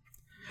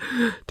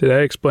 Did I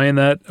explain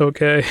that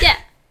okay? Yeah.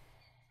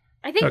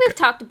 I think we've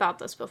talked about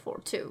this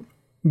before, too.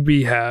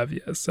 We have,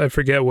 yes. I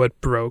forget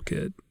what broke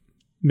it.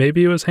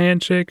 Maybe it was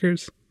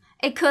Handshakers?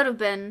 It could have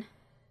been.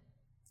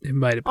 It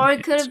might have been. Or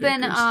it could have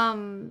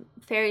been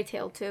Fairy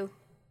Tale, too.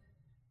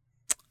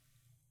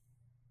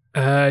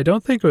 I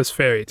don't think it was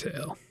Fairy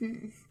Tale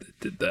that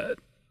did that.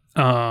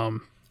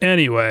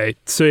 Anyway,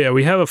 so yeah,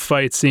 we have a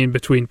fight scene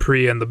between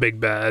Priya and the Big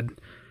Bad,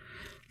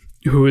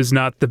 who is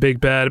not the Big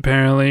Bad,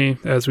 apparently,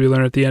 as we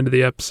learn at the end of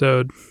the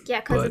episode.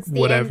 Yeah, because it's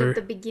the end of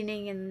the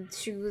beginning, and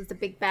she was the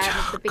Big Bad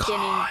at the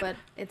beginning, but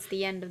it's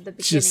the end of the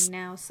beginning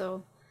now,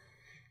 so...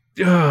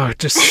 Oh,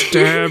 just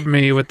stab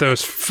me with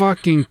those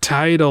fucking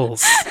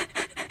titles.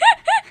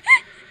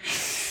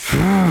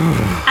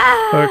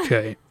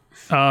 Okay.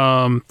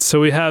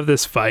 So we have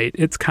this fight.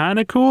 It's kind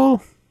of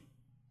cool.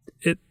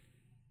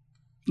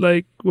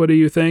 What do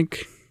you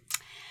think?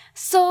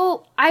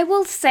 So I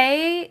will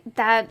say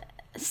that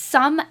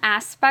some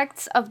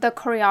aspects of the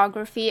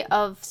choreography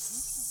of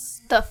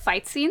the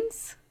fight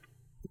scenes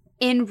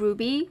in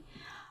RWBY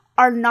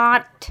are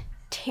not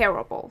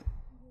terrible.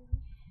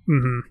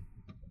 Mm-hmm.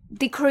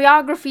 The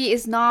choreography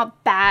is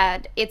not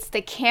bad. It's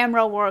the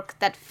camera work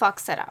that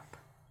fucks it up.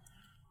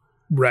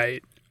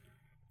 Right.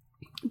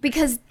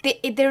 Because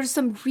there's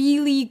some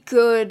really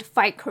good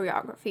fight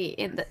choreography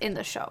in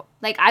the show.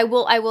 Like I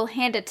will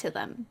hand it to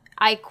them.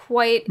 I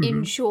quite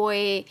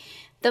enjoy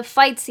the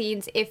fight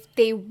scenes if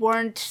they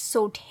weren't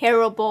so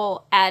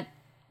terrible at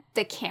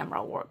the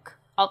camera work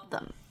of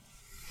them.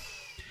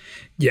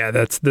 Yeah,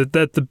 that's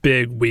the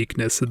big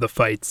weakness of the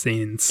fight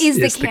scenes is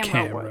the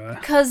camera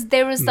work. Because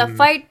there was the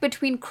fight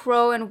between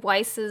Crow and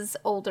Weiss's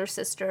older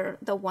sister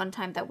the one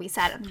time that we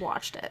sat and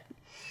watched it.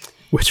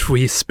 Which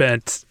we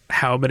spent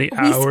how many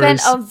hours? We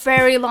spent a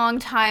very long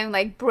time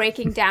like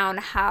breaking down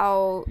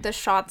how the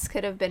shots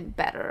could have been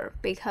better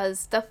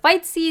because the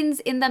fight scenes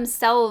in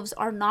themselves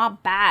are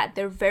not bad.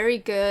 They're very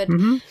good.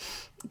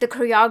 Mm-hmm. The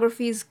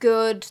choreography is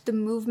good. The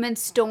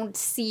movements don't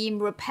seem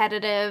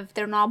repetitive.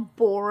 They're not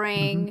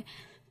boring. Mm-hmm.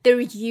 They're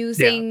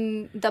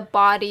using the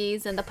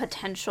bodies and the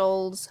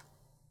potentials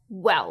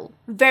well,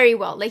 very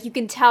well. Like you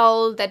can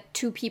tell that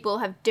two people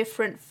have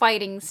different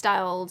fighting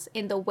styles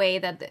in the way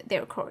that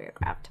they're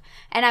choreographed.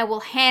 And I will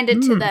hand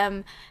it to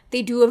them.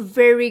 They do a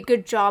very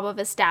good job of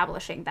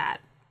establishing that.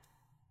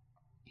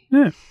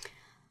 Yeah.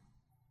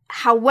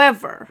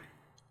 However,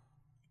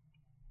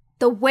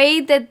 the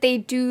way that they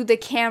do the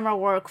camera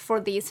work for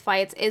these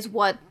fights is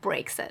what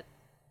breaks it.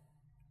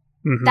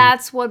 Mm-hmm.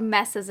 That's what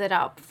messes it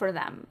up for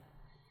them.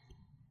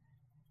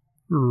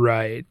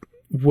 Right.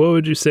 What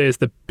would you say is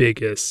the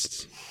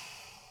biggest,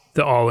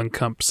 the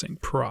all-encompassing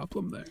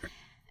problem there?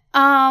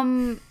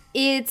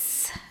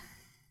 It's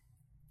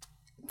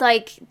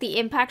like the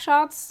impact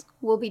shots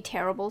will be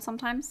terrible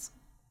sometimes.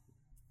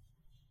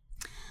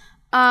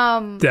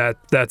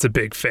 That's a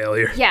big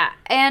failure. Yeah,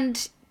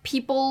 and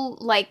people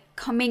like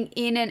coming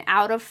in and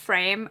out of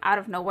frame out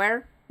of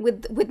nowhere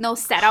with no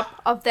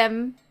setup of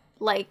them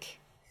like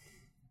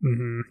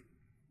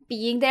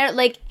being there.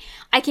 Like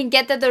I can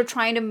get that they're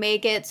trying to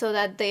make it so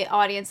that the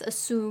audience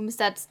assumes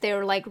that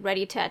they're like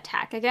ready to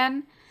attack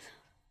again.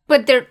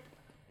 But they're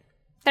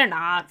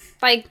not.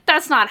 Like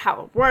that's not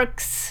how it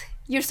works.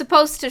 You're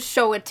supposed to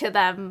show it to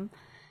them.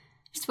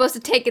 You're supposed to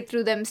take it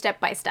through them step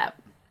by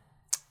step.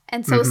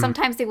 And so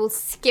sometimes they will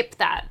skip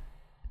that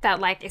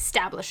like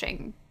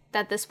establishing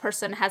that this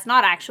person has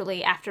not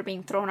actually, after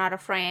being thrown out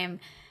of frame,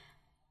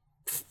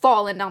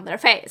 fallen on their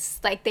face.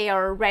 Like they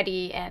are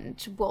ready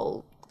and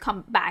will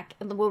come back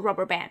and will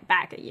rubber band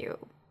back at you.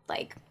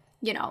 Like,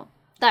 you know,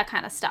 that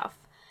kind of stuff.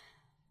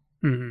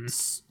 Mm-hmm.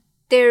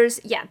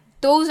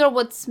 Those are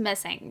what's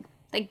missing.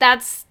 Like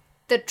that's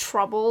the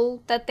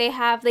trouble that they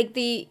have. Like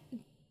the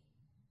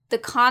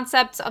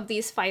concepts of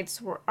these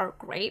fights are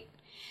great.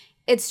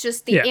 It's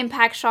just the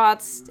impact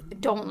shots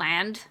don't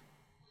land.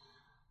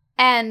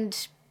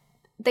 And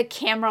the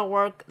camera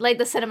work, like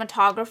the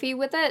cinematography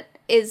with it,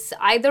 is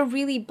either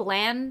really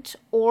bland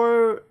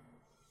or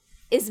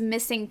is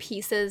missing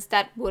pieces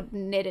that would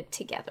knit it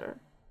together.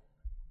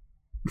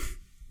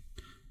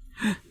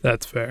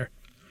 That's fair.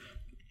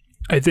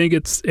 I think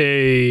it's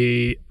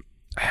a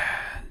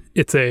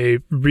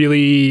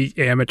really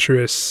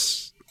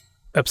amateurish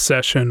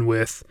obsession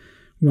with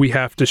we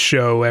have to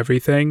show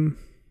everything.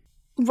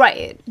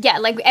 Right. Yeah,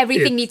 like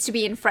everything needs to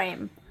be in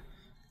frame.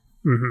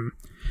 Mm-hmm.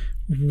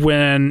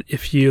 When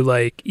if you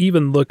like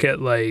even look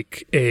at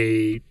like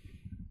a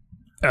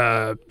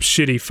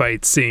shitty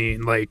fight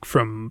scene like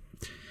from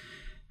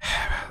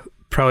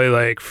probably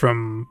like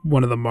from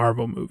one of the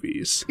Marvel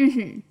movies,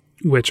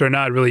 which are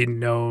not really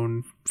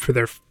known for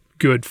their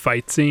good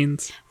fight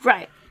scenes.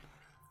 Right.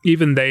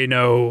 Even they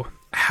know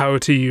how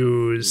to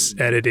use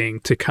editing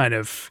to kind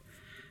of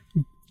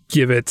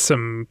give it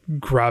some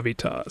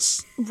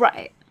gravitas.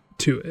 Right.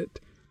 To it.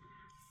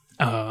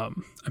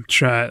 I'm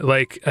trying,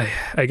 like,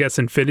 I guess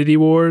Infinity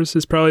Wars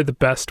is probably the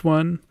best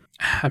one.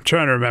 I'm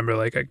trying to remember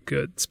like a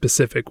good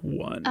specific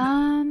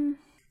one.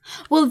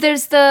 Well,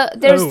 there's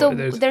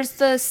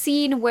the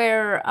scene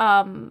where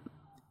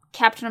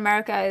Captain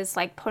America is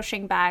like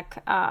pushing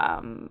back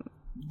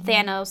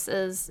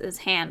Thanos'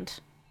 hand.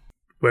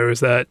 Where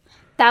was that?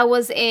 That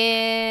was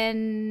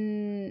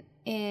in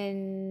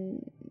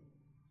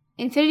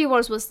Infinity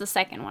Wars was the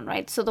second one,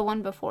 right? So the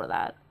one before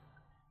that.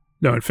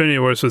 No, Infinity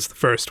Wars was the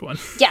first one.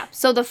 Yeah,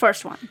 so the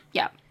first one.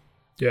 Yeah.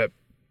 Yep.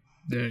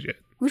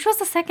 Which was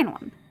the second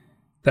one?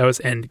 That was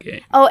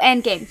Endgame. Oh,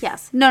 Endgame,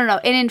 yes. No.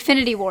 In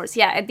Infinity Wars,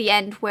 yeah, at the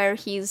end where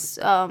he's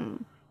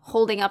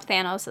holding up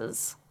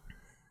Thanos'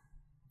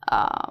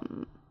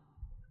 hand.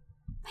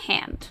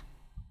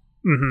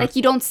 Mm-hmm. Like,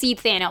 you don't see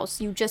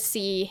Thanos, you just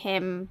see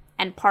him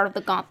and part of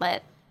the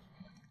gauntlet.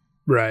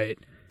 Right.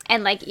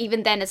 And, like,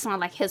 even then, it's not,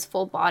 like, his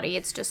full body.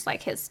 It's just,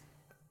 like, his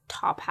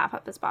top half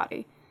of his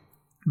body.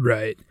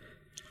 Right.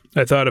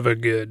 I thought of a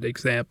good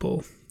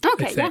example.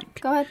 Okay, yeah,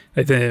 go ahead.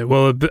 I think,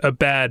 well, a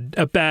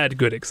bad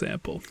good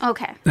example.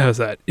 Okay. How's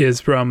that?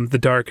 Is from The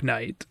Dark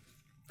Knight.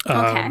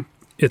 Okay.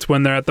 It's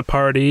when they're at the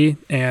party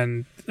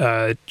and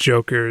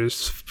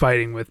Joker's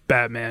fighting with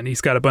Batman.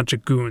 He's got a bunch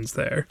of goons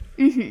there.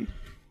 Mm-hmm.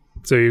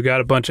 So you've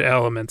got a bunch of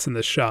elements in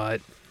the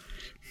shot.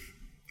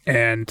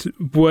 And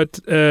what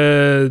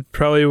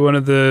probably one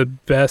of the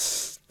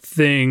best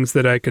things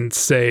that I can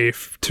say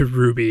to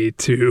Ruby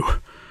to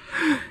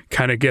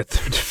kind of get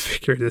them to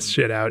figure this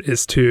shit out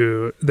is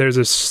there's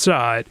a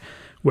shot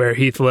where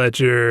Heath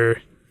Ledger's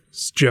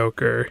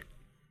Joker,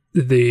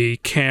 the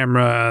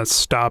camera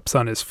stops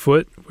on his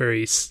foot where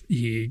he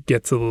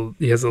has a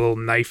little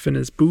knife in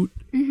his boot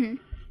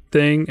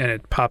thing, and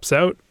it pops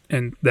out,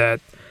 and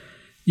that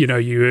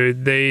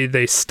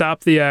they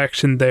stop the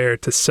action there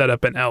to set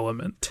up an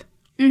element,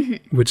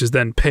 which is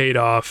then paid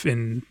off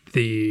in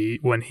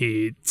when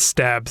he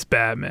stabs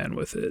Batman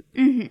with it.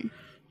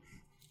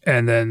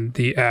 And then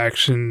the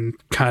action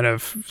kind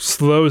of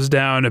slows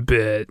down a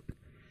bit,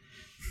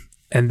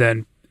 and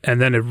then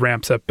it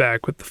ramps up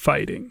back with the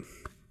fighting.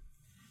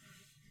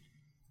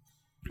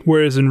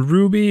 Whereas in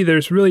Ruby,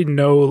 there's really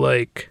no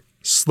like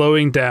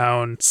slowing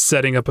down,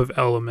 setting up of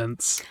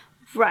elements.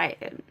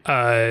 Right.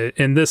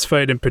 In this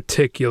fight in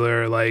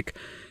particular, like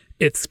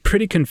it's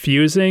pretty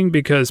confusing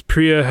because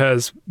Priya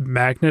has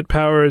magnet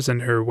powers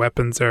and her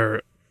weapons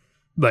are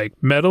like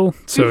metal,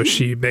 so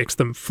she makes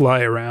them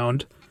fly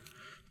around.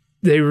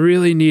 They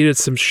really needed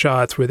some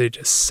shots where they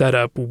just set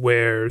up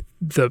where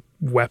the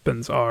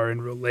weapons are in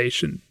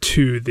relation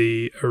to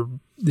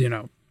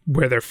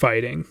where they're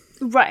fighting.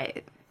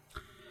 Right.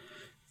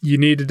 You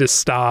needed to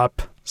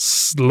stop,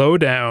 slow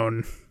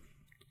down,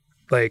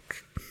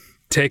 like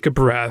take a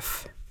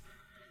breath.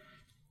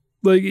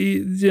 Like,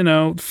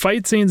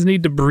 fight scenes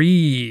need to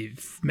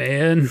breathe,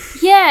 man.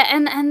 Yeah,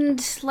 and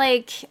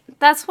like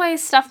that's why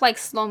stuff like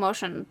slow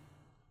motion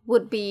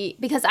would be,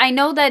 because I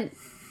know that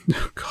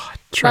oh God,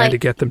 trying to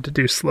get them to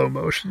do slow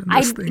motion in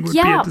this thing would be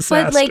a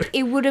disaster. But like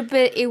it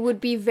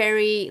would be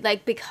very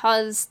like,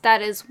 because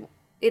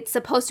it's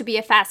supposed to be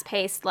a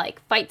fast-paced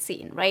like fight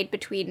scene, right,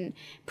 between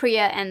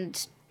Priya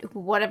and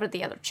whatever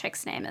the other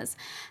chick's name is.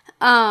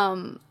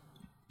 The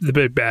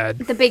big bad.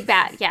 The big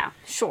bad, yeah,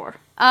 sure.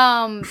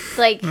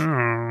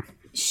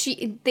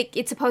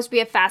 It's supposed to be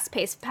a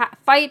fast-paced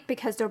fight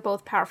because they're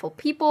both powerful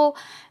people,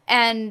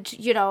 and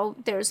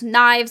there's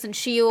knives and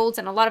shields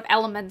and a lot of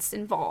elements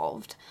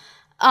involved.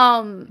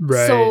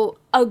 Right. So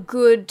a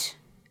good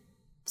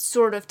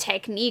sort of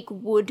technique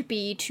would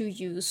be to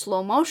use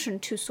slow motion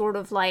to sort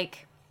of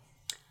like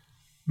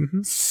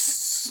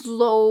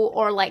slow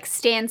or like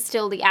stand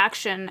still the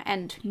action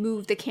and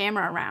move the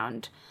camera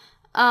around,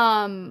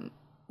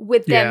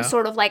 with them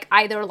sort of like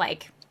either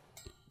like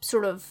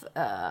sort of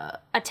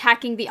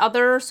attacking the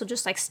other, so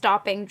just like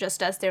stopping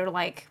just as they're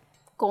like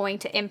going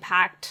to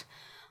impact,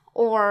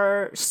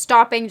 or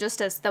stopping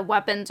just as the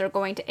weapons are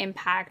going to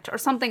impact or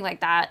something like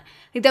that.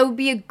 Like that would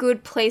be a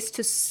good place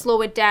to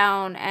slow it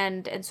down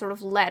and sort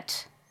of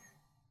let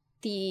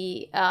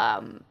the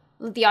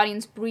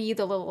audience breathe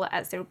a little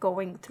as they're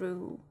going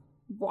through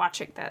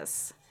watching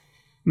this.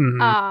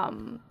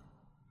 Mm-hmm.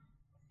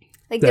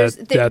 Like that's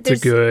a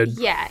good...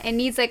 Yeah, it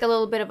needs like a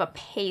little bit of a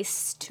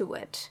pace to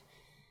it.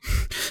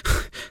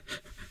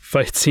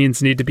 Fight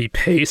scenes need to be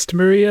paced,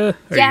 Maria?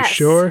 Are you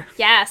sure?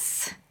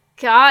 Yes.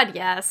 God,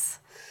 yes.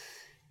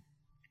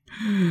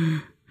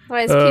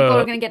 Otherwise, people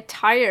are going to get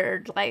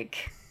tired.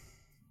 Like,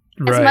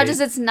 as much as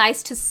it's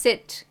nice to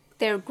sit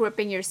there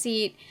gripping your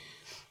seat,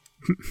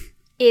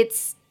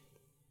 it's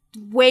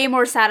way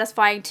more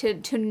satisfying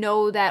to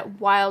know that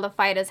while the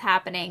fight is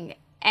happening,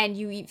 and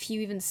if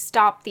you even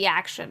stop the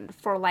action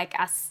for like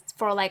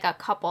a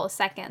couple of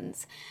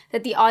seconds,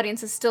 that the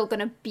audience is still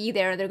going to be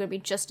there. They're going to be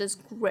just as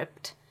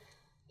gripped,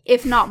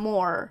 if not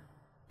more,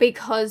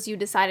 because you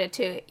decided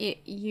to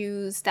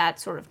use that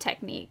sort of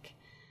technique.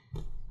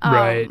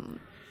 Right.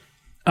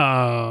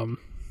 A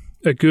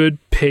good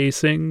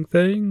pacing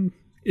thing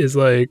is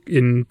like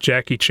in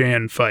Jackie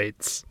Chan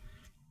fights,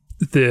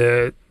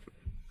 the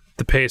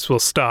pace will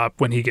stop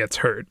when he gets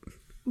hurt.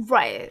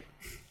 Right.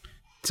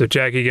 So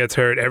Jackie gets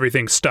hurt,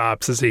 everything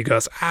stops as he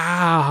goes,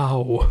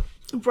 ow.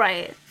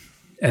 Right.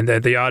 And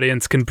then the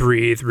audience can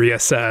breathe,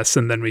 reassess,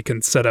 and then we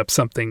can set up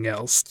something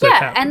else that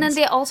happens. And then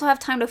they also have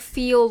time to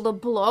feel the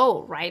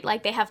blow, right?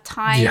 Like they have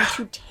time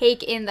to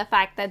take in the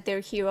fact that their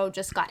hero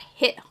just got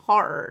hit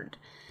hard.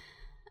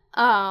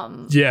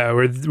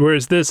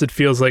 Whereas this, it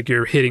feels like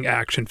you're hitting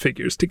action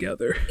figures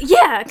together.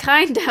 Yeah,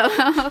 kind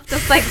of.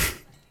 Just like,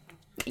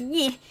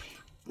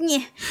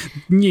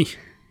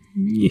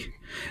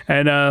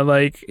 And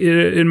like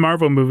in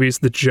Marvel movies,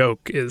 the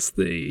joke is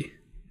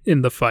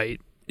in the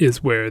fight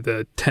is where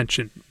the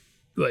tension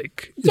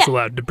is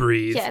allowed to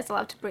breathe. Yeah, it's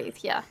allowed to breathe,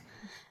 yeah.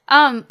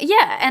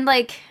 And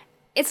like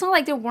it's not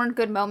like there weren't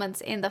good moments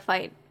in the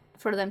fight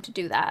for them to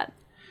do that.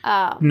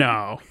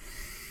 No.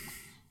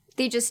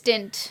 They just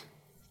didn't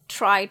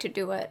try to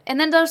do it. And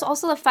then there's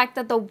also the fact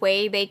that the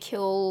way they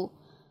kill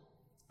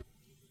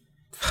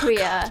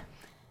Priya,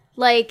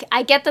 like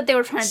I get that they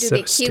were trying to do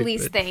the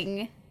Achilles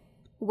thing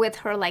with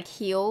her like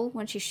heel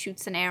when she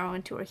shoots an arrow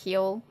into her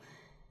heel.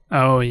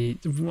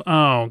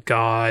 Oh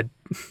God.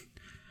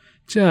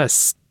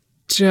 Just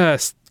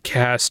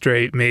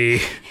castrate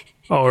me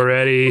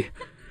already.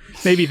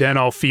 Maybe then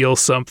I'll feel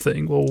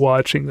something while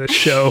watching this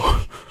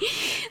show.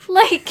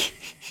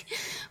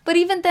 But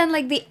even then,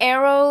 like, the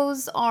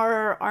arrows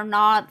are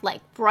not,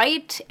 like,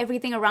 bright.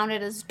 Everything around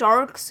it is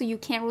dark, so you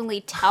can't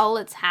really tell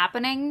it's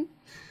happening.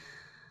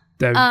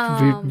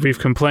 We've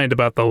complained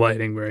about the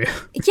lighting, Maria.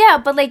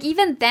 Yeah, but, like,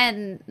 even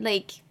then,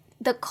 like,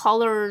 the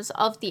colors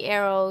of the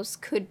arrows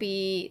could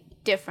be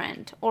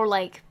different. Or,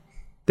 like...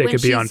 They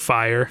could be on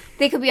fire.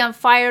 They could be on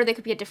fire. They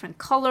could be a different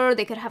color.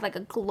 They could have, like,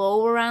 a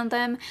glow around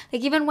them.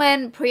 Like, even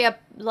when Priya,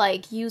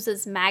 like,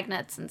 uses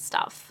magnets and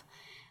stuff.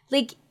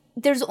 Like...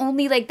 There's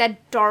only, like,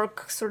 that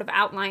dark sort of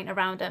outline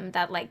around him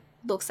that, like,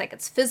 looks like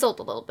it's fizzled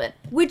a little bit.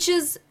 Which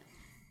is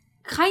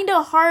kind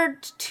of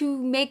hard to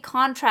make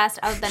contrast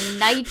out of the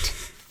night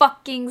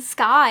fucking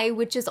sky,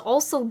 which is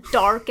also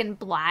dark and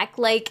black.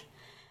 Like,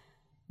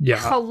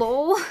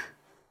 hello?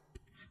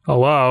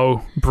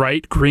 Hello?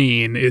 Bright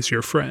green is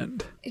your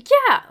friend.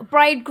 Yeah,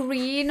 bright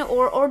green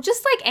or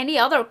just, like, any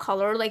other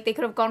color. Like, they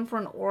could have gone for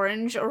an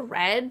orange or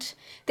red.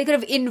 They could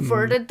have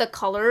inverted the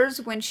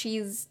colors when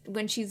she's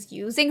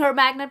using her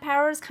magnet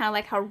powers, kind of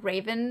like how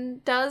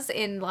Raven does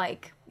in,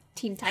 like,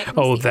 Teen Titans.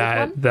 Oh,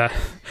 that.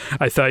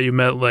 I thought you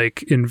meant,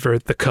 like,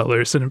 invert the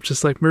colors, and I'm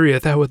just like, Maria,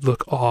 that would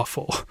look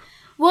awful.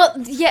 Well,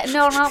 yeah,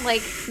 no, not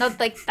like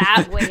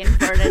that way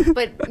inverted,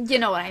 but you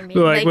know what I mean.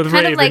 Like with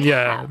kind Raven, of like,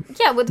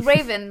 yeah, with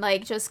Raven,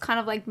 like just kind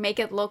of like make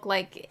it look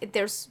like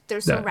they're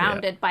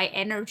surrounded by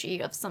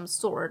energy of some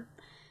sort,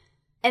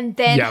 and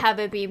then have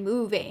it be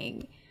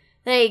moving,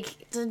 like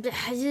it's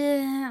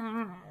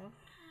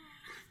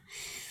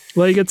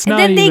not.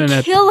 And then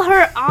they kill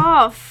her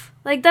off.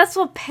 Like that's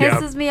what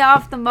pisses me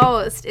off the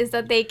most is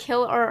that they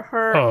kill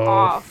her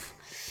off.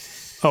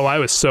 Oh, I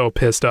was so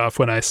pissed off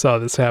when I saw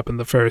this happen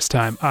the first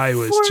time. I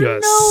was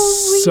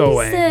so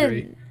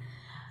angry.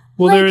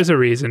 Well, like, there is a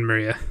reason,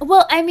 Maria.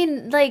 Well, I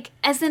mean, like,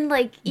 as in,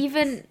 like,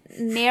 even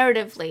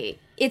narratively,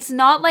 it's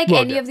not like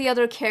any of the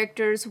other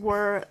characters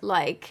were,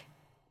 like,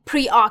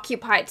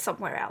 preoccupied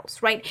somewhere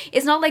else, right?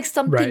 It's not like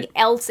something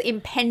else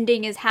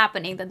impending is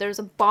happening, that there's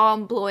a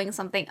bomb blowing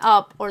something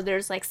up, or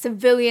there's, like,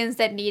 civilians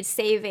that need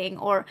saving,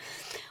 or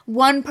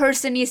one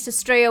person needs to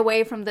stray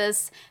away from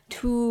this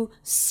to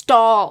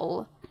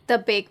stall the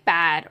big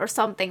bad or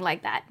something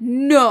like that.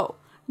 No,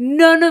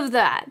 none of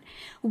that.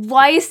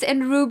 Weiss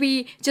and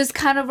Ruby just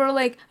kind of are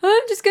like,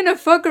 I'm just gonna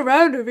fuck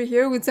around over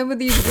here with some of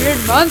these weird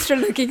monster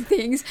looking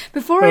things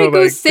before I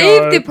go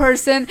save the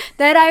person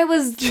that I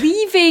was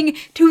leaving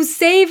to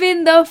save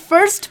in the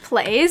first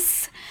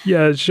place.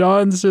 Yeah,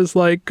 Jean's just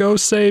like, go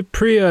save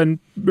Priya, and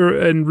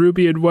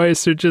Ruby and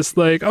Weiss are just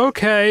like,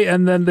 okay,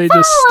 and then they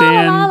just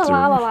stand.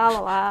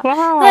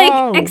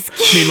 Like,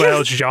 excuse.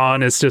 Meanwhile,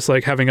 Jean is just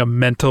like having a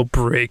mental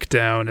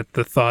breakdown at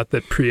the thought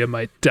that Priya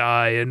might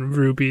die, and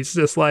Ruby's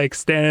just like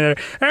standing there.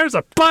 There's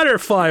a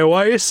butterfly,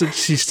 Weiss, and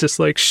she's just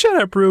like, shut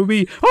up,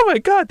 Ruby. Oh my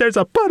God, there's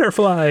a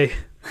butterfly.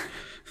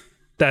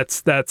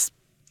 That's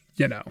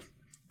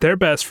they're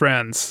best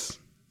friends,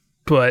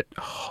 but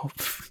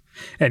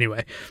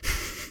anyway.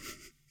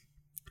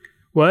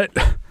 What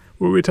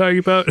were we talking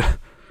about?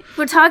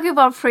 We're talking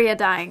about Priya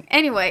dying.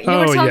 Anyway, you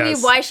were telling me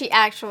why she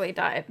actually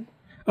died.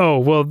 Oh,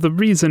 well, the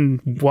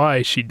reason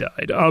why she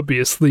died,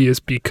 obviously,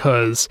 is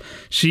because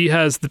she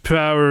has the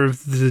power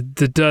of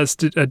the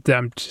dust.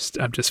 I'm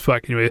just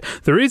fucking with you.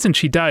 The reason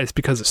she died is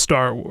because of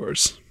Star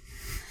Wars.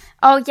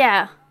 Oh,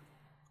 yeah.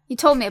 You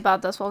told me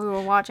about this while we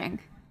were watching.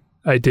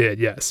 I did,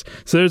 yes.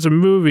 So there's a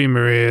movie,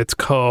 Maria. It's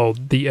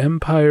called The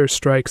Empire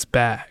Strikes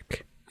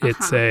Back.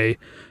 It's a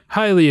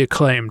highly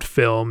acclaimed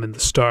film in the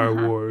Star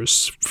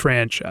Wars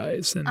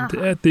franchise, and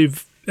at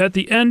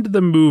the end of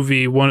the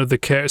movie, one of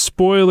the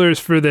spoilers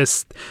for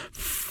this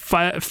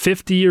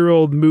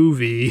 50-year-old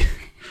movie.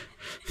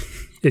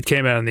 It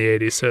came out in the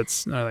 80s, so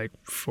it's not like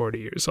 40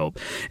 years old.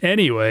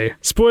 Anyway,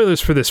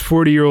 spoilers for this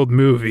 40-year-old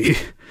movie.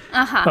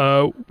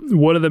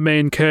 One of the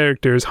main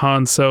characters,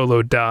 Han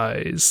Solo,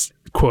 dies,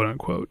 quote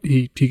unquote.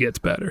 He gets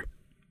better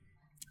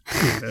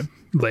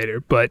later,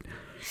 but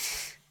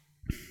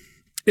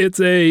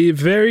it's a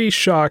very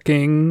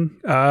shocking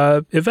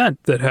event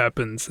that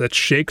happens that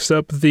shakes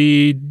up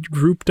the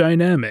group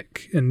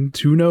dynamic, and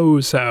who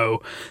knows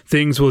how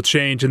things will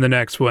change in the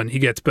next one. He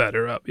gets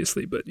better,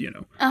 obviously, but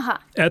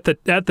at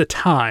the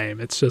time,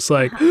 it's just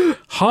like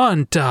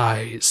Han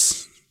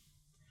dies,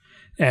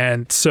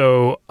 and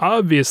so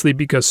obviously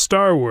because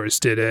Star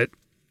Wars did it,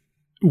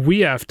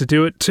 we have to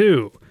do it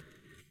too.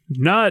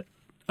 Not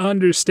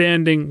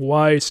understanding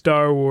why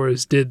Star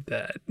Wars did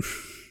that.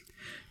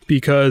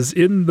 Because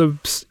in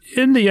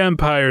the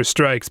Empire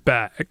Strikes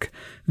Back,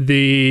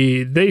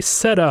 they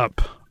set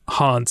up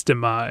Han's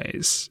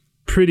demise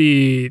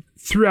pretty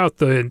throughout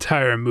the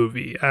entire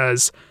movie,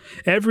 as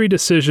every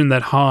decision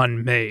that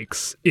Han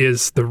makes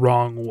is the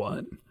wrong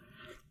one.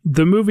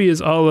 The movie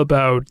is all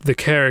about the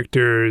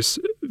characters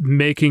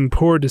making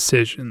poor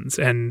decisions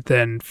and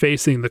then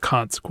facing the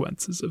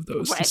consequences of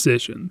those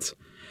decisions,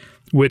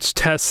 which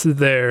tests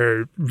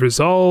their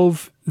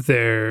resolve,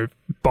 their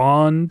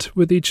bond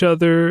with each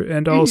other,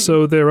 and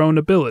also their own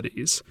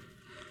abilities.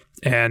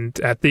 And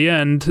at the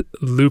end,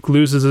 Luke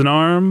loses an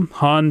arm,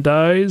 Han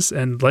dies,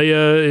 and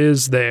Leia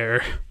is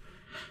there.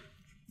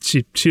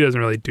 She doesn't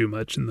really do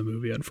much in the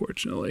movie,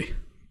 unfortunately.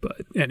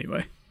 But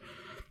anyway.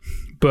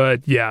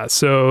 But yeah,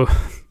 so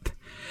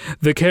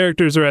the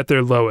characters are at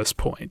their lowest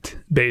point,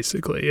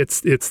 basically.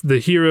 It's the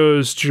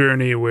hero's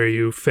journey where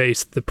you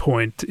face the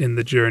point in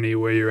the journey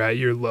where you're at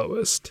your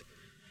lowest.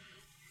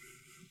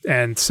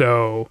 And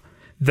so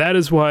that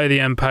is why the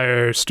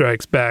Empire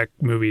Strikes Back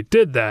movie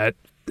did that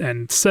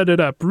and set it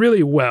up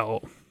really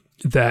well,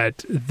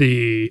 that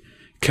the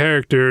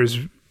characters,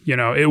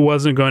 it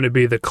wasn't going to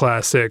be the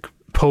classic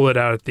pull it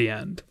out at the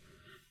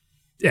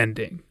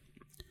ending.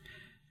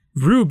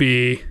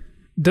 Ruby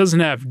doesn't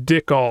have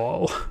dick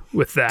all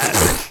with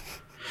that.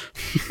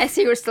 I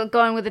see we're still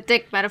going with the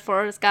dick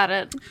metaphors. Got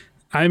it.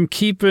 I'm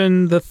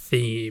keeping the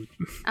theme.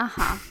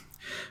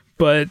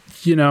 But,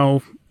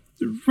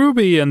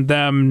 Ruby and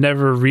them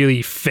never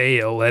really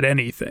fail at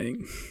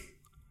anything.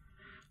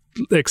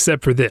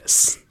 Except for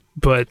this.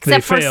 But except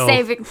they for fail.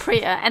 saving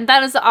Priya. And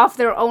that is off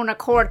their own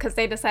accord because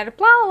they decided,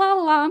 blah, blah,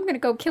 blah, I'm going to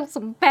go kill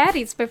some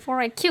baddies before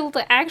I kill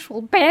the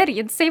actual baddie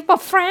and save my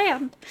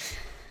friend.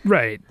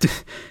 Right.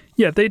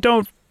 Yeah, they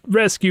don't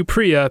rescue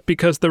Priya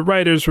because the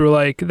writers were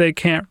like, they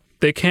can't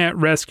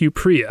rescue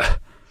Priya.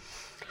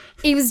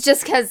 It was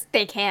just because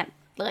they can't.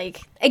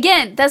 Like,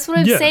 again, that's what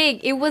I'm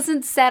saying. It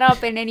wasn't set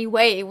up in any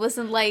way. It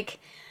wasn't like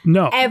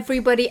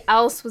everybody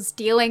else was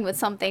dealing with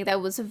something that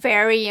was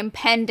very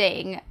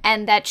impending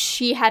and that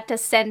she had to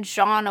send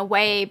Jean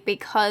away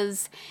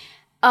because,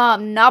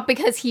 not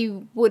because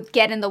he would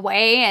get in the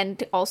way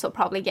and also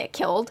probably get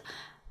killed.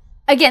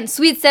 Again,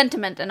 sweet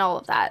sentiment and all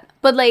of that.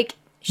 But, like,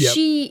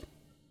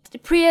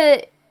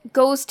 Priya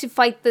goes to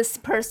fight this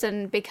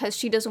person because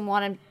she doesn't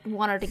want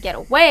her to get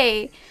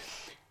away.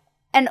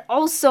 And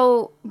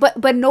also,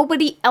 but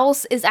nobody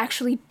else is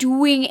actually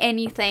doing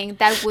anything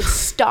that would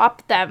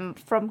stop them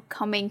from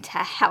coming to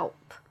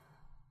help.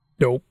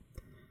 Nope.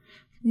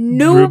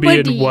 Nobody.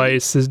 Ruby and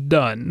Weiss is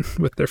done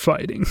with their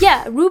fighting.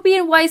 Yeah, Ruby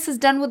and Weiss is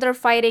done with their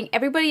fighting.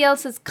 Everybody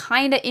else is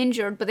kind of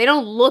injured, but they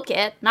don't look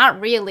it. Not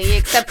really,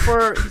 except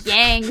for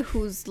Yang,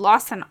 who's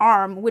lost an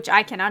arm, which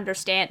I can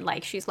understand.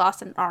 Like, she's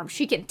lost an arm.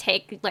 She can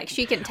tap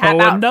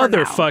out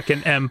another for now.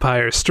 Fucking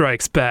Empire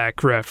Strikes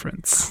Back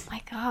reference. Oh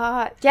my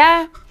god.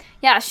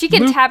 Yeah, she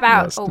can tap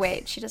out. Oh,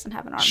 wait, she doesn't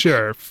have an arm.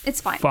 Sure. It's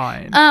fine.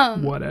 Fine.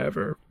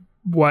 Whatever.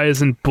 Why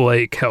isn't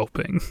Blake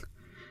helping?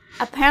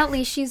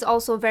 Apparently, she's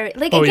also very...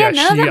 Like, again,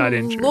 none of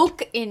them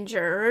look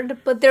injured,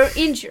 but they're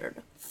injured.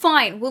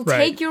 Fine, we'll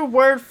take your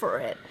word for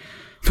it.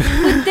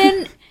 But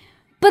then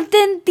But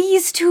then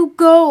these two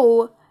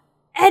go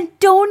and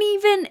don't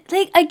even,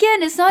 like,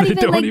 again, it's not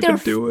even like they're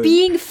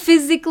being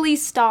physically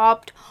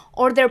stopped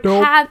or their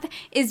path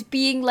is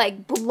being,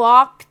 like,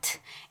 blocked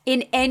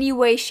in any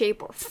way,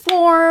 shape, or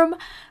form.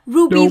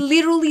 Ruby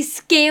literally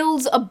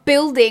scales a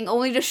building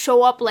only to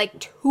show up,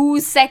 like, 2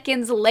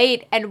 seconds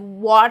late and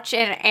watch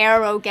an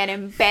arrow get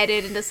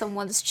embedded into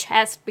someone's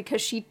chest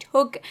because she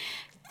took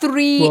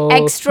 3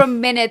 extra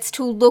minutes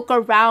to look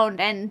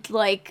around and,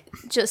 like,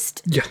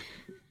 just... Yeah.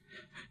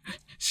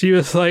 She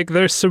was like,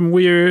 there's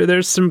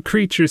some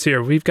creatures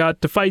here. We've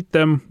got to fight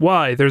them.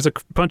 Why? There's a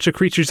bunch of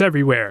creatures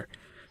everywhere.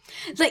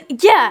 Like,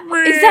 yeah,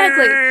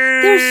 exactly.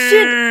 There's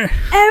shit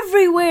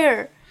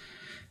everywhere.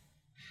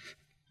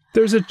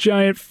 There's a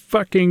giant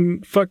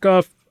fucking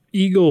fuck-off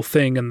eagle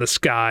thing in the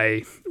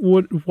sky.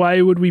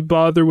 Why would we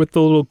bother with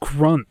the little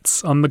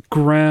grunts on the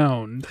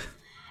ground?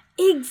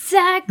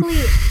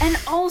 Exactly. And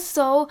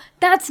also,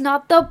 that's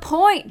not the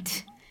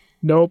point.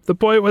 Nope, the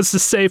point was to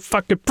save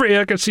fucking Priya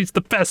because she's the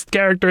best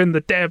character in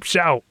the damn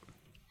show.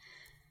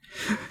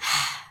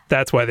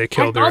 That's why they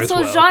killed her as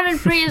well. Also, Jean and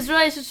Priya's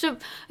relationship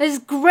is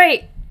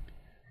great.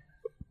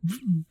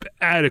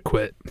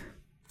 Adequate.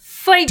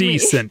 Fight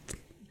Decent. me.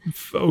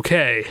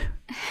 Okay.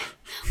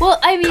 Well,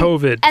 I mean,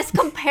 COVID. as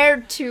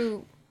compared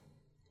to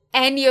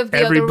any of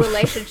the other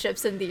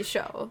relationships in this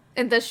show.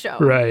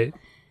 Right.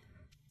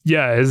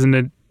 Yeah, isn't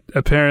it?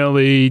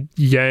 Apparently,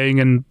 Yang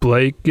and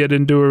Blake get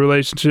into a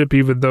relationship,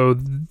 even though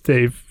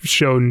they've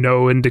shown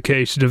no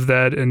indication of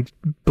that, and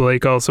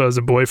Blake also has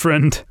a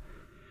boyfriend.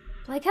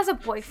 Blake has a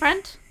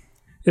boyfriend?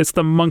 It's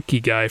the monkey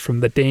guy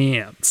from the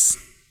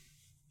dance.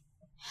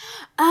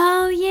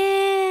 Oh,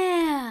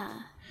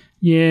 yeah.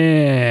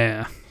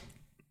 Yeah.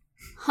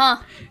 Huh.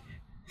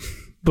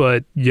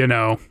 But,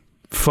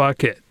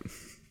 fuck it.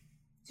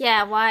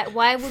 Yeah,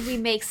 why would we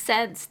make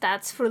sense?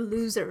 That's for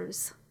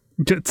losers.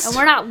 And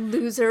we're not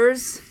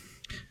losers.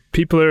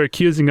 People are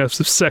accusing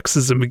us of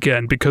sexism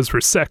again because we're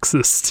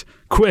sexist.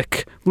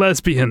 Quick,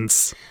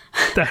 lesbians.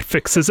 That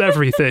fixes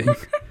everything.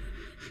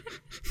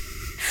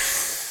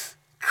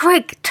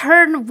 Quick,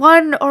 turn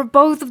one or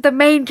both of the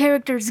main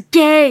characters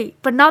gay,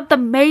 but not the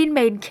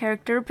main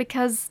character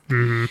because...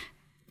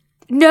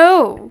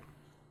 No.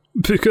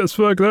 Because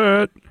fuck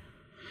that.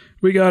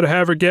 We gotta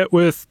have her get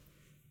with...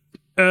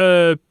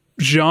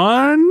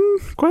 Jean?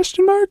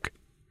 Question mark?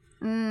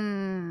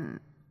 I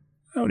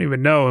don't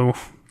even know.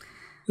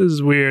 This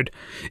is weird.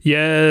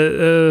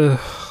 Yeah,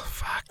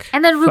 fuck.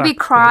 And then Ruby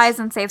cries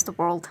and saves the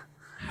world.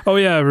 Oh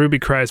yeah, Ruby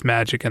cries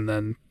magic, and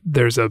then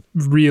there's a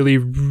really,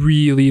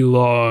 really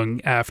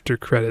long after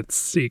credits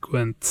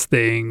sequence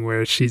thing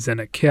where she's in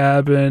a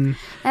cabin.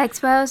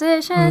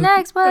 Exposition.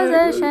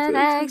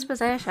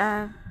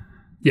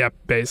 Yeah,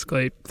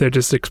 basically. They're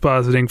just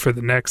expositing for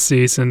the next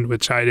season,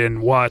 which I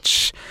didn't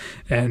watch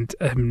and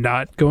am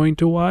not going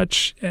to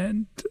watch.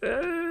 And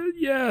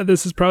yeah,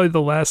 this is probably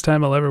the last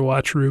time I'll ever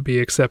watch Ruby,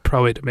 except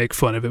probably to make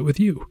fun of it with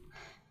you.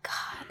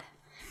 God.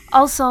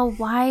 Also,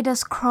 why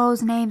does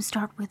Crow's name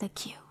start with a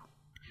Q?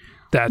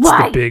 That's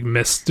the big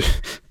mystery.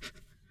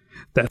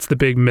 That's the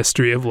big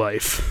mystery of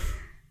life.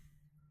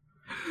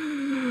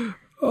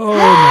 Oh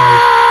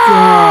my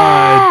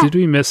god. Did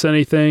we miss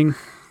anything?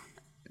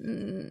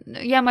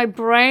 Yeah, my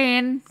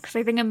brain, because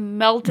I think it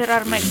melted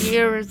out of my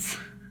ears.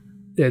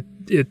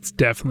 It's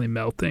definitely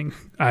melting.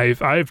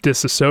 I've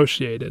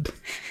disassociated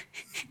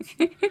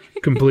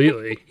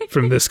completely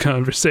from this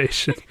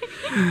conversation.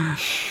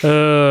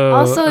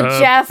 Also,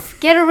 Jeff,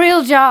 get a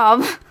real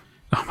job.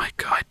 Oh my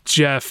god,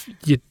 Jeff,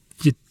 you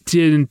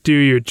didn't do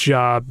your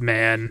job,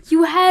 man.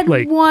 You had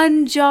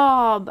one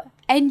job,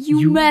 and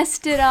you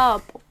messed it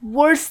up.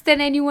 Worse than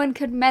anyone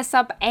could mess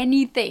up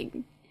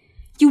anything.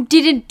 You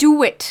didn't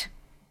do it.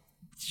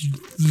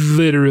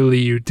 Literally,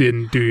 you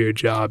didn't do your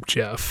job,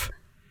 Jeff.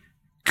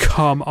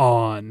 Come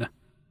on.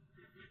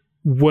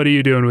 What are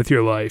you doing with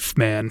your life,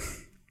 man?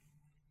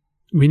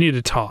 We need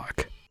to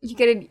talk. You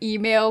get an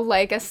email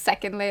like a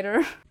second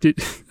later.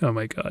 Oh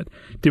my god.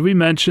 Did we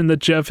mention that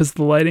Jeff is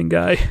the lighting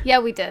guy? Yeah,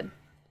 we did.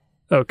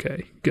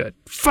 Okay, good.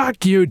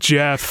 Fuck you,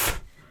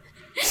 Jeff.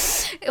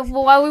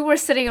 While we were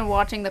sitting and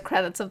watching the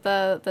credits of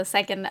the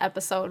second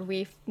episode,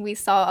 we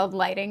saw a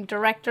lighting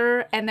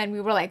director, and then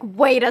we were like,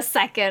 wait a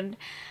second.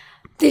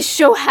 This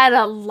show had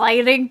a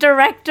lighting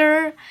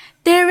director?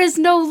 There is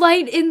no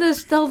light in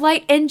this. The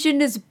light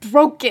engine is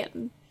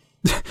broken.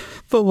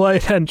 The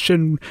light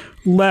engine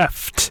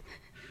left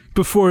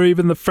before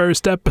even the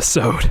first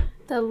episode.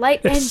 The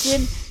light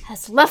engine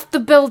has left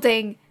the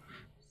building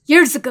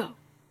years ago.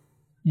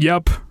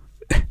 Yup.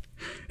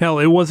 Hell,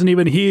 it wasn't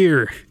even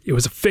here. It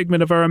was a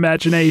figment of our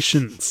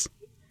imaginations.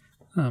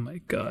 Oh my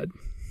god.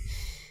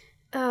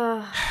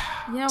 You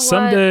know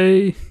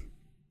Someday... what?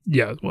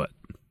 Yeah, what?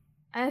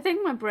 I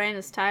think my brain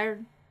is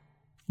tired.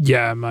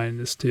 Yeah, mine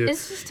is too.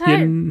 It's just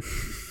tired.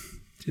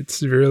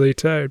 It's really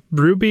tired.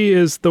 Ruby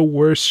is the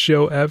worst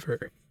show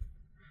ever.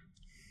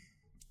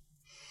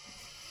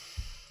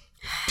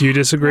 Do you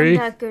disagree?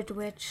 Glenda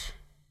Goodwitch.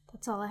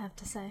 That's all I have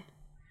to say.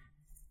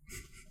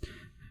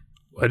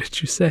 What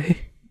did you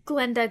say?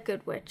 Glenda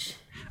Goodwitch.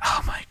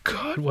 Oh my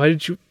god, why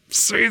did you...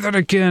 Say that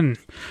again.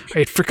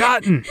 I'd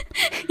forgotten.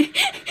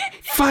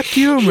 Fuck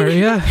you,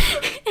 Maria.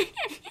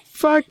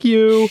 Fuck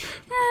you.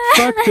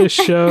 Fuck this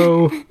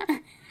show.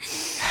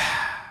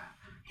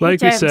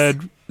 Like we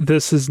said,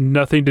 this has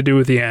nothing to do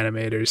with the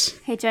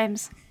animators. Hey,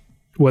 James.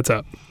 What's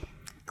up?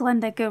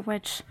 Glenda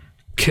Goodwitch.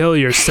 Kill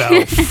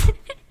yourself.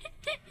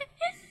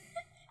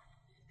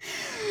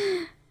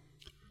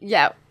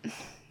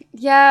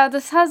 Yeah,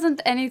 this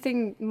hasn't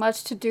anything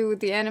much to do with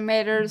the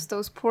animators.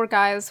 Those poor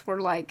guys were,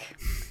 like,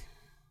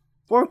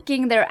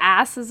 working their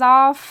asses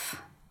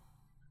off.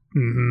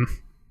 Mm-hmm.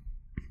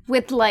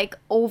 With, like,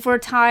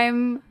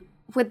 overtime,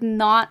 with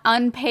not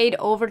unpaid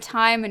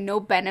overtime and no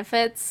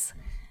benefits.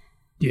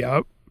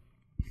 Yep.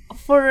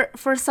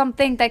 For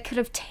something that could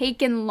have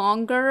taken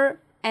longer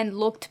and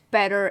looked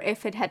better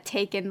if it had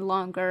taken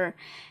longer.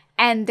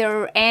 And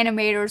their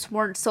animators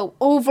weren't so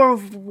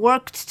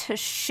overworked to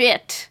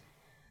shit.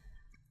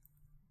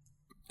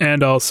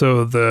 And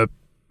also the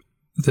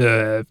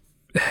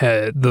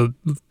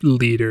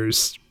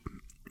leaders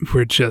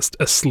were just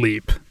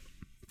asleep.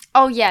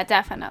 Oh yeah,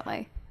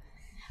 definitely.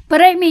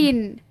 But I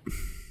mean,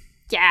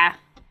 yeah.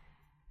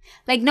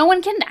 Like, no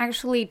one can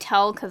actually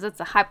tell, because it's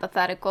a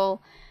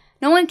hypothetical,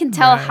 no one can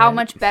tell how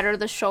much better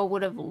the show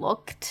would have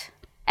looked,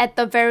 at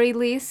the very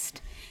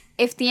least,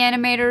 if the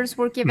animators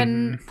were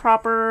given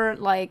proper,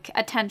 like,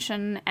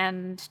 attention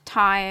and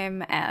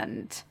time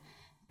and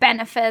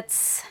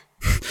benefits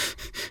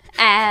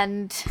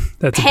and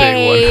That's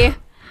pay. A big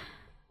one.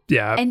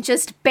 Yeah. And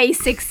just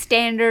basic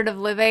standard of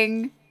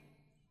living.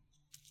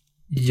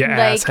 Yeah,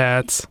 like, ass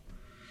hats.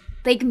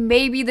 Like,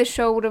 maybe the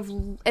show would have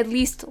at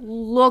least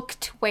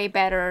looked way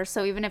better.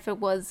 So even if it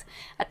was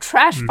a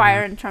trash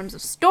fire in terms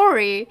of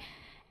story,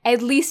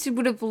 at least it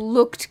would have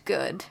looked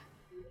good.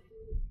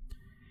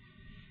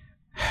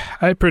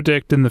 I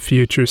predict in the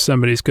future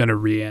somebody's going to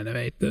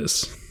reanimate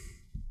this.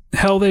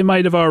 Hell, they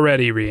might have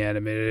already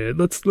reanimated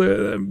it.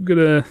 I'm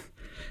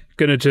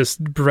gonna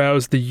just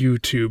browse the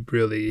YouTube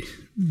really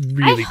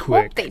quick.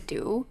 I hope they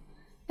do.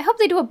 I hope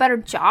they do a better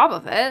job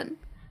of it.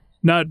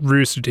 Not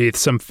Rooster Teeth,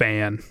 some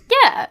fan.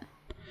 Yeah.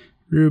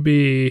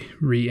 Ruby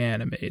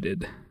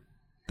reanimated.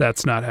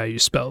 That's not how you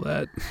spell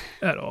that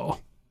at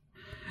all.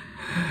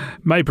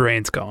 My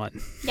brain's gone.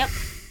 Yep.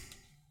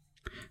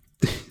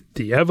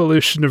 The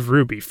evolution of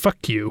Ruby.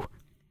 Fuck you.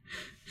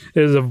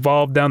 It has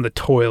evolved down the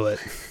toilet.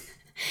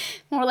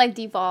 More like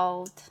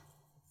devolved.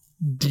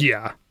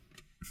 Yeah.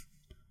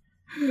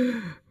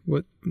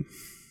 What?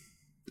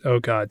 Oh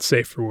God,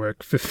 safe for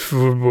work.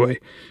 Oh boy,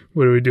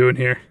 what are we doing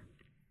here?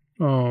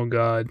 Oh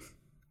God.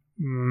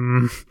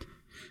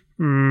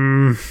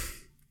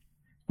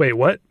 Wait,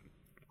 what?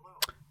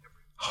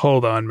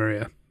 Hold on,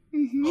 Maria.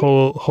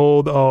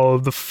 Hold all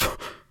of the.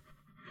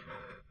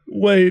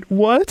 Wait,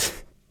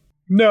 what?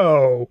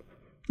 No.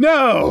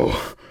 All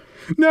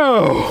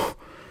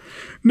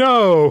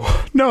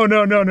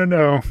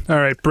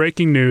right,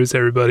 breaking news,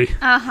 everybody.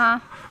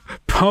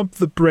 Pump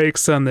the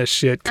brakes on this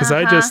shit, because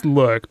I just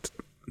looked.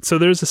 So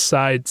there's a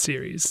side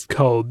series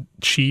called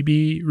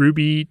Chibi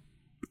Ruby,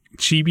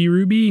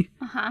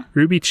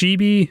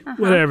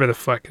 whatever the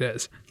fuck it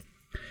is.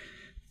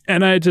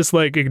 And I just,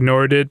 like,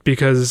 ignored it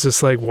because it's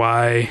just like,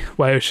 why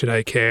should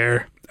I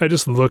care? I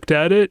just looked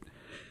at it.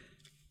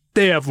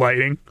 They have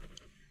lighting.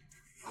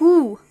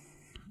 Who?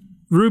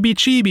 Ruby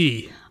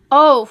Chibi.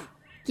 Oh,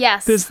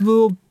 yes. This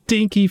little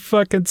dinky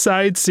fucking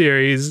side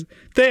series.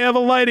 They have a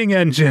lighting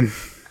engine.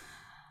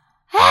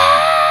 They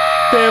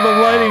have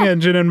a lighting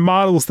engine and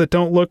models that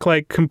don't look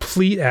like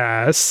complete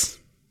ass.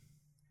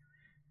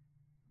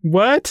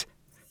 What?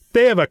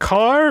 They have a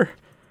car?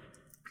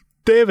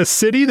 They have a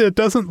city that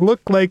doesn't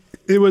look like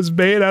it was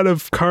made out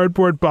of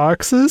cardboard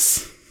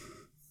boxes?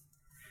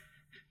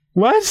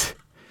 What?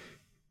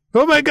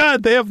 Oh my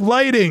God, they have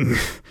lighting.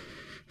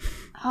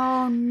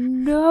 Oh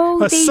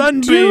no, a they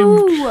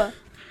sunbeam. do.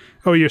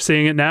 Oh, you're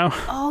seeing it now?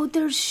 Oh,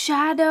 there's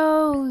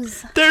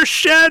shadows. There's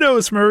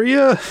shadows,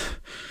 Maria.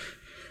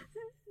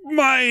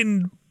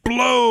 Mind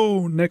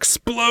blown.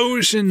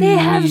 Explosion. They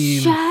have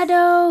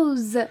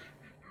shadows.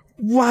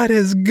 What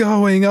is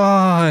going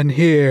on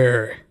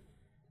here?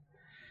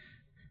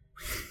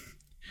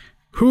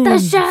 The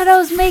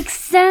shadows make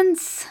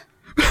sense.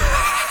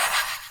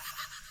 I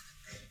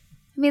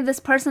mean, this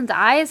person's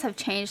eyes have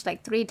changed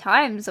like 3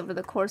 times over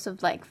the course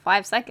of like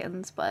 5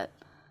 seconds, but...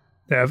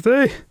 Have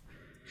they?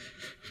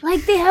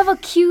 Like, they have a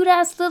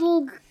cute-ass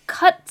little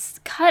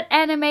cut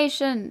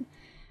animation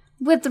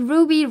with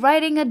Ruby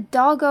riding a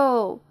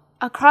doggo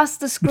across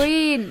the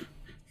screen.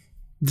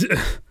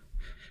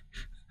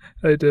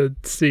 I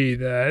did see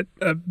that.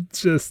 I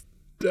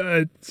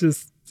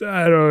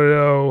don't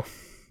know.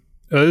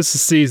 Oh, this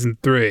is season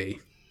 3.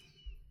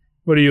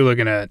 What are you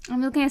looking at? I'm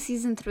looking at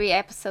season 3,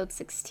 episode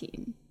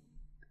 16.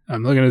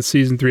 I'm looking at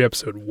season 3,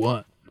 episode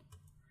 1.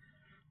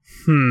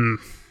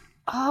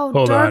 Oh,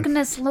 Hold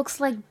darkness on.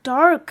 looks like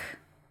dark.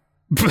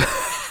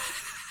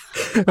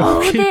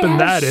 I'm keeping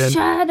that in.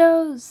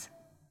 Shadows.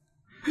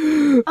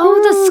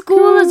 Oh, the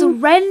school is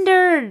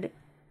rendered.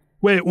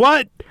 Wait,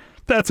 what?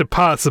 That's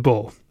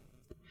impossible.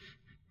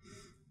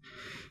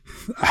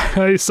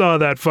 I saw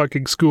that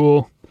fucking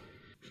school.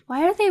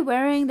 Why are they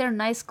wearing their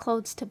nice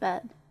clothes to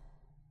bed?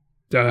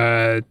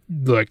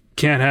 Look,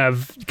 can't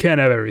have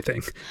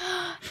everything.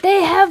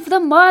 They have the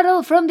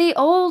model from the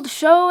old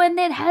show and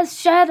it has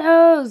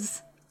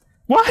shadows.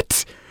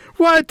 What?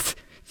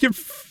 You're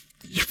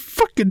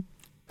fucking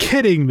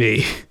kidding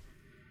me.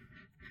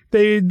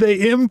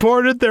 They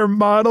imported their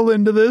model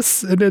into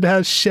this and it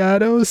has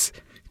shadows?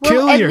 Well,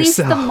 Kill at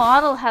yourself. least the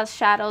model has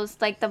shadows.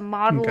 Like, the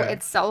model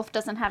itself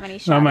doesn't have any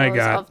shadows my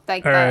God. of,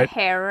 like, All the right.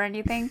 hair or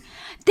anything.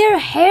 Their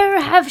hair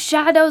have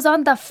shadows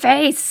on the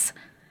face.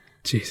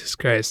 Jesus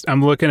Christ.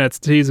 I'm looking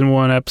at season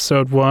 1,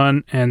 episode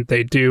 1, and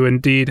they do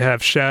indeed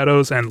have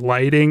shadows and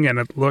lighting, and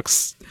it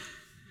looks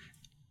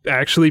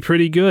actually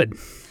pretty good.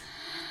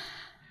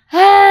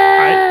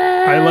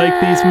 I like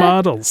these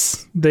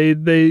models. They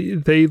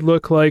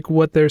look like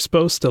what they're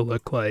supposed to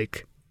look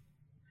like.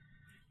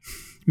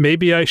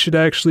 Maybe I should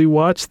actually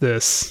watch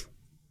this.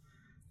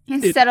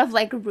 Instead of,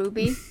 like,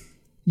 Ruby.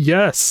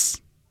 Yes.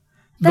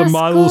 The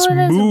models school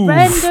is move.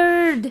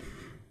 rendered.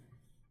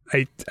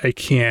 I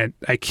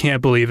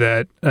can't believe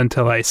that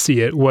until I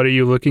see it. What are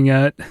you looking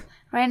at?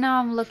 Right now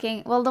I'm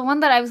looking... Well, the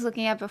one that I was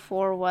looking at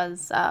before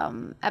was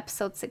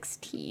episode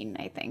 16,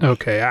 I think.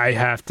 Okay, I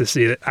have to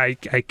see it. I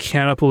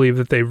cannot believe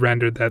that they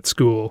rendered that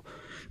school.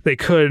 They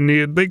couldn't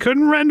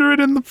render it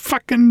in the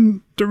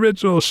fucking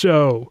original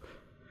show.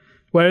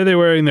 Why are they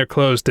wearing their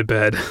clothes to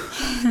bed?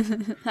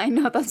 I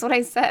know, that's what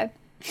I said.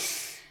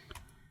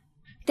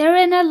 They're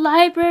in a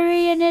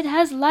library and it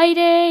has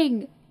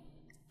lighting.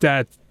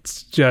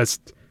 That's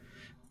just...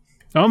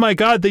 Oh my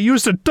God, they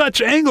used a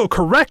Dutch angle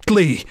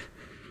correctly!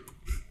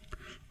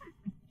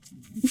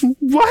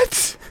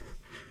 What?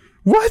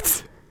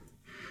 What?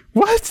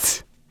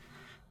 What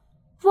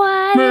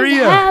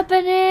Maria, is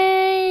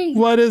happening?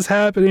 What is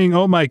happening?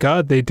 Oh my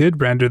God, they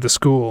did render the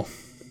school.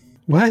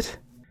 What?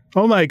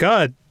 Oh my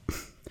God.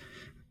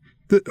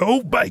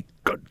 Oh my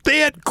God, they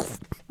had...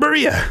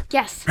 Maria!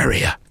 Yes.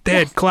 Maria, they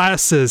had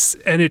glasses,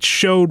 and it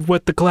showed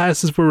what the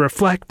glasses were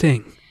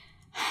reflecting.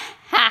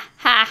 Ha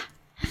ha.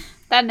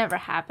 That never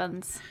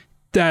happens.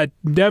 That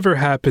never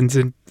happens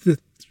in...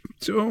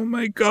 Oh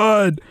my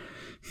God.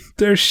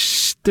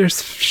 There's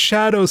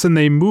shadows and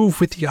they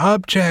move with the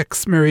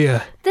objects,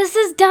 Maria. This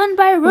is done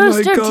by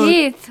Rooster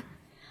Teeth.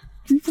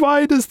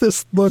 Why does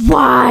this look...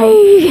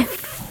 Why?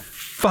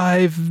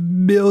 5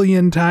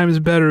 million times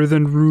better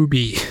than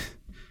Ruby?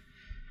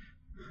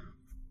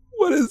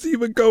 What is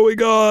even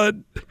going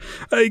on?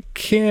 I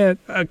can't.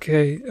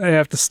 Okay, I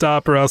have to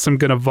stop or else I'm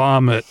gonna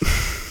vomit.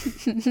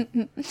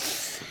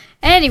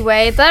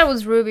 Anyway, that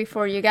was Ruby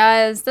for you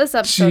guys. This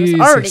episode has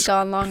already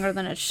gone longer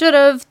than it should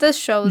have. This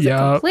show is a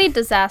complete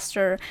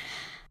disaster.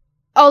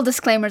 All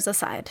disclaimers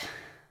aside.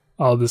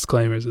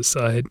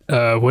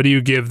 What do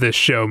you give this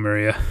show,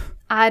 Maria?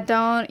 I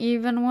don't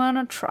even want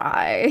to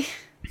try.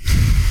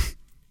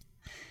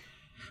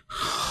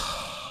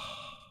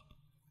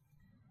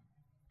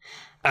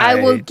 I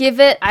will give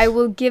it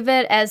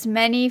as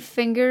many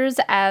fingers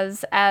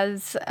as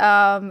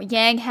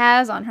Yang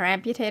has on her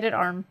amputated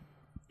arm.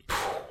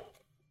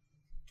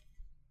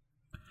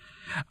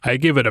 I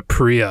give it a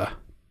Priya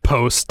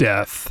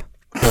post-death.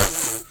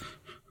 I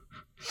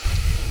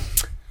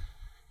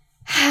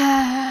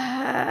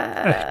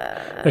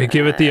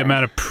give it the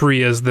amount of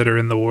Priyas that are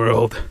in the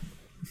world.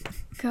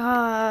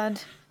 God,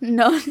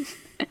 none.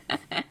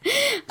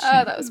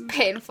 Oh, that was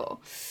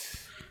painful.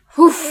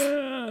 Oof.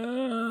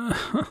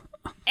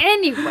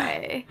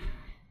 Anyway,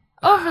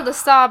 over the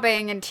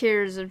sobbing and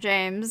tears of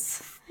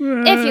James,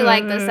 if you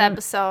like this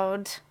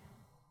episode,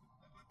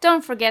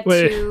 don't forget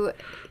to...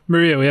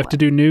 Maria, we have to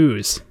do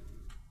news.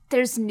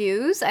 There's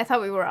news? I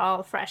thought we were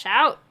all fresh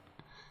out.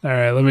 All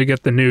right, let me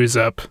get the news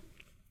up.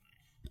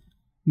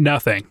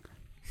 Nothing.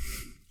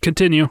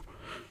 Continue.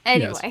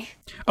 Anyway. Yes.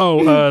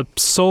 Oh,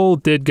 Soul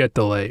did get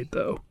delayed,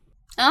 though.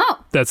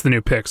 Oh. That's the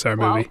new Pixar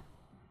movie.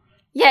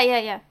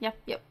 Yeah.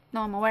 Yep.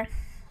 No, I'm aware.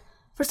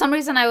 For some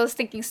reason, I was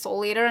thinking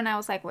Soul Eater, and I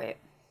was like, wait.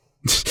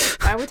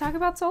 Why are we talking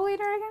about Soul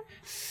Eater again?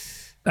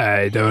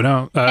 I don't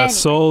know. Anyway.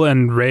 Soul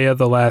and Raya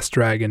the Last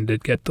Dragon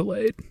did get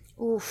delayed.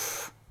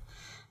 Oof.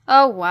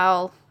 Oh,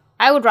 well.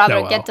 I would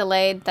rather get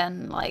delayed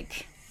than,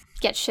 like,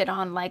 get shit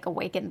on like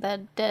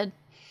Awakened did.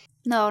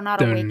 No, not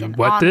then Awakened.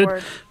 What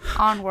Onward. did?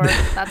 Onward.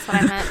 That's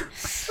what I meant.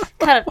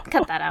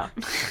 Cut that out.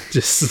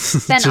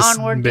 Just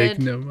Onward make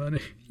did. no money.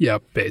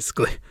 Yep,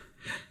 basically.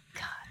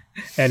 God.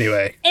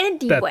 Anyway.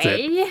 That's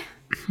it.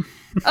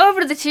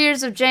 Over the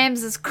tears of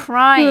James is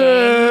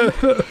crying.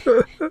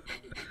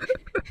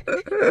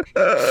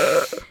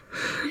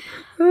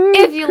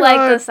 If you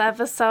like this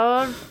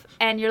episode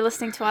and you're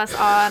listening to us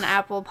on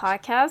Apple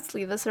Podcasts,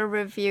 leave us a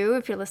review.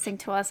 If you're listening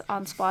to us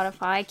on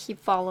Spotify,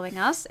 keep following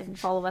us and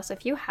follow us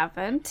if you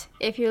haven't.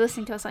 If you're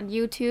listening to us on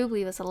YouTube,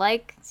 leave us a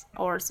like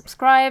or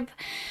subscribe.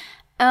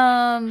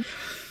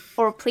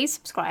 Or please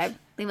subscribe.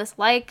 Leave us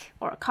a like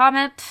or a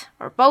comment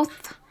or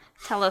both.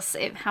 Tell us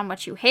how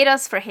much you hate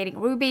us for hating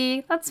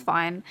Ruby. That's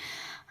fine.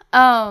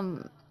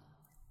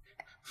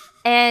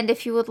 And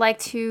if you would like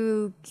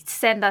to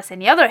send us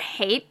any other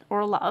hate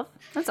or love,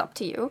 that's up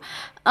to you.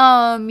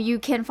 You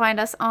can find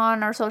us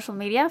on our social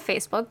media,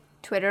 Facebook,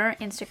 Twitter,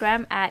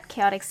 Instagram at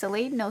Chaotic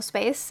Silly, no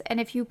space. And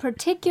if you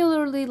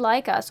particularly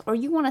like us or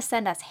you want to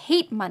send us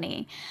hate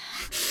money,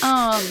 we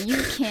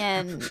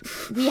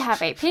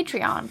have a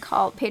Patreon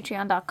called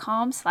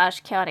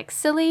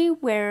patreon.com/chaoticsilly,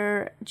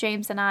 where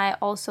James and I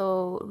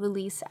also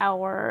release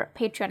our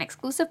Patreon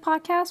exclusive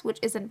podcast, which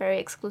isn't very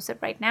exclusive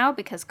right now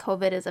because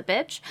COVID is a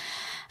bitch.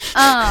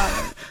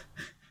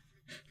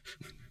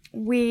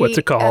 What's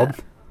it called?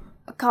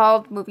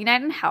 Called Movie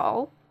Night in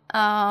Hell.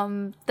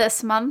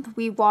 This month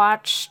we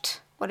watched...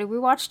 What did we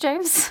watch,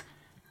 James?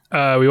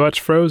 We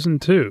watched Frozen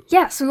 2.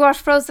 Yes, we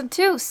watched Frozen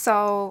 2.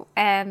 So,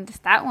 and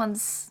that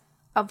one's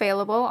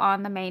available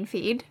on the main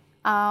feed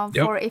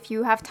for if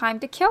you have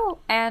time to kill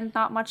and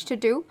not much to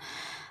do,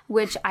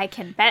 which I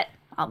can bet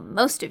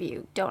most of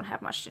you don't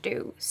have much to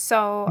do.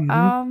 So,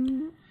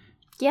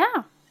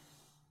 yeah.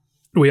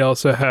 We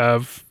also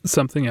have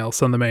something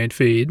else on the main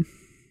feed.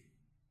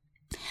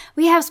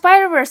 We have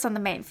Spider-Verse on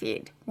the main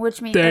feed,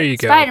 which means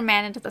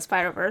Spider-Man Into the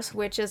Spider-Verse,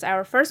 which is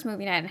our first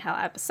Movie Night in Hell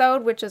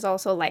episode, which is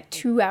also like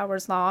 2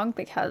 hours long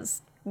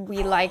because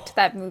we liked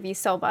that movie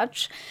so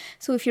much.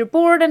 So if you're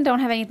bored and don't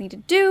have anything to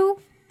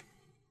do,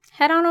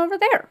 head on over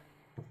there.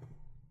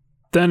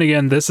 Then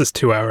again, this is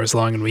 2 hours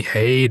long and we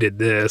hated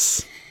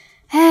this.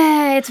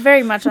 It's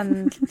very much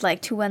on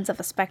like two ends of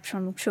a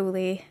spectrum,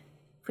 truly.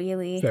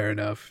 Really. Fair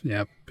enough.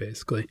 Yeah,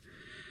 basically.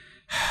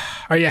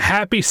 Are you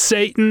happy,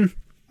 Satan?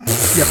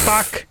 You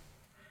fuck.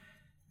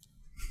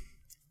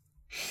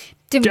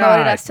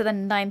 Demoted us to the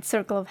 9th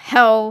circle of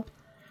hell.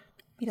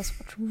 Made us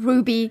watch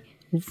Ruby.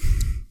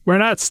 We're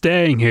not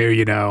staying here,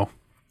 you know.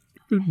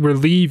 We're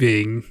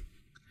leaving.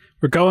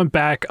 We're going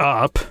back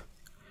up.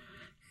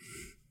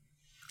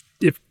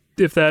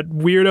 If that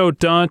weirdo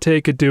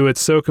Dante could do it,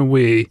 so can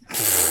we.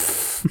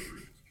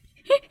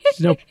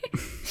 Nope.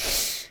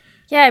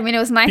 Yeah, I mean, it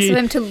was nice of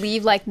him to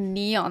leave like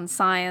neon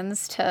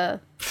signs to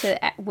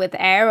with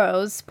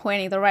arrows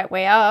pointing the right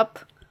way up.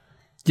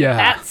 Yeah.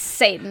 That's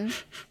Satan.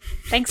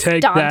 Thanks,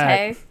 Take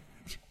Dante. That.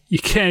 You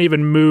can't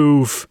even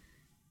move.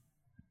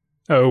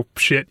 Oh,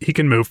 shit. He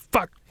can move.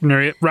 Fuck.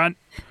 Nuri, run.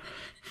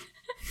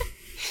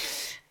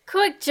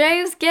 Quick,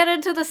 James, get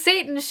into the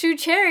Satan shoe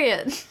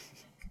chariot.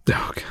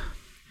 Oh, God.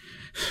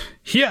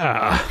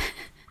 Yeah.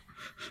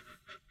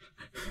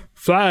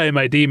 Fly,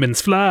 my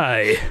demons,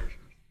 fly.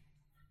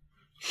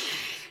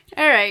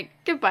 All right.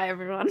 Goodbye,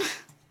 everyone.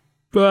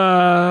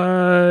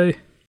 Bye.